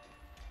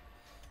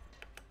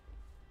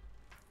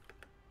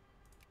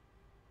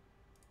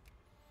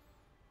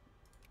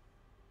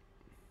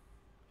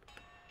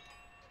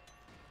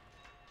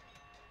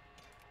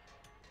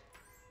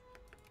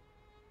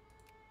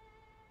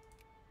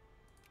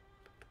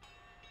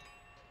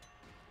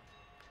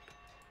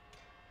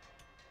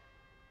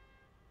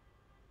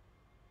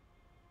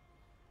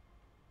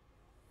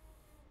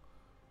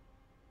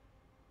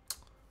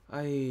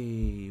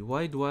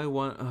 Why do I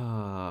want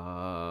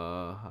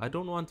I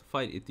don't want to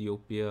fight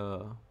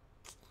Ethiopia.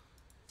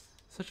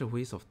 Such a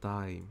waste of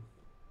time.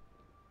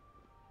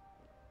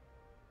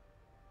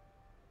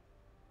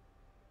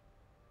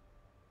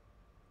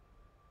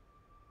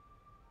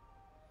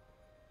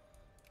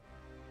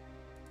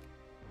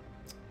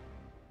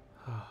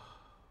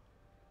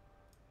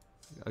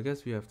 I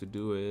guess we have to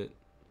do it.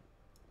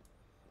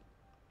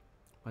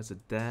 But it's a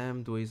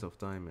damned waste of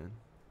time, man.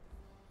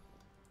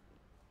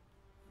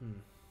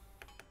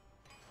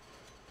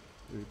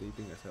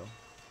 Irritating as hell.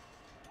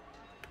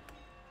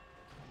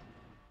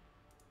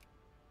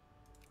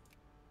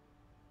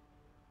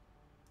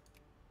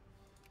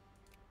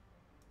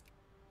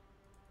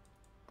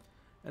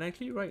 And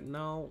actually right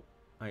now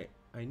I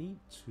need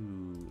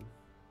to,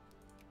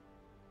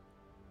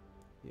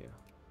 yeah.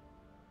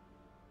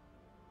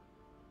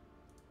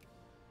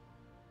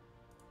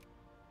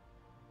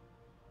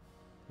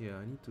 Yeah,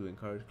 I need to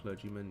encourage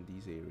clergymen in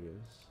these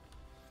areas.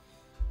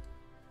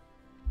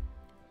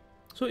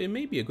 So it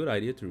may be a good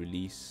idea to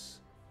release,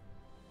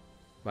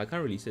 but I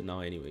can't release it now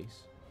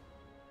anyways.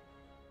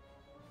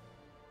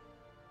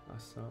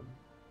 Assam.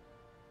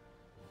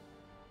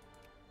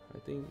 I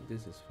think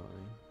this is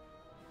fine.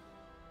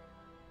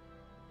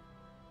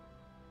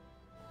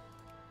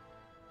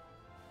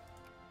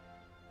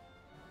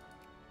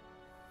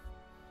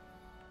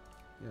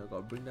 Yeah, I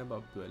gotta bring them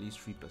up to at least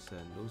 3%.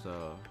 Those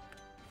are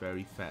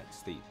very fat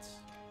states.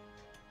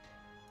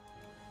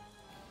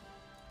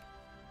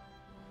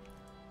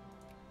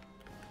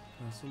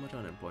 So much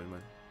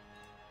unemployment.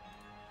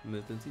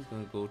 Militancy is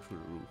gonna go through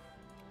the roof.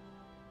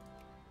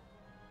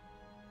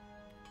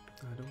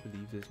 I don't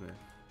believe this, man.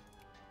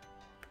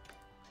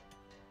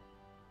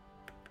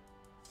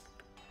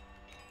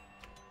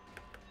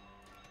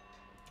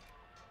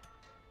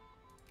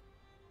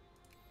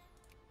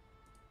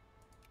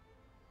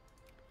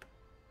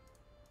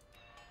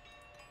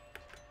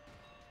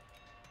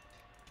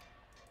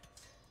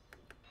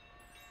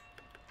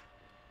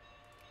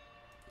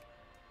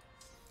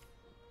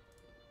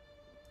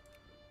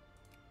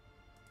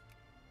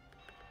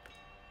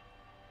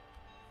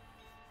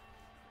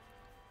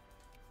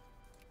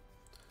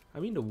 I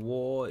mean, the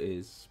war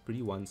is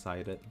pretty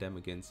one-sided, them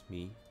against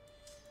me,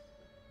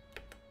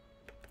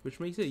 which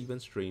makes it even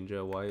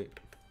stranger why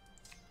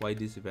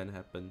this event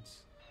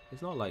happens.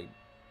 It's not like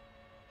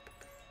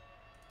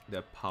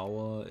their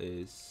power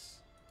is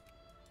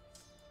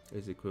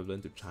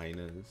equivalent to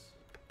China's,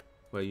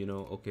 where, you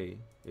know, okay,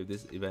 if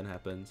this event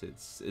happens,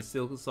 it's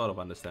still sort of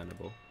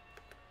understandable.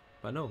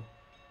 But no,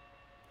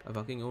 I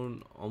fucking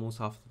own almost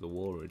half of the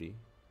world already.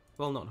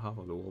 Well, not half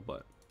of the world,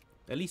 but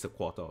at least a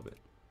quarter of it.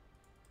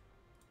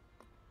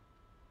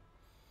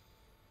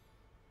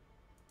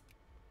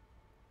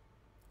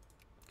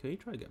 Can you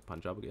try to get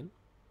Punjab again?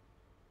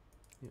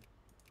 Yeah.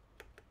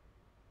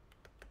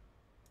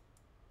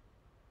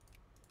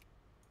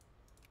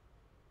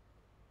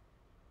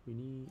 We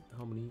need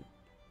how many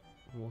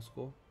more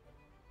score?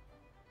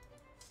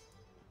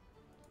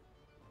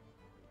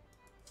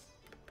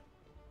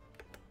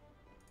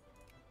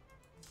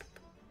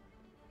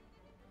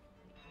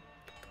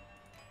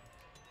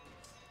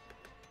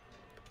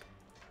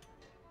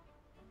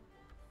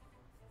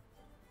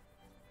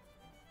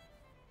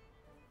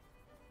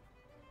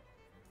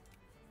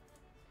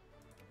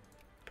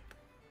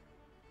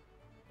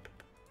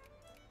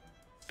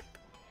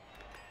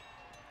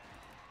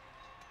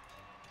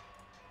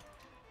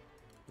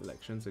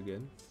 Elections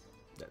again,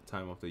 that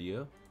time of the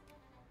year.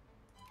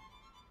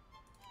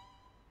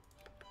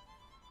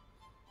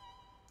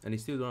 And they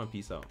still don't have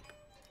peace out,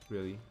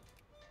 really.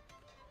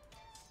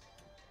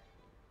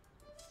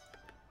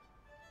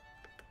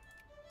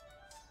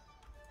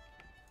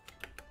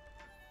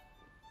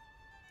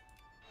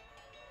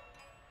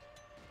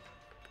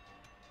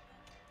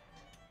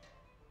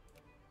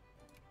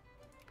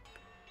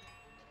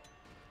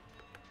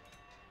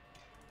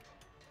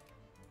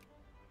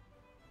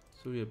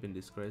 So we have been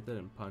discredited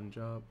in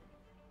Punjab.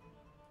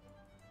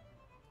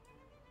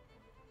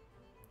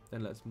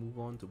 Then let's move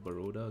on to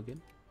Baroda again.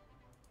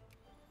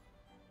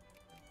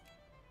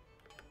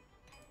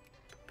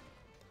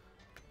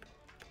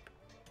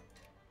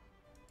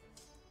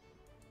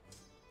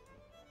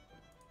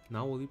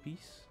 Now will it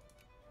peace?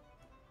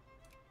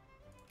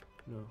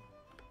 No.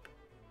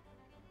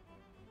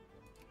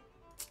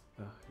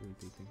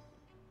 Irritating.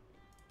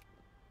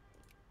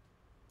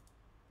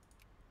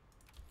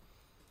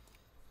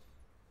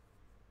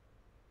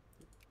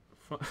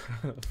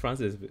 France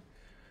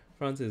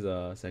is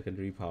a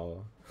secondary power.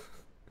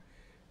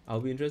 I'll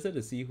be interested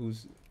to see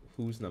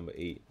who's number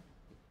 8.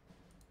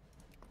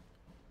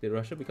 Did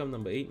Russia become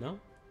number 8 now?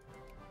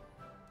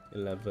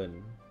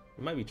 11.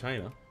 It might be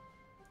China.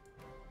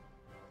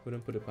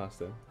 Wouldn't put it past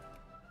them.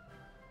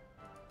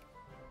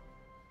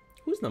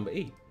 Who's number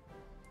 8?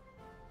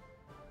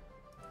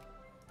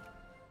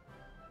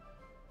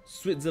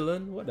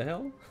 Switzerland? What the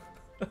hell?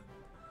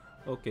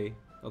 Okay.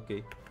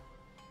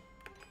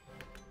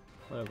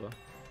 Whatever.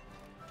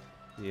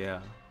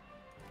 Yeah.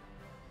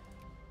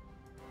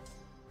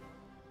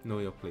 Know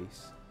your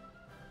place.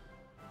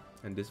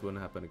 And this won't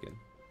happen again.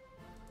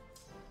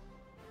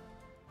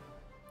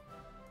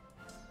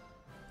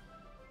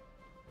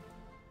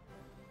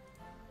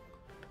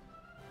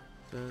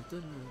 Dun,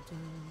 dun, dun.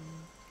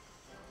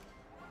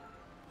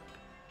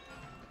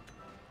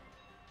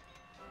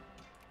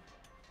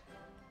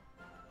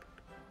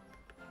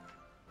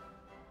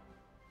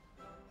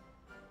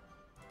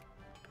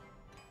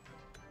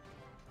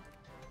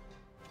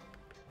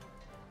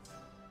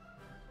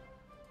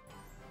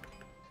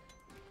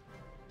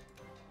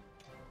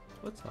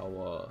 What's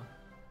our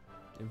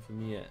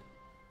infamy at?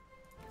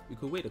 We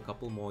could wait a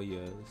couple more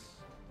years,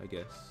 I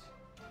guess.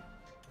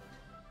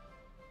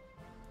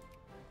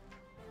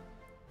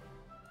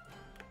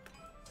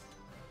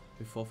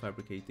 Before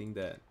fabricating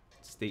that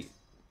state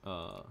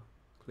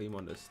claim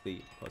on the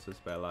state versus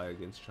ally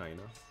against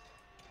China.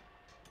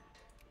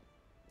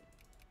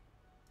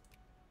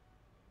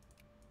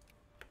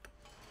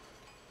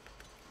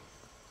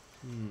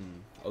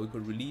 Or we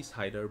could release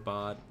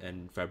Hyderabad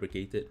and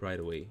fabricate it right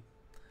away.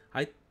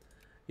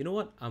 You know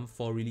what? I'm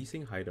for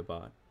releasing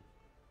Hyderabad.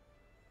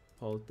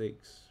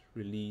 Politics,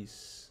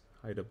 release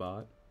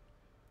Hyderabad.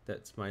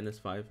 That's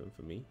 -5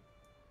 for me.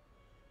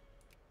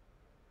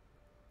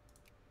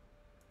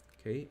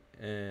 Okay,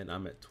 and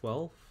I'm at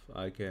 12.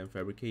 I can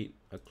fabricate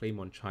a claim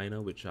on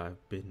China, which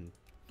I've been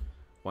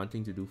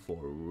wanting to do for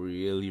a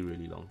really,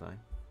 really long time.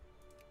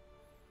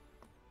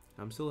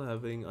 I'm still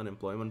having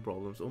unemployment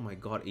problems. Oh my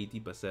god,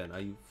 80%.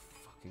 Are you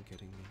fucking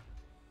kidding me?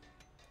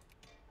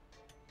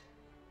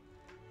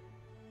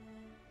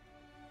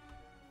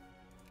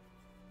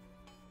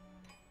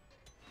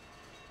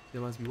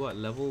 There must be what?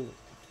 Level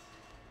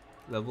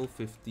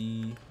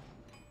 50.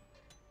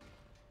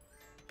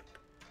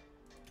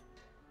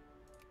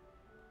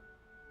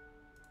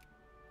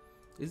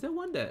 Is there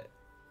one that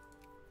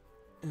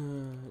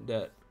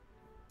that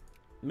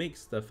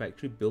makes the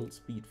factory build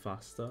speed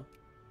faster?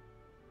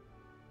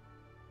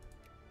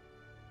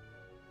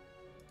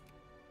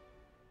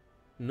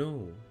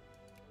 No.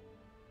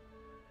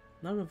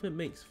 None of it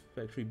makes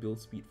factory build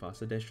speed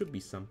faster. There should be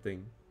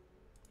something.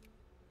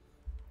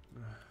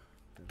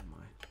 Never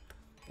mind.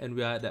 And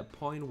we are at that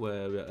point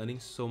where we are earning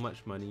so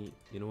much money.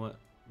 You know what?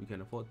 We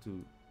can afford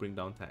to bring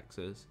down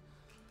taxes.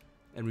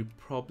 And we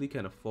probably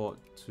can afford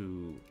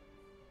to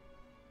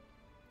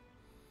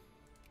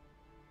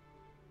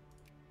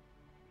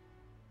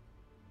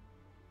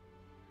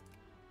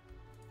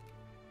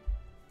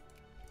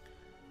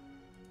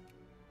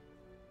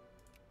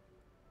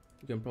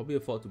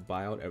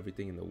buy out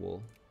everything in the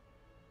world.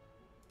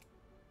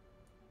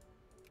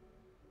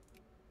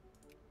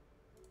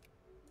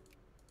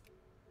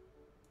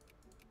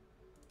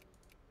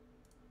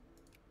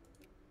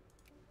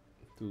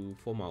 To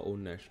form our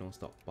own national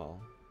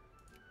stockpile.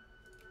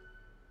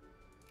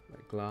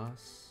 Like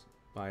glass,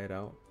 buy it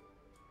out.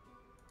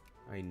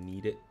 I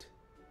need it.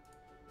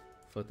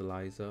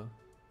 Fertilizer,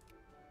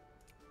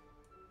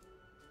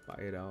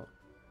 buy it out.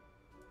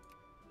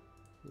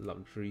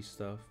 Luxury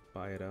stuff,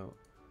 buy it out.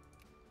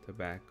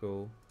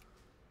 Tobacco.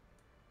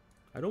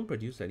 I don't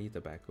produce any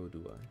tobacco,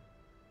 do I?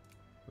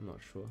 I'm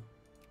not sure.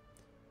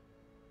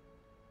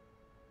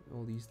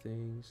 All these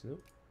things,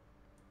 nope.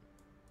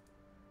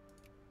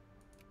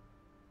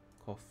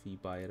 Coffee,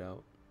 buy it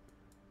out.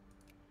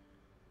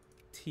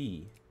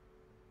 Tea.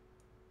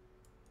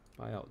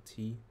 Buy out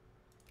tea.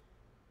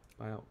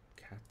 Buy out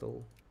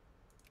cattle.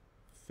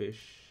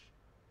 Fish.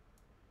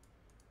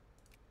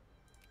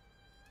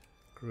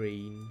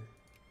 Grain.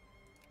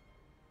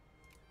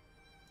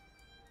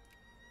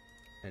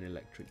 And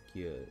electric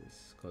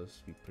gears,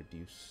 because we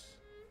produce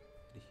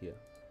it here.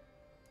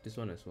 This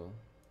one as well.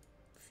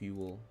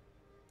 Fuel.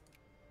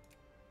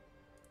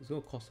 It's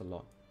gonna cost a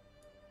lot.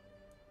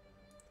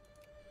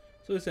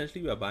 So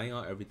essentially we are buying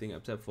out everything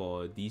except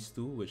for these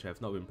two, which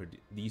have not been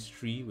these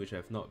three which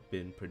have not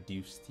been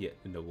produced yet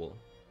in the world.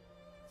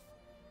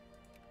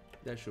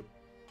 That should,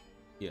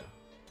 yeah.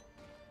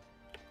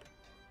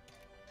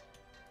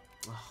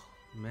 Oh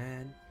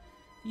man,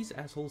 these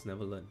assholes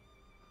never learn.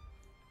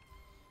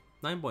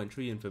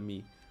 9.3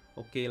 infamy.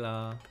 Okay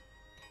lah.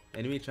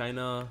 Anyway,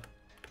 China.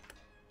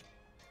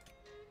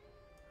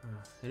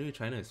 Anyway,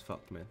 China is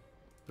fucked, man.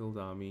 Build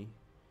army.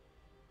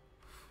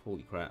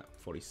 Holy crap.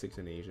 46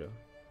 in Asia.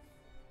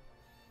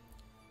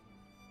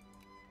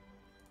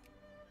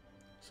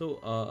 So,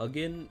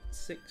 again,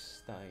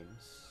 6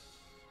 times.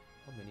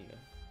 How many?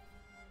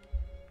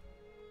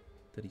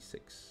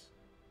 36.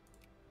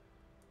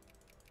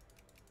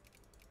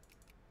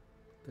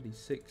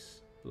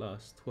 36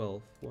 plus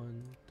 12.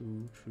 1,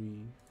 2,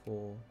 3,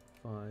 4,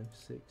 5,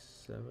 6,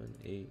 7,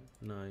 8,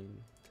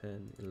 9,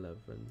 10, 11,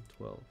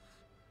 12.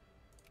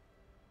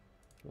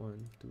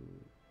 1, 2,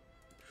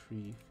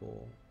 3,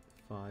 4,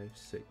 5,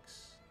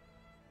 6.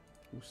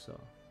 USA.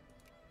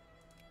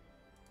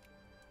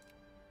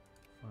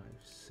 5,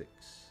 6.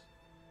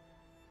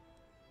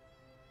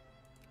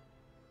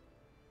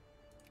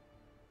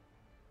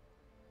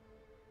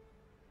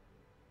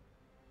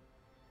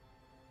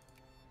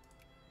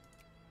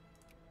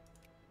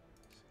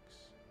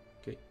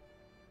 Okay.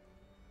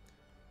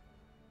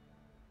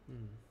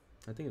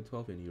 I think a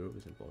 12 in Europe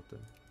is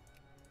important.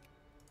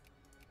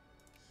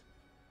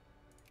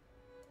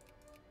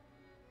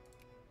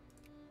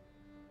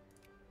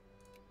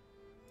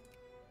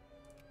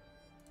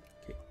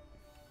 Okay.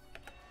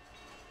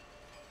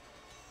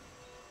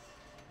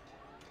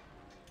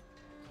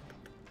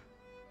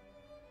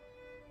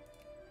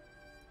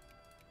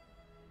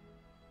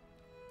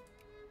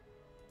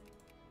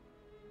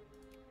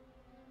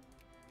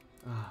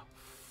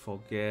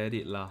 Forget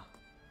it lah.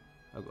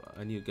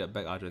 I need to get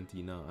back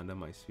Argentina under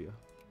my sphere.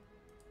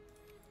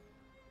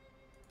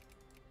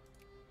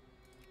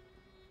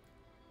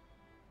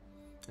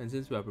 And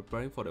since we are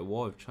preparing for the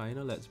war with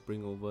China, let's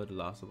bring over the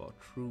last of our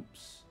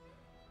troops.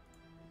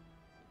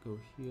 Go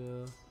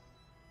here.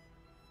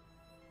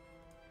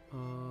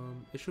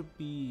 There should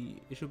be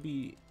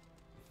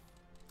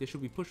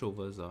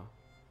pushovers,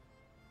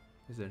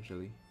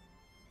 essentially.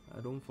 I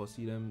don't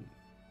foresee them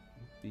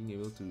being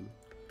able to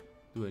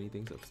do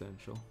anything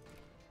substantial.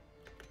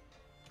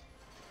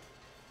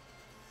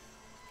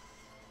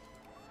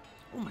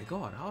 Oh my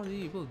god, how are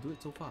they able to do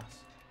it so fast?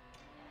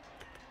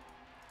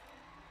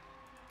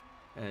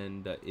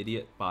 And the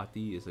idiot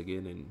party is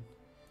again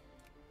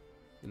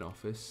in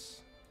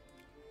office.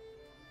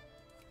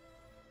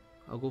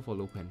 I'll go for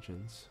low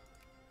pensions.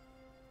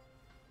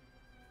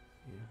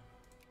 Yeah.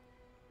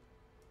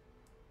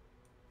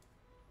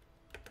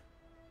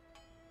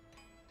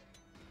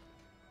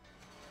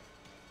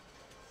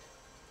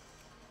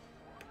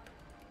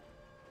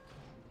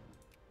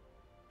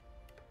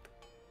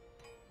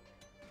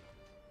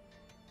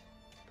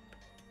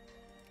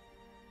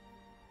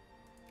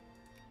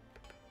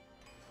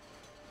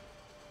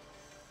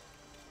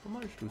 How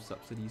much do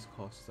subsidies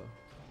cost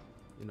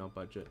in our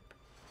budget?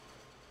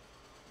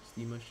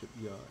 Steamer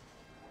shipyard.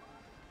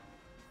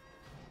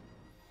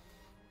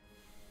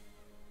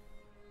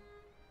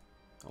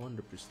 I want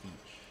the prestige.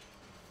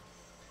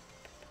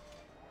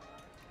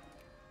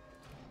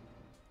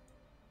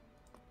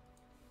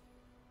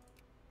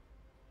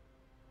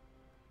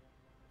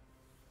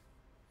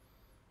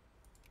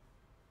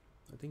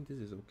 I think this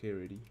is okay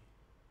already.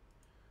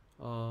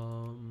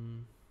 I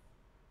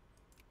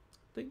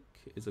think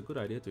it's a good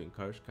idea to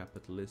encourage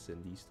capitalists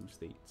in these two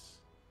states.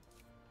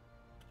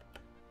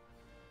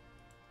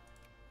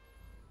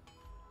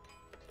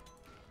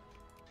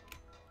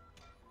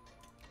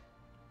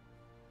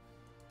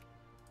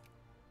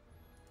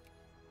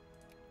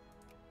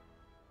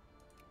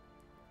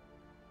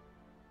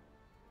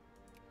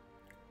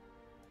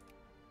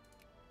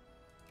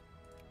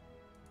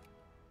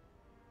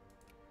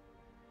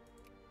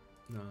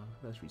 Nah,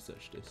 let's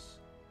research this.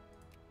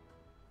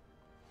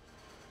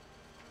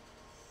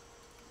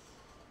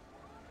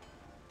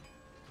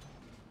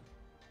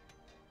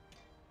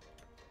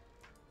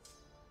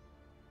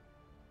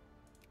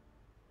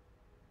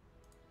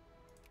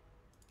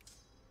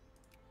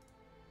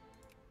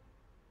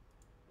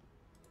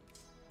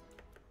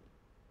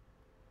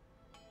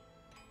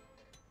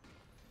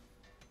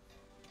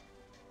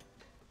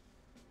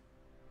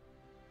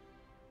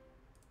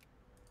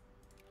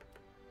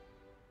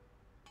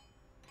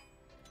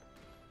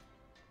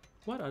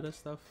 What other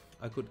stuff?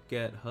 I could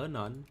get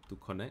Henan to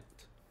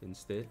connect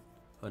instead.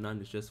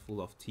 Henan is just full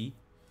of tea.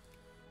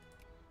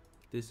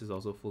 This is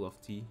also full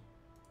of tea.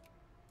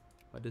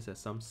 But this has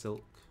some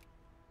silk.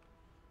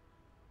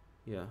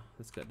 Yeah,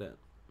 let's get that.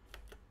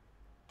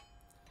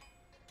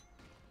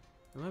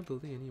 Am I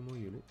building any more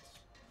units?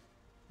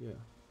 Yeah.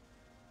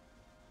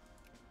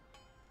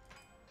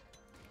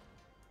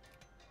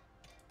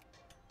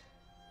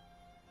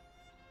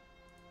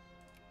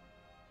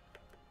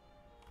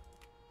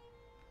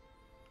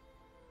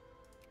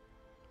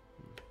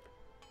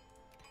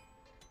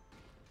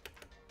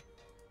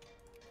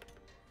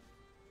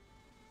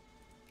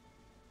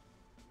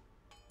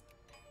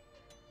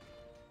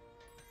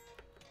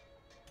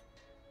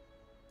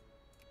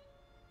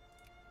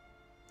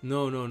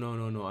 No, no, no,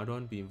 no, no. I don't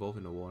want to be involved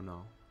in the war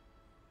now.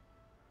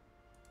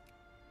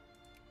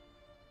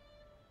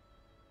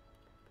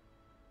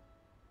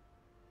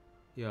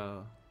 Yeah.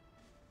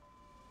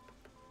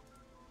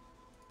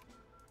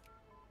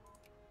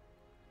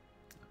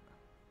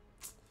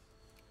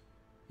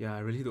 Yeah, I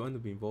really don't want to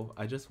be involved.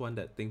 I just want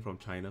that thing from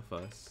China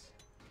first.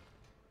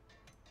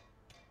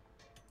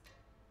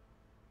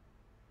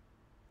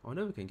 I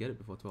wonder if we can get it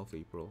before 12th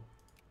April.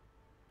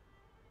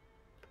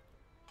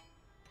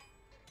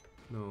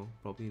 No,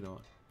 probably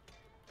not.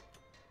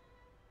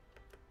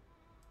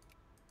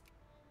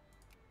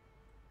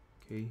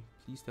 Okay,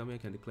 please tell me I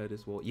can declare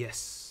this war.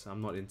 Yes,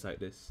 I'm not inside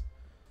this.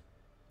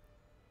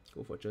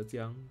 Go for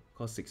Zhejiang.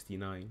 Cost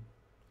 69.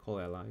 Call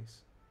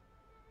allies.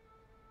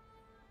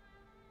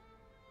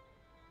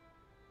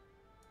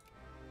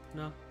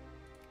 Nah,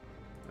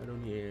 I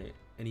don't need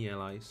any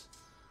allies.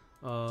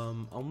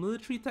 Our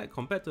military tech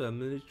compared to a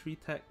military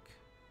tech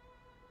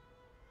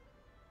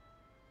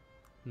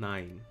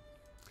 9.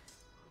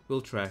 We'll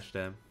trash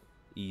them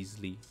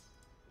easily.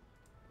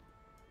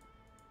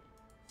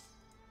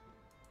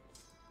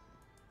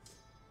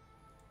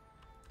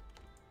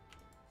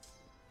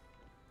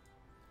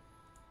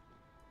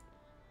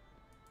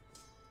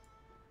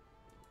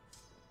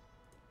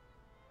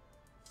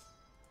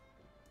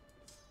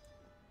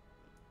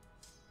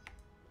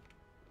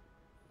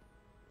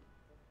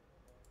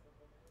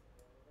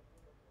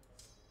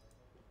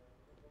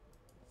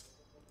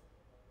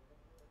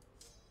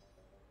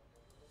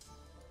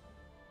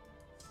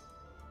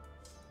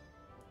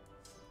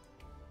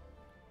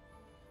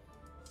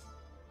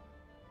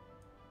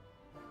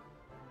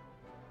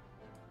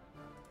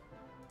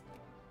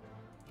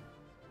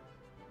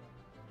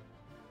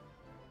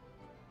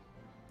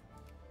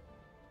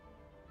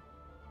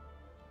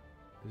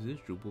 Is this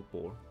Jubal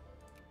Bor?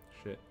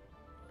 Shit.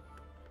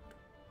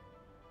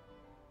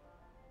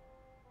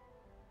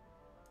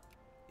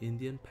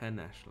 Indian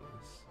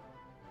pan-nationalists.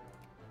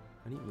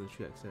 I need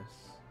military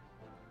access.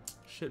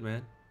 Shit,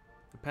 man.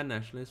 The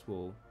pan-nationalists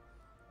will...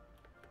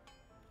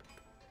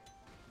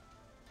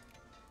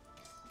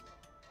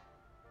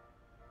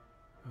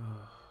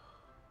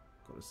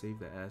 Gotta save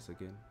their ass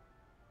again.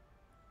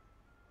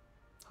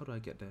 How do I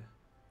get there?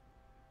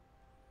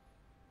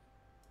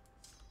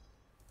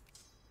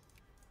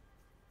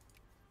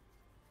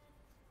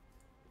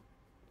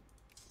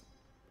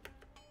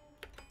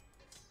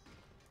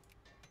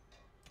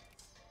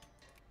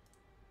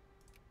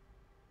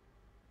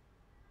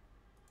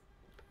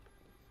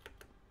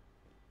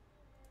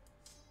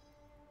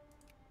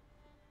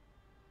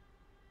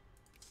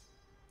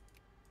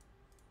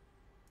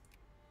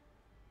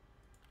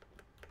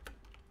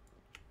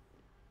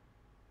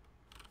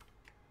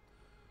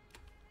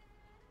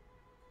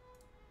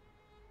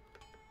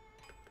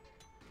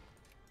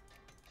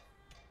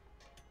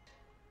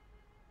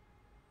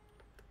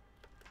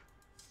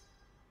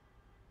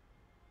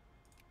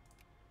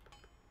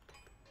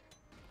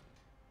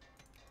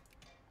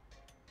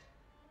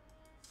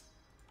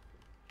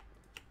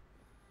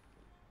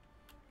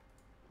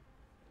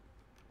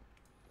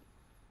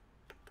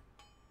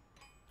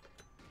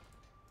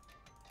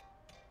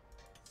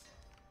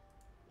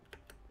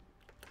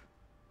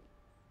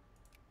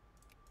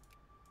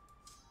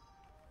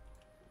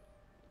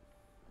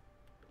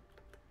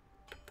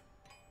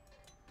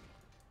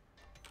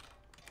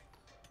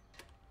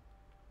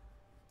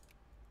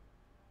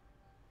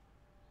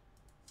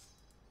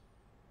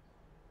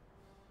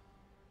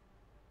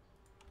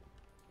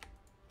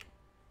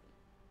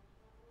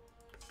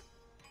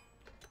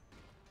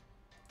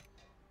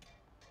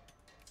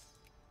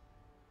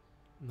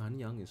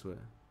 Nanyang is where?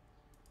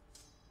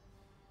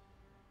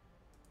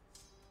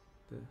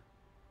 There.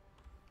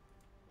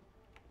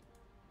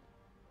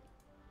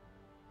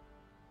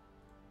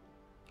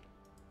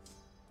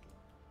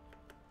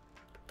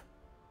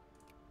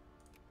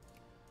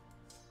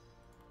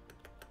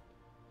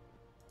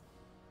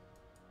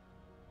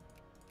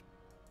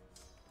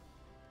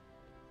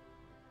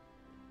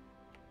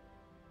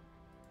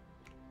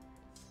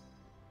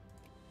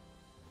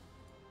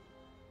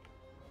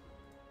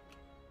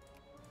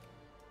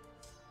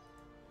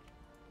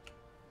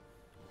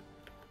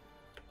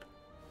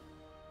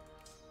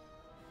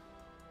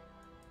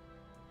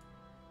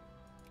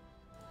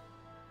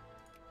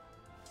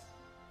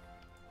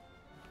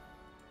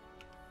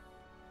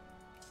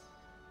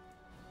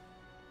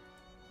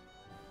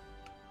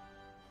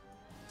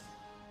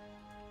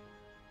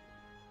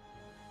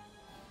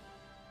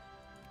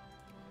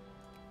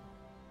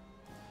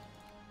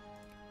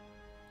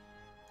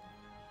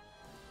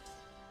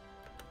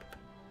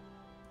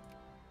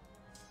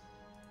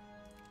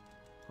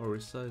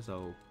 Orissa is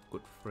our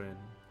good friend.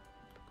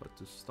 Got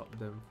to stop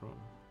them from...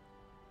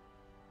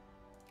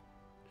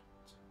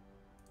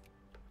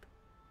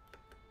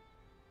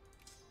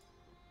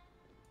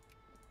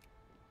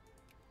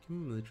 Give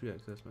me military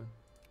access, man.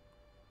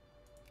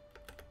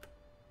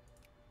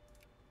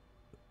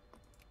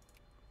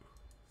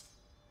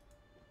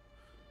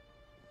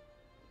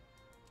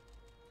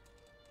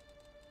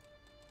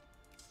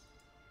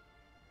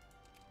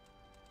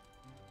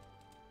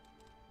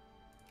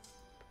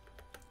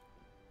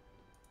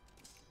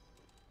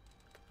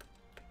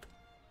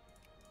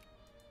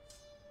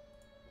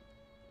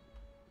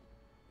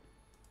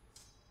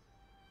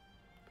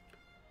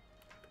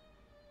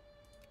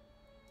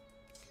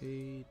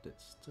 Okay,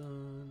 that's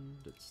done,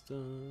 that's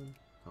done.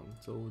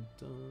 Hangzhou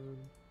done.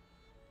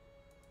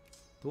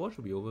 The war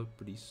should be over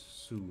pretty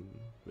soon.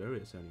 Where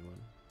is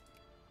anyone?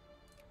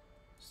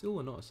 Still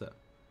will not accept.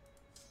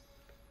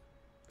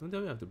 Don't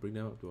tell me I have to bring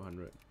them up to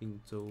 100.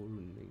 Yingzhou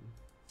Running.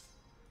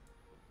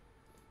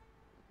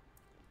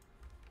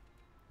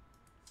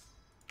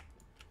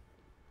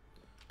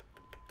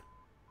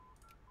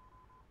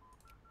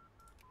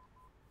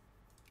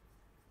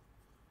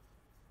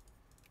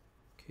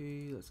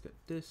 Okay, let's get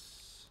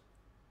this.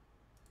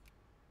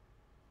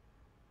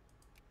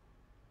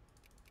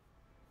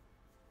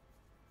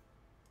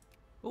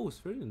 Oh,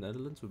 Sphere in the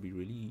Netherlands would be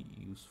really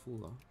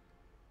useful.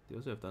 They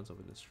also have tons of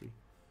industry.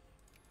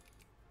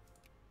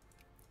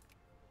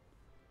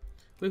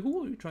 Wait,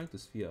 who are you trying to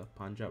sphere?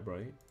 Punjab,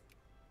 right?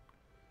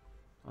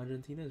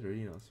 Argentina is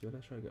already in our sphere.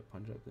 Let's try to get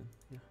Punjab then.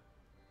 Yeah.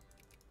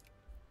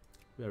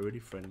 We are already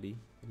friendly.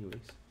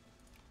 Anyways.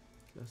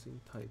 Just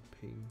in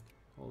Taiping.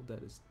 All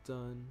that is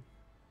done.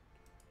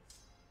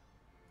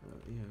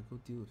 Yeah, go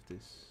deal with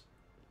this.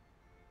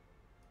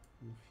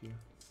 Move here.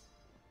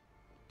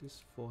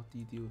 This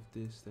 40 deal with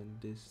this, then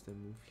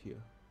move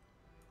here.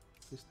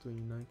 This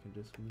 29 can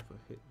just move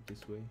ahead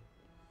this way.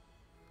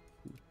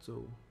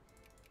 Huzhou.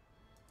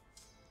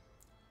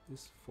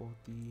 This 40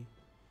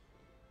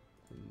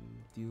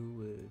 and deal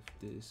with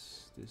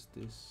this.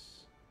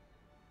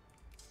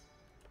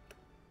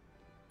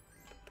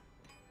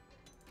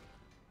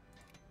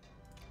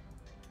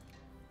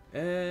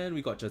 And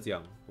we got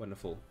Zhejiang.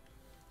 Wonderful.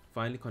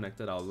 Finally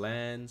connected our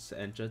lands,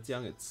 and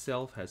Zhejiang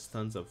itself has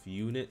tons of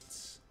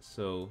units,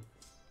 so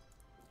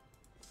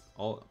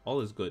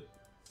all is good.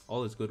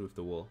 All is good with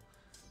the war.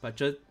 But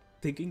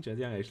taking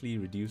Zhejiang actually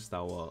reduced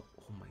our...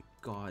 Oh my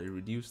god, it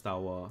reduced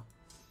our...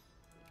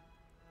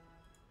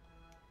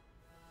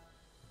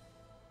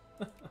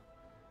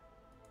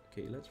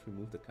 Okay, let's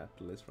remove the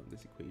capitalist from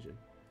this equation.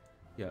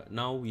 Yeah,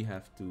 now we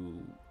have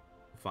to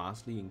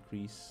vastly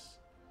increase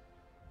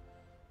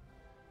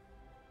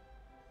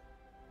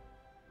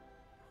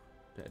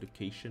the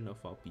education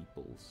of our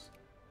peoples.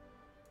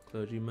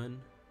 Clergymen,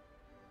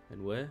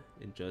 and where?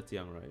 In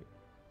Zhejiang, right?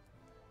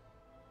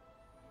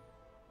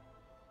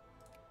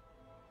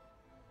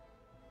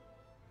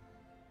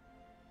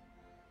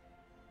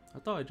 I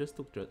thought I just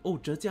took Oh,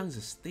 Zhejiang is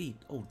a state.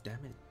 Oh,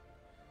 damn it.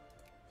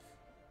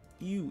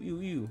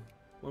 Ew.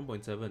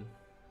 1.7.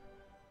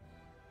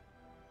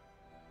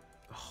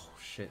 Oh,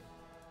 shit.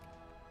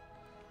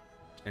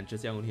 And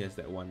Zhejiang only has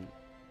that one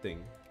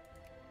thing.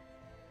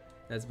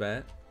 That's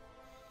bad.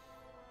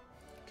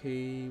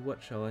 Okay,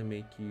 what shall I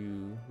make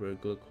you?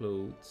 Regular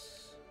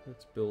clothes.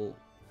 Let's build...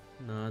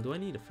 Nah, do I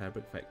need a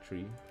fabric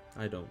factory?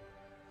 I don't.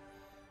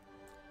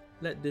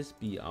 Let this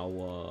be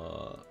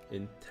our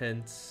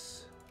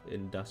intense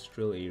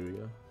industrial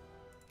area.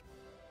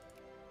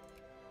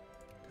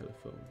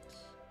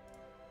 Telephones.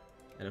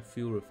 And a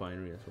fuel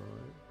refinery as well,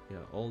 right?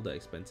 Yeah, all the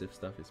expensive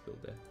stuff is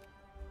built there.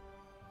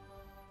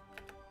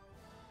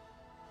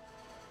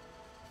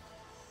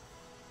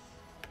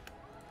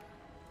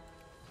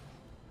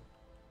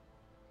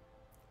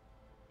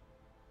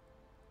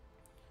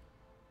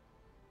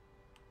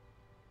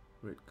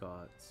 Red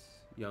Guards,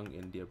 Young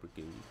India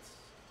Brigades.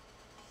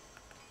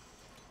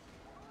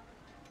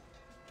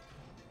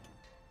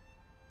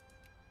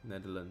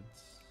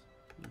 Netherlands.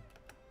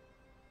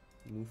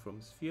 Move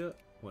from sphere,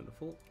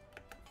 wonderful.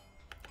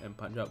 And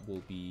Punjab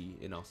will be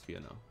in our sphere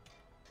now.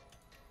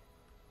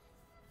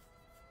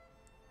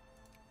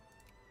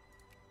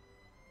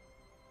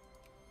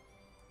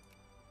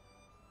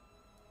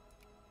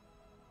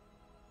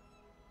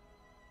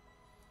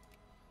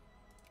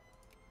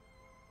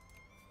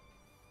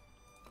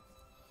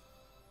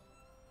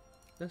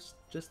 Let's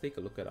just take a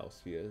look at our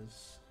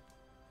spheres.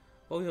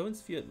 Well, we haven't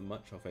sphered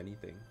much of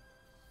anything.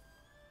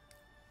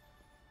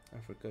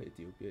 Africa,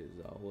 Ethiopia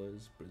is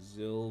ours.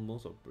 Brazil,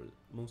 most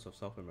of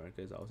South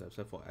America is ours,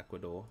 except for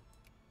Ecuador,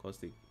 cause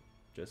they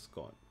just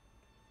got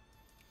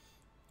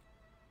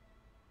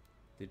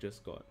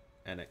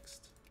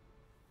annexed.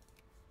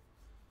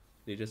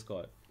 They just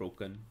got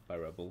broken by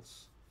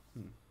rebels.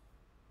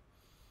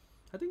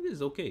 I think this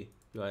is okay.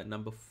 We are at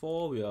number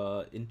 4. We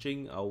are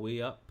inching our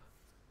way up,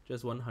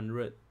 just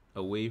 100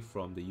 away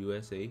from the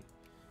USA.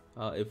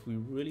 If we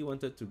really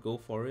wanted to go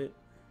for it,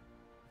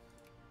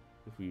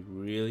 we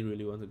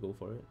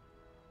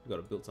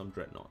gotta build some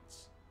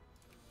dreadnoughts.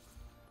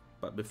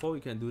 But before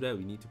we can do that,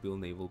 we need to build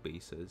naval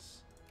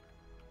bases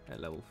at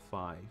level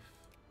 5,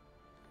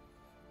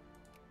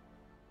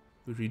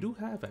 which we do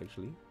have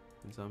actually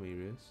in some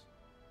areas.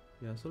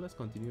 Yeah, so let's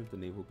continue with the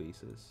naval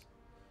bases,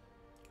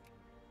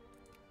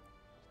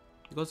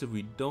 because if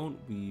we don't,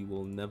 we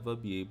will never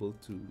be able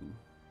to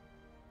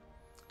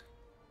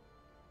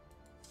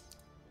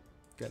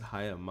get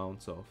higher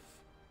amounts of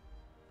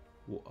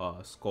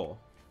score.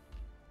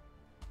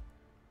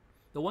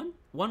 The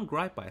one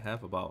gripe I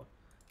have about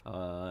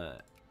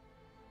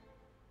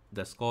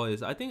the score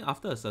is, I think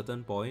after a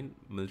certain point,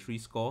 military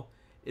score,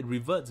 it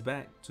reverts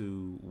back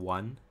to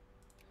 1.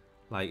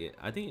 Like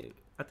I think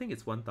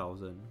it's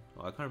 1,000,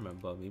 or I can't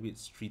remember. Maybe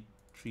it's 3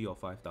 or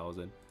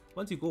 5,000.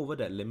 Once you go over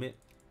that limit,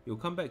 you'll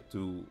come back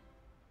to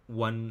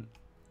 1.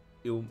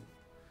 It'll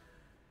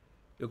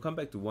come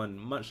back to 1,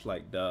 much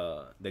like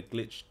the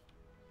glitch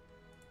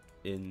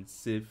in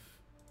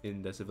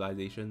the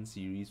Civilization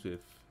series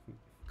with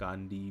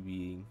Gandhi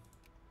being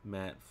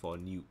mad for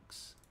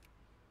nukes.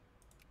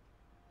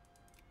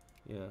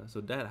 Yeah, so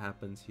that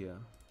happens here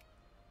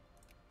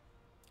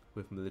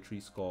with military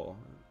score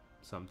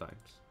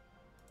sometimes.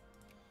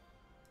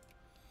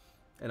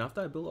 And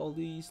after I build all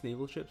these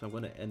naval ships, I'm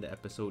going to end the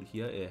episode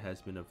here. It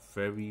has been a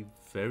very,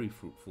 very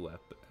fruitful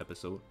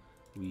episode.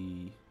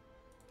 We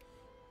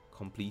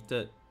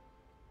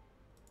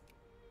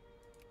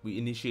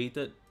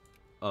initiated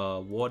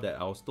a war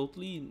that I was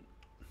totally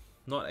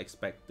not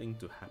expecting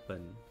to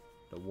happen.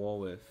 The war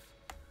with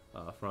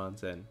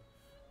France and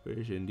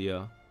British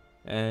India,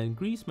 and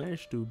Greece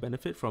managed to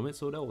benefit from it,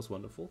 so that was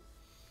wonderful.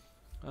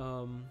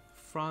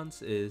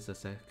 France is a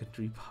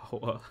secondary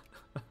power.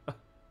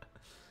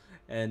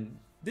 And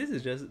this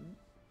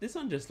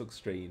one just looks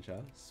strange,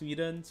 huh?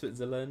 Sweden,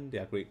 Switzerland, they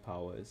are great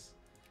powers.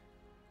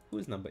 Who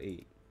is number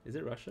 8? Is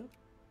it Russia?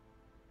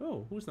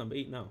 Oh, who's number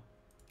 8 now?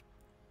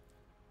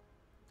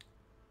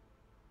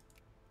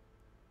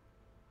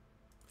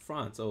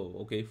 France. Oh,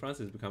 okay. France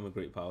has become a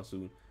great power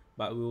soon,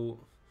 but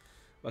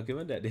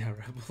given that they are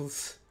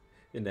rebels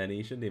in their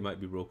nation, they might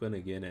be broken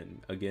again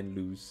and again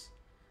lose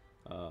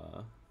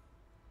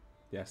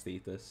their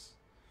status.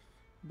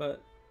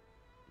 But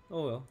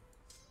oh well,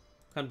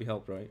 can't be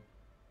helped, right?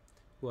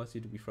 Who asked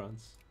you to be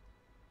France?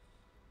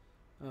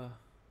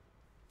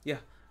 Yeah,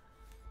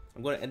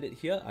 I'm gonna end it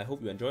here. I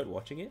hope you enjoyed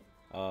watching it.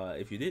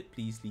 If you did,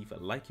 please leave a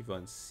like if you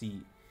want to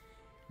see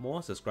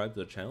more, subscribe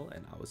to the channel,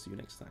 and I will see you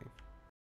next time.